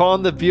Buick. You're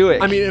calling the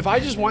Buick. I mean, if I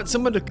just want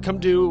someone to come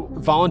do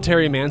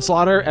voluntary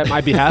manslaughter at my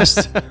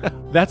behest,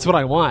 that's what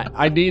I want.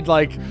 I need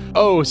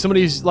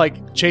somebody's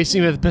like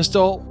chasing me with a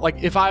pistol.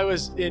 Like if I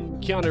was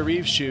in Keanu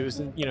Reeves' shoes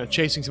and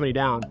chasing somebody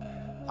down,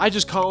 I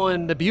just call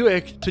in the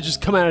Buick to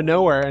just come out of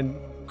nowhere and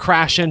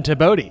crash into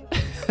Bodie.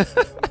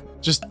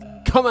 Just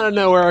come out of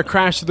nowhere,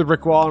 crash through the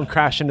brick wall and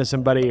crash into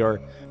somebody. Or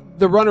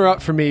the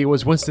runner-up for me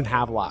was Winston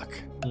Havelock.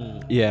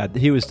 Yeah,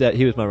 he was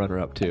my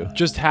runner-up too.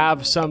 Just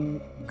have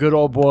some good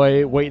old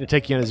boy waiting to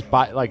take you on his his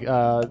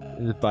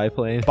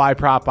biplane,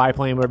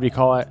 biplane, whatever you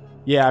call it.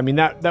 Yeah, I mean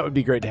that would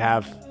be great to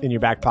have in your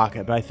back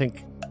pocket. But I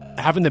think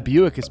having the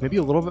Buick is maybe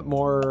a little bit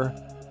more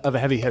of a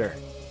heavy hitter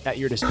at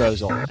your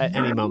disposal at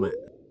any moment.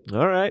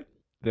 All right,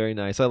 very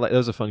nice. That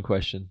was a fun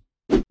question.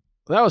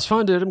 That was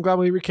fun, dude. I'm glad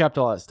we recapped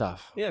all that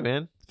stuff. Yeah,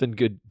 man, it's been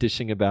good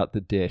dishing about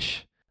the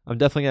dish. I'm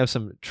definitely gonna have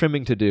some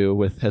trimming to do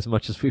with as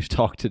much as we've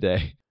talked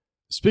today.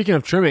 Speaking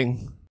of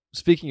trimming,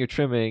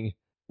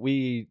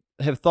 we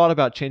have thought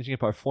about changing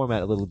up our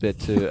format a little bit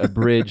to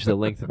abridge the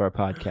length of our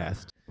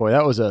podcast. Boy,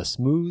 that was a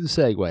smooth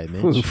segue,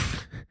 Mitch.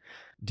 Oof.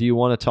 Do you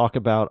want to talk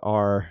about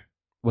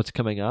what's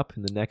coming up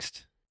in the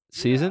next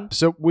season?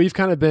 So we've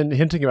kind of been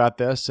hinting about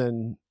this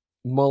and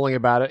mulling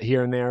about it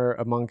here and there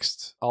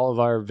amongst all of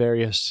our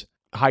various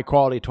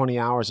high-quality 20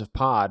 hours of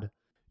pod.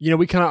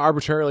 We kind of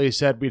arbitrarily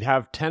said we'd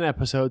have 10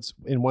 episodes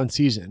in one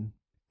season.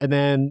 And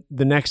then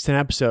the next 10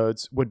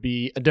 episodes would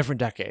be a different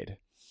decade.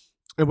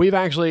 And we've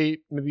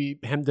actually maybe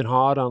hemmed and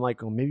hawed on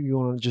maybe we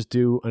want to just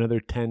do another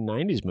 10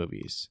 90s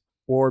movies.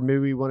 Or maybe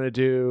we want to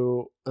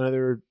do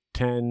another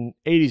 10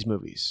 80s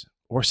movies.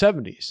 Or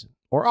 70s.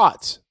 Or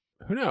aughts.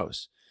 Who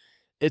knows?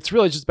 It's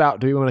really just about,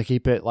 do we want to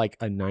keep it like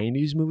a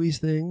 90s movies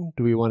thing?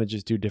 Do we want to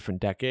just do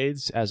different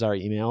decades as our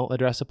email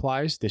address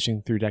applies?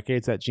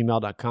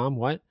 dishingthroughdecades@gmail.com.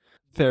 What?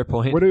 Fair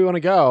point. Where do we want to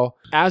go?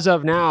 As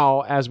of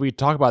now, as we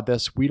talk about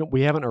this,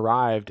 we haven't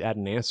arrived at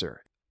an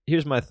answer.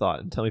 Here's my thought,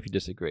 and tell me if you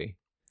disagree.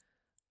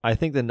 I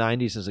think the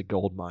 90s is a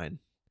gold mine,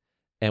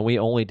 and we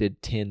only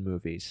did 10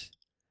 movies.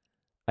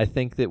 I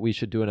think that we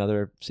should do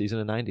another season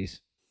of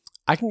 90s.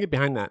 I can get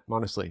behind that,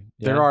 honestly.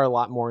 Yeah. There are a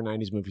lot more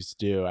 90s movies to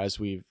do, as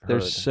we've heard.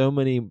 There's so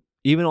many,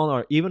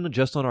 even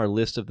just on our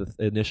list of the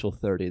initial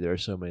 30, there are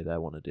so many that I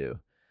want to do.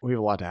 We have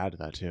a lot to add to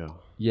that, too.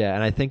 Yeah,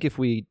 and I think if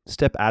we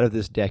step out of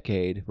this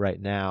decade right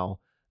now,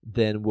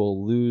 then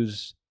we'll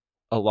lose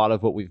a lot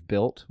of what we've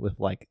built with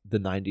the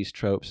 90s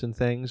tropes and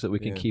things that we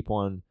can keep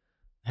on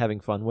having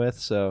fun with.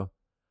 So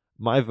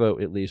my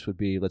vote, at least, would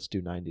be let's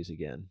do 90s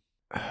again.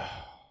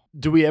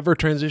 Do we ever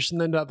transition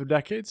then to other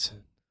decades?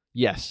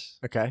 Yes.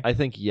 Okay. I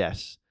think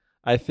yes.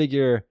 I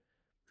figure,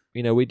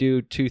 we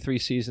do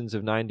 2-3 seasons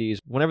of 90s.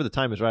 Whenever the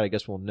time is right, I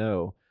guess we'll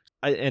know.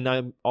 And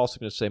I'm also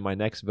going to say my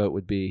next vote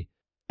would be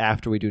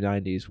after we do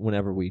 90s,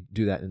 whenever we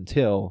do that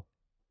until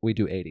we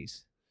do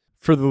 80s.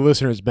 For the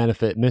listeners'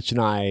 benefit, Mitch and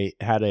I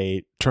had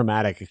a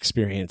traumatic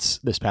experience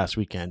this past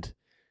weekend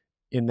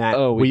in that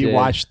we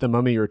watched The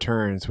Mummy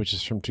Returns, which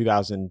is from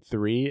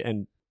 2003,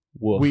 and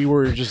woof. We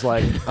were just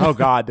like, oh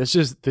God, this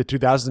is the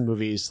 2000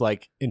 movies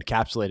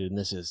encapsulated, and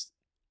this is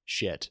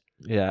shit.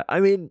 Yeah, I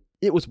mean,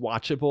 it was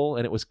watchable,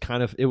 and it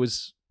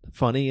was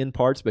funny in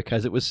parts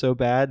because it was so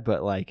bad,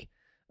 but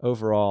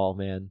overall,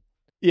 man.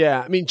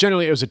 Yeah, I mean,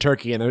 generally it was a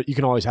turkey, and you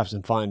can always have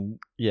some fun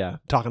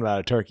talking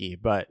about a turkey,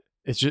 but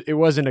it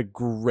wasn't a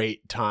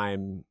great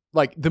time.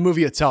 The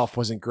movie itself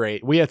wasn't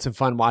great. We had some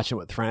fun watching it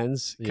with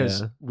friends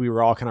because we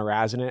were all kind of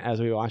razzing it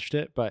as we watched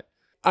it. But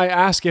I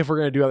ask if we're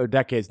going to do other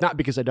decades, not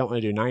because I don't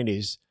want to do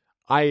 90s.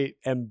 I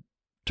am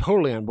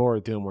totally on board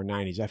with doing more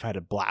 90s. I've had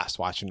a blast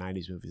watching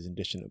 90s movies and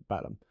dishing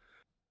about them.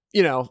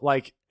 You know,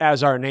 like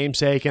as our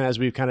namesake and as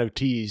we've kind of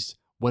teased,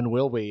 when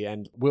will we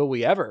and will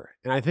we ever?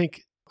 And I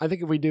think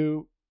if we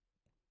do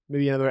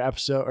maybe another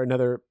episode or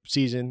another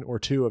season or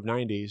two of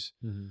 90s,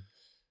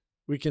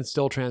 we can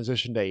still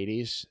transition to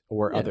 80s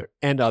or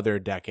other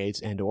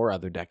decades.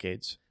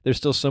 There's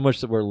still so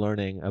much that we're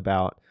learning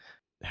about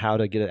how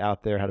to get it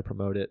out there, how to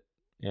promote it,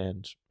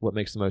 and what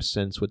makes the most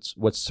sense, what's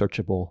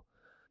searchable.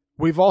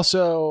 We've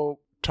also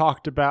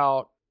talked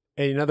about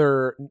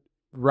another,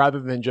 rather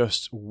than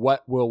just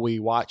what will we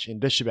watch and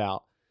dish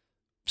about,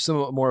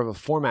 somewhat more of a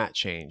format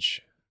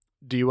change.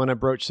 Do you want to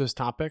broach this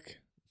topic?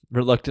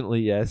 Reluctantly,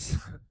 yes.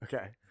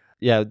 Okay.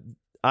 Yeah,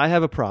 I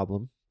have a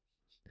problem.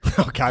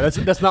 Oh God,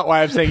 that's not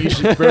why I'm saying you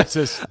should broach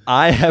this.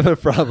 I have a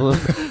problem.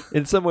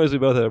 In some ways, we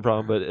both have a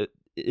problem, but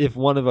if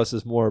one of us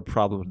is more a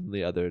problem than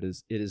the other, it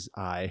is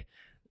I.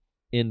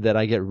 In that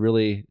I get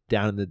really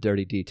down in the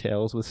dirty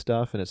details with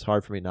stuff, and it's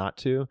hard for me not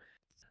to.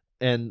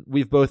 And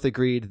we've both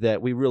agreed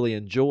that we really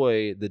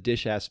enjoy the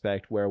dish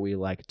aspect where we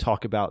like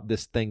talk about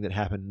this thing that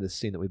happened in this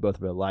scene that we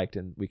both really liked,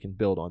 and we can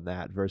build on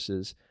that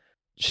versus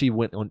she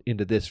went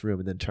into this room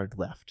and then turned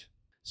left.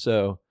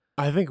 So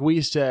I think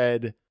we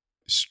said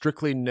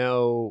strictly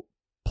no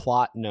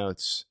plot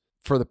notes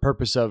for the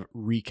purpose of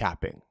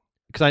recapping.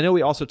 Because I know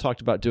we also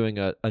talked about doing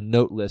a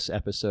noteless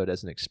episode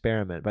as an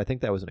experiment, but I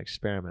think that was an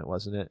experiment,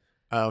 wasn't it?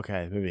 Oh,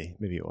 okay,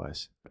 maybe it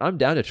was. I'm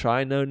down to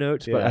try no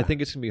notes, but Yeah. I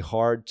think it's going to be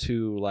hard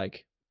to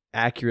like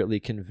accurately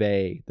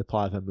convey the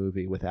plot of a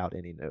movie without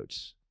any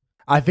notes.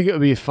 I think it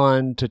would be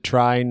fun to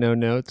try no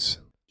notes,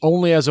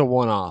 only as a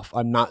one-off.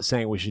 I'm not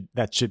saying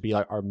that should be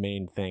like our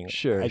main thing.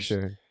 Sure.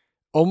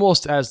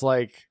 Almost as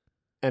like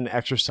an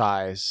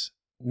exercise.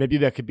 Maybe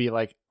that could be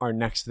like our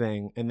next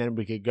thing, and then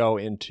we could go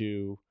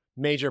into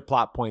major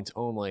plot points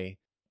only,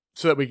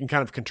 so that we can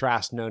kind of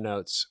contrast no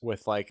notes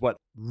with like what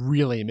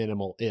really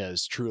minimal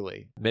is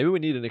truly. Maybe we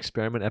need an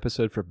experiment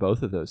episode for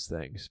both of those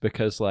things,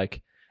 because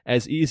like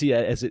as easy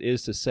as it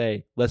is to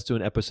say, let's do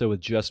an episode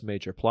with just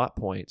major plot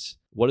points,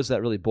 what does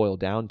that really boil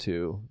down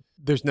to?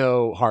 There's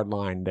no hard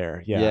line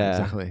there. Yeah,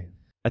 exactly.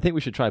 I think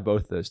we should try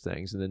both those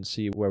things and then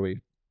see where we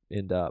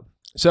end up.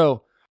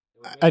 So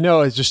I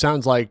know it just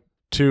sounds like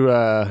two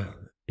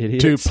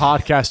Idiots.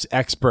 podcast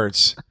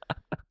experts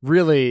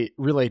really,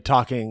 really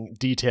talking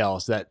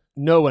details that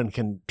no one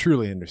can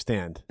truly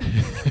understand.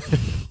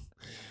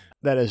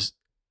 That is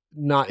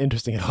not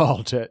interesting at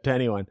all to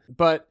anyone.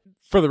 But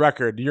for the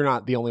record, you're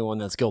not the only one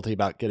that's guilty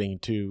about getting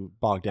too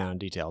bogged down in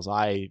details.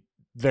 I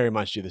very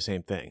much do the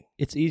same thing.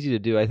 It's easy to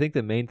do. I think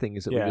the main thing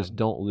is that Yeah. we just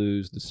don't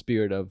lose the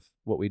spirit of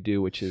what we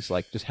do, which is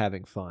like just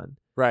having fun.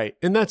 Right.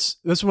 And that's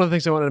one of the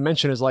things I wanted to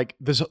mention is like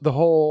the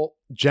whole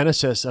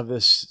genesis of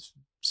this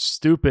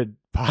stupid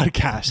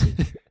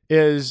podcast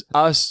is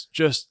us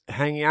just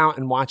hanging out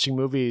and watching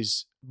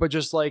movies, but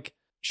just like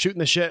shooting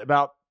the shit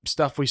about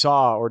stuff we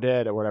saw or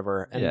did or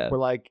whatever. And we're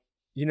like,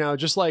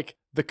 just like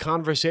the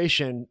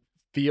conversation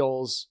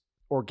feels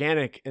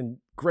organic and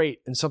great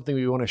and something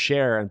we want to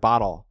share and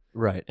bottle.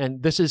 Right.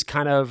 And this is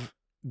kind of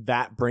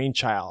that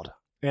brainchild.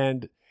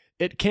 And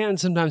it can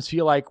sometimes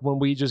feel like when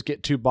we just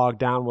get too bogged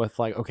down with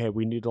like, okay,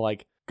 we need to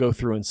like go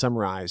through and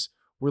summarize,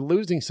 we're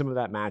losing some of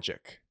that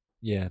magic.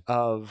 Yeah.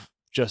 Of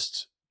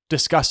just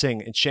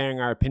discussing and sharing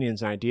our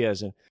opinions and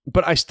ideas.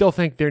 But I still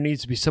think there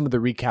needs to be some of the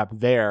recap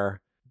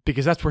there,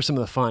 because that's where some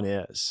of the fun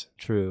is.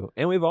 True.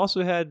 And we've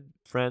also had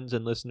friends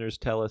and listeners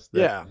tell us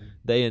that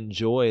they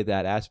enjoy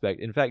that aspect.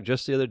 In fact,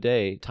 just the other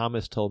day,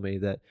 Thomas told me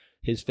that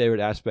his favorite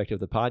aspect of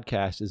the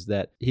podcast is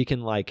that he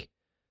can like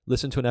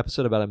listen to an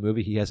episode about a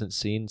movie he hasn't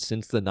seen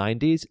since the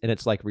 90s, and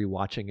it's like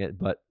rewatching it,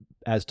 but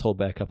as told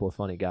by a couple of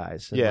funny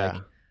guys. And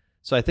like,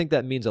 so I think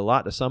that means a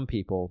lot to some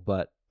people,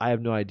 but I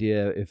have no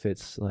idea if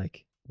it's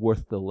like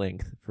worth the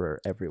length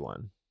for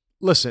everyone.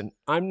 Listen,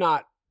 I'm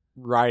not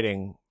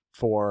writing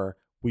for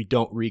we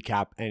don't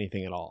recap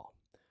anything at all.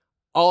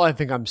 All I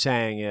think I'm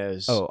saying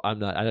is... Oh, I'm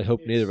not. I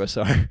hope neither of us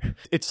are.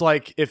 It's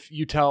like if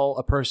you tell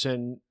a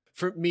person...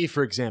 For me,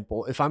 for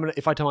example, if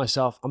I tell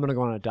myself I'm going to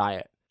go on a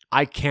diet,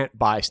 I can't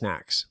buy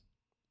snacks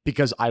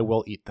because I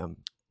will eat them.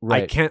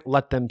 Right. I can't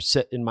let them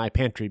sit in my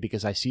pantry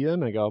because I see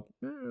them and I go,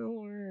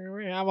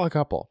 have a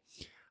couple.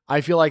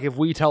 I feel like if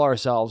we tell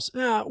ourselves,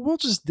 we'll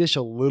just dish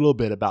a little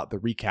bit about the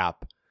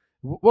recap,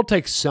 we'll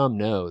take some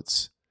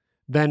notes,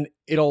 then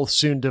it'll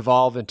soon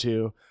devolve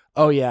into,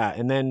 oh yeah,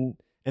 and then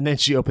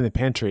she opened the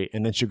pantry,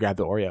 and then she grabbed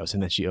the Oreos,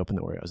 and then she opened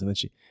the Oreos, and then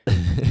she...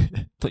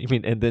 You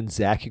mean, and then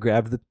Zach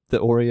grabbed the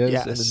Oreos,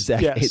 yes, and then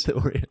Zach ate the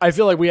Oreos? I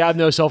feel like we have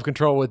no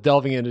self-control with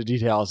delving into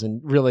details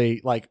and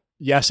really like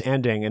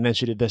yes-ending, and then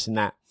she did this and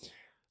that.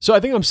 So I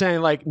think I'm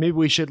saying like maybe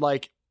we should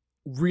like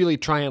really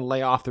try and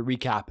lay off the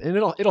recap, and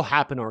it'll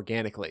happen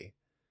organically,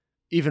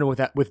 even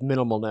with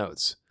minimal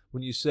notes.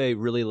 When you say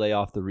really lay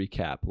off the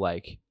recap,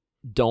 like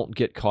don't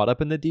get caught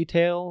up in the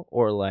detail,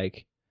 or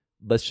like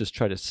let's just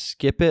try to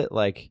skip it,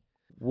 like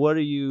what are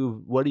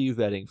you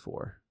vetting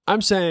for?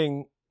 I'm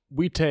saying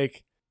we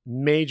take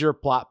major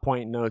plot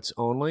point notes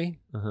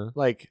only,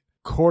 like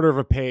quarter of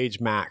a page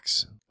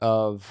max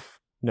of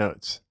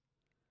notes.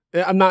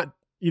 I'm not,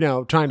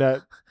 trying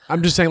to.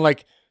 I'm just saying,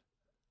 like,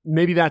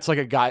 maybe that's like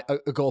a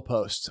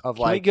goalpost of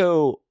Can we like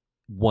go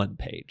 1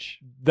 page?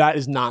 that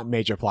is not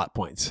major plot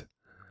points.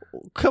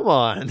 Come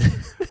on.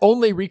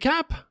 Only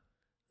recap.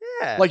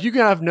 Yeah. Like you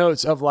can have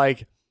notes of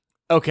like,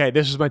 okay,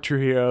 this is my true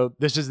hero.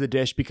 This is the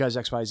dish because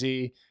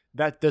XYZ.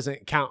 That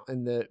doesn't count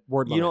in the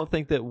word limit. You don't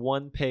think that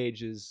 1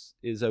 page is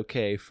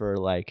okay for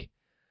like,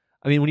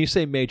 I mean, when you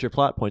say major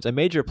plot points, a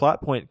major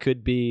plot point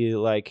could be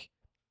like,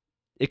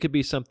 it could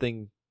be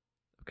something.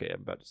 Okay,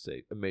 I'm about to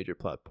say a major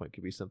plot point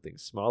could be something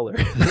smaller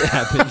that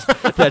happens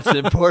that's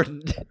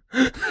important.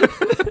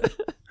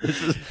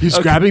 He's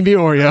grabbing the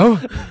Oreo.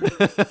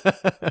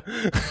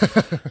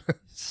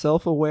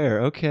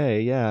 Self-aware.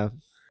 Okay, yeah.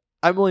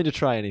 I'm willing to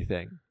try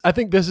anything. I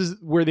think this is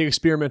where the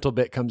experimental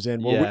bit comes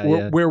in,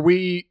 where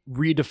we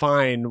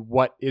redefine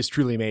what is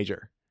truly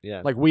major.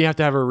 Yeah. Like we have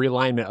to have a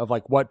realignment of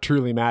like what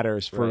truly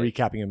matters for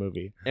recapping a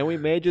movie. And we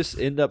may just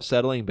end up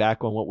settling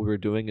back on what we were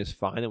doing is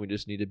fine, and we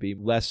just need to be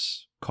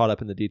less caught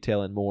up in the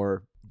detail and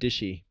more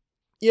dishy.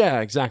 Yeah,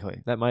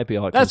 exactly. That might be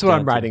all. That's what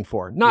I'm writing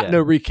for. Not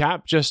no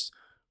recap, just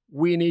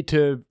we need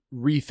to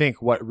rethink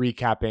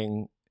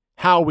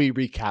how we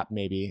recap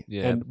maybe.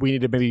 Yeah. And we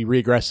need to maybe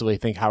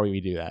regressively think how we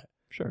do that.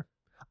 Sure.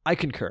 I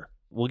concur.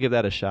 We'll give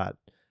that a shot.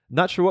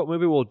 Not sure what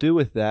movie we'll do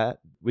with that.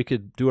 We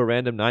could do a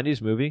random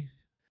 90s movie.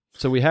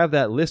 So we have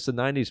that list of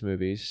 90s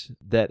movies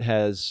that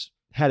has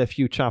had a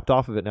few chopped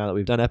off of it now that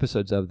we've done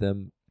episodes of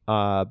them.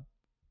 I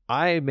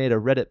made a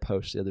Reddit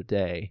post the other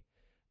day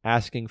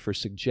asking for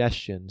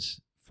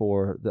suggestions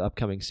for the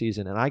upcoming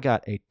season, and I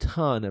got a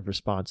ton of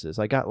responses.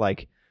 I got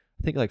I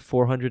think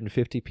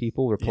 450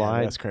 people replied.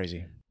 Yeah, that's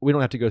crazy. We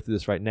don't have to go through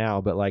this right now,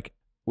 but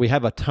we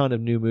have a ton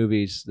of new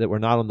movies that were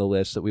not on the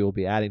list that we will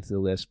be adding to the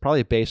list,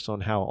 probably based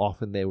on how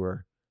often they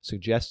were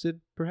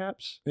suggested,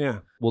 perhaps. Yeah.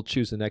 We'll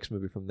choose the next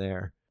movie from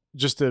there.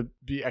 Just to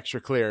be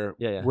extra clear,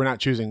 we're not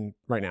choosing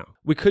right now.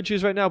 We could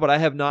choose right now, but I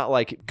have not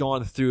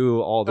gone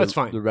through all the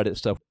Reddit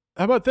stuff.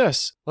 How about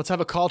this? Let's have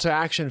a call to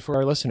action for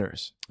our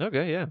listeners.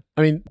 Okay, yeah.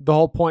 I mean, the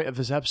whole point of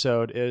this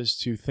episode is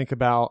to think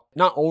about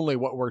not only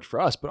what worked for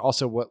us, but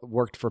also what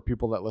worked for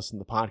people that listen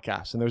to the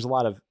podcast. And there's a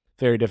lot of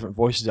very different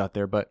voices out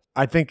there, but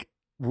I think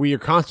we are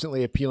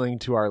constantly appealing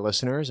to our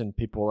listeners and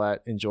people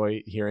that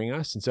enjoy hearing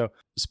us. And so,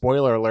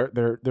 spoiler alert,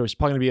 there's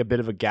probably going to be a bit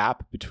of a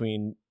gap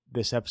between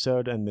this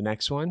episode and the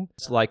next one.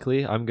 It's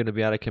likely. I'm going to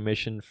be out of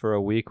commission for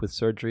a week with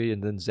surgery,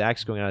 and then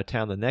Zach's going out of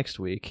town the next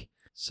week.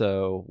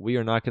 So we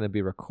are not going to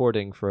be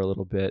recording for a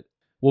little bit.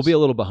 We'll be a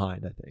little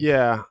behind, I think.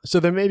 Yeah. So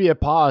there may be a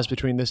pause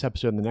between this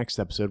episode and the next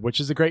episode, which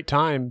is a great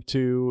time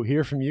to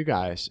hear from you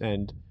guys.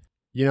 And,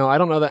 I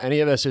don't know that any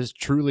of this is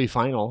truly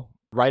final.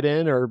 Write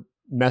in or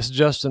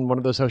message us in one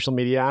of those social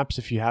media apps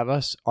if you have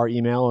us. Our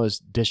email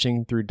is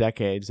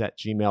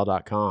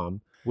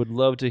dishingthroughdecades@gmail.com. Would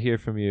love to hear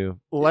from you.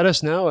 Let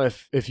us know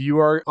if you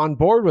are on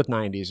board with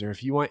 90s, or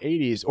if you want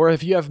 80s, or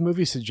if you have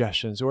movie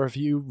suggestions, or if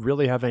you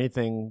really have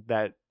anything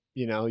that,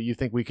 you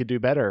think we could do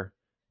better.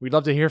 We'd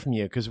love to hear from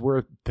you because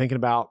we're thinking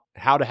about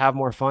how to have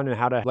more fun and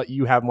how to let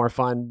you have more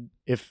fun,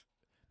 if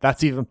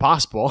that's even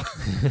possible.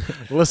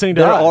 Listening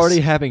to They're us. already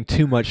having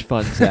too much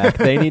fun, Zach.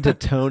 They need to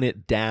tone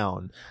it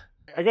down.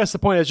 I guess the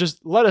point is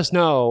just let us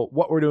know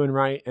what we're doing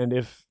right, and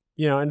if,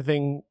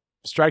 anything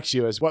strikes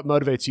you as what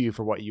motivates you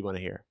for what you want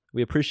to hear.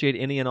 We appreciate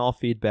any and all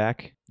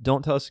feedback.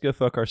 Don't tell us to go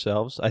fuck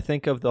ourselves. I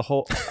think of the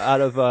whole, out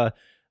of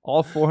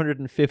all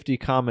 450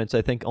 comments,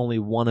 I think only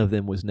one of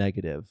them was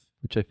negative,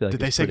 which I feel like Did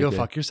they say go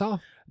fuck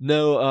yourself?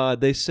 No,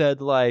 they said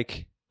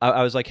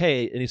I was like,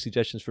 hey, any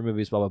suggestions for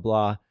movies, blah, blah,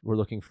 blah. We're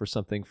looking for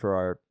something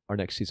for our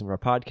next season of our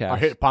podcast. Our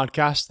hit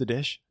podcast, The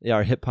Dish? Yeah,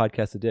 our hit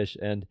podcast, The Dish.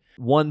 And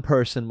one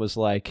person was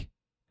like,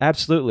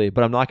 absolutely,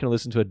 but I'm not going to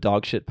listen to a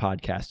dog shit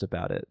podcast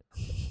about it.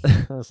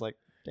 I was like,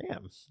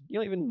 damn, you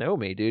don't even know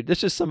me, dude.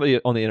 It's just somebody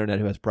on the internet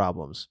who has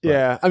problems. But,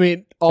 yeah, I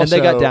mean, also... And they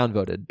got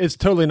downvoted. It's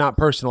totally not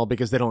personal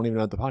because they don't even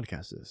know what the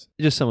podcast is.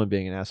 Just someone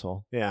being an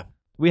asshole. Yeah.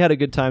 We had a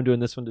good time doing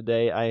this one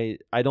today.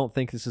 I don't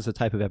think this is a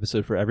type of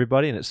episode for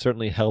everybody, and it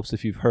certainly helps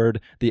if you've heard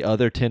the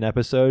other 10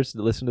 episodes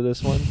to listen to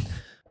this one.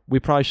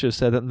 We probably should have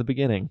said that in the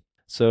beginning.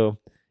 So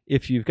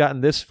if you've gotten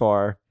this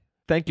far,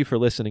 thank you for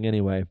listening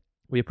anyway.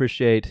 We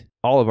appreciate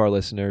all of our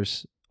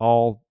listeners,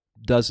 all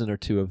dozen or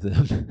two of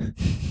them.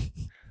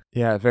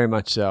 Yeah, very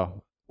much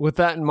so. With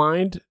that in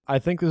mind, I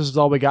think this is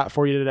all we got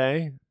for you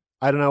today.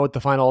 I don't know what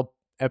the final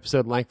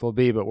episode length will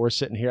be, but we're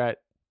sitting here at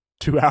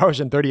 2 hours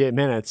and 38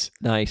 minutes.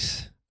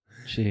 Nice.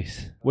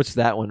 Jeez. What's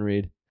that one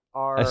read?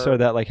 I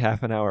started that like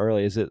half an hour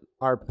early. Is it?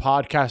 Our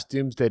podcast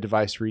doomsday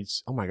device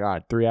reads,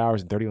 3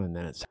 hours and 31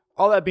 minutes.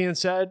 All that being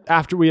said,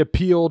 after we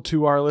appealed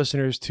to our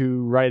listeners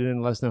to write in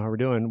and let us know how we're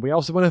doing, we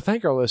also want to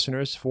thank our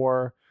listeners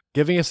for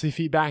giving us the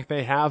feedback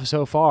they have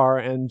so far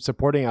and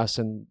supporting us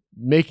and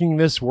making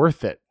this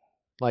worth it.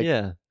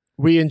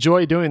 We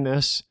enjoy doing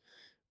this,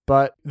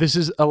 but this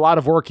is a lot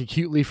of work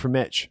acutely for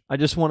Mitch. I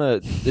just want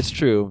to, it's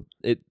true,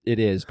 it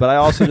is, but I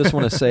also just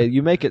want to say,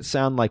 you make it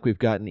sound like we've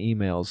gotten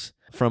emails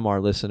from our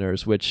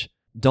listeners, which,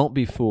 don't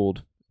be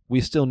fooled, we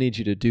still need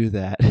you to do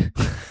that.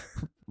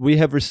 We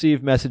have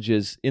received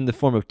messages in the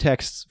form of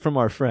texts from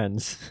our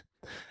friends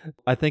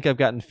I think I've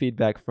gotten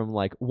feedback from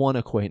like one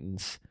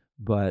acquaintance,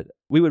 but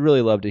we would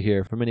really love to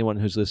hear from anyone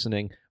who's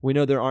listening. We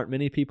know there aren't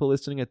many people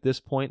listening at this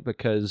point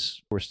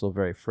because we're still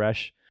very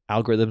fresh.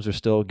 Algorithms are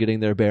still getting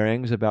their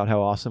bearings about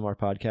how awesome our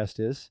podcast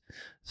is.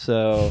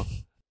 So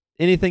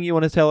anything you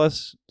want to tell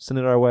us, send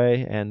it our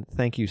way. And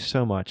thank you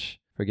so much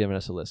for giving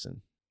us a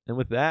listen. And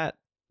with that,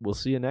 we'll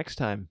see you next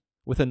time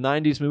with a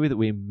 90s movie that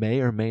we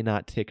may or may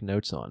not take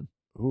notes on.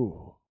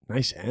 Ooh,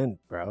 nice end,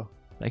 bro.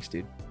 Thanks,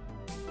 dude.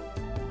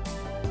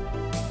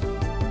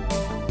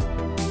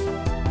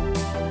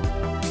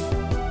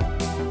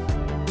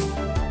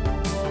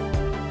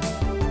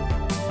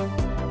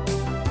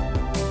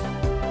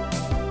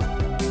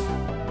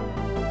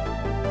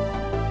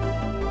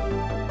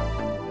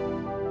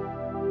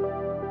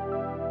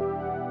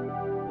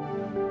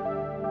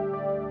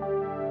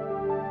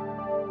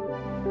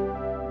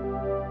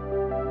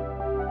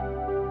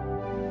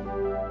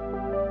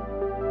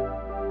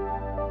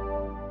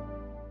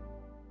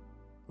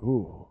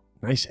 Ooh,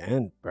 nice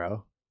end,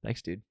 bro.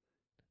 Thanks, dude.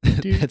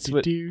 That's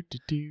what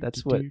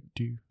what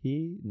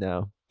he...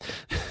 No.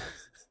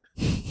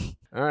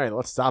 All right,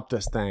 let's stop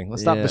this thing.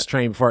 Let's stop this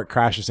train before it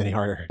crashes any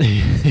harder.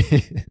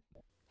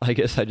 I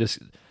guess I just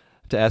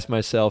have to ask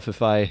myself,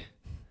 if I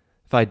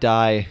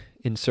die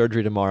in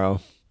surgery tomorrow,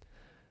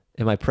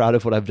 am I proud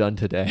of what I've done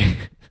today?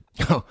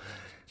 Oh,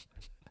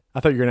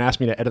 I thought you were going to ask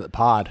me to edit the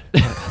pod.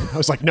 I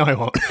was like, no, I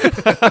won't.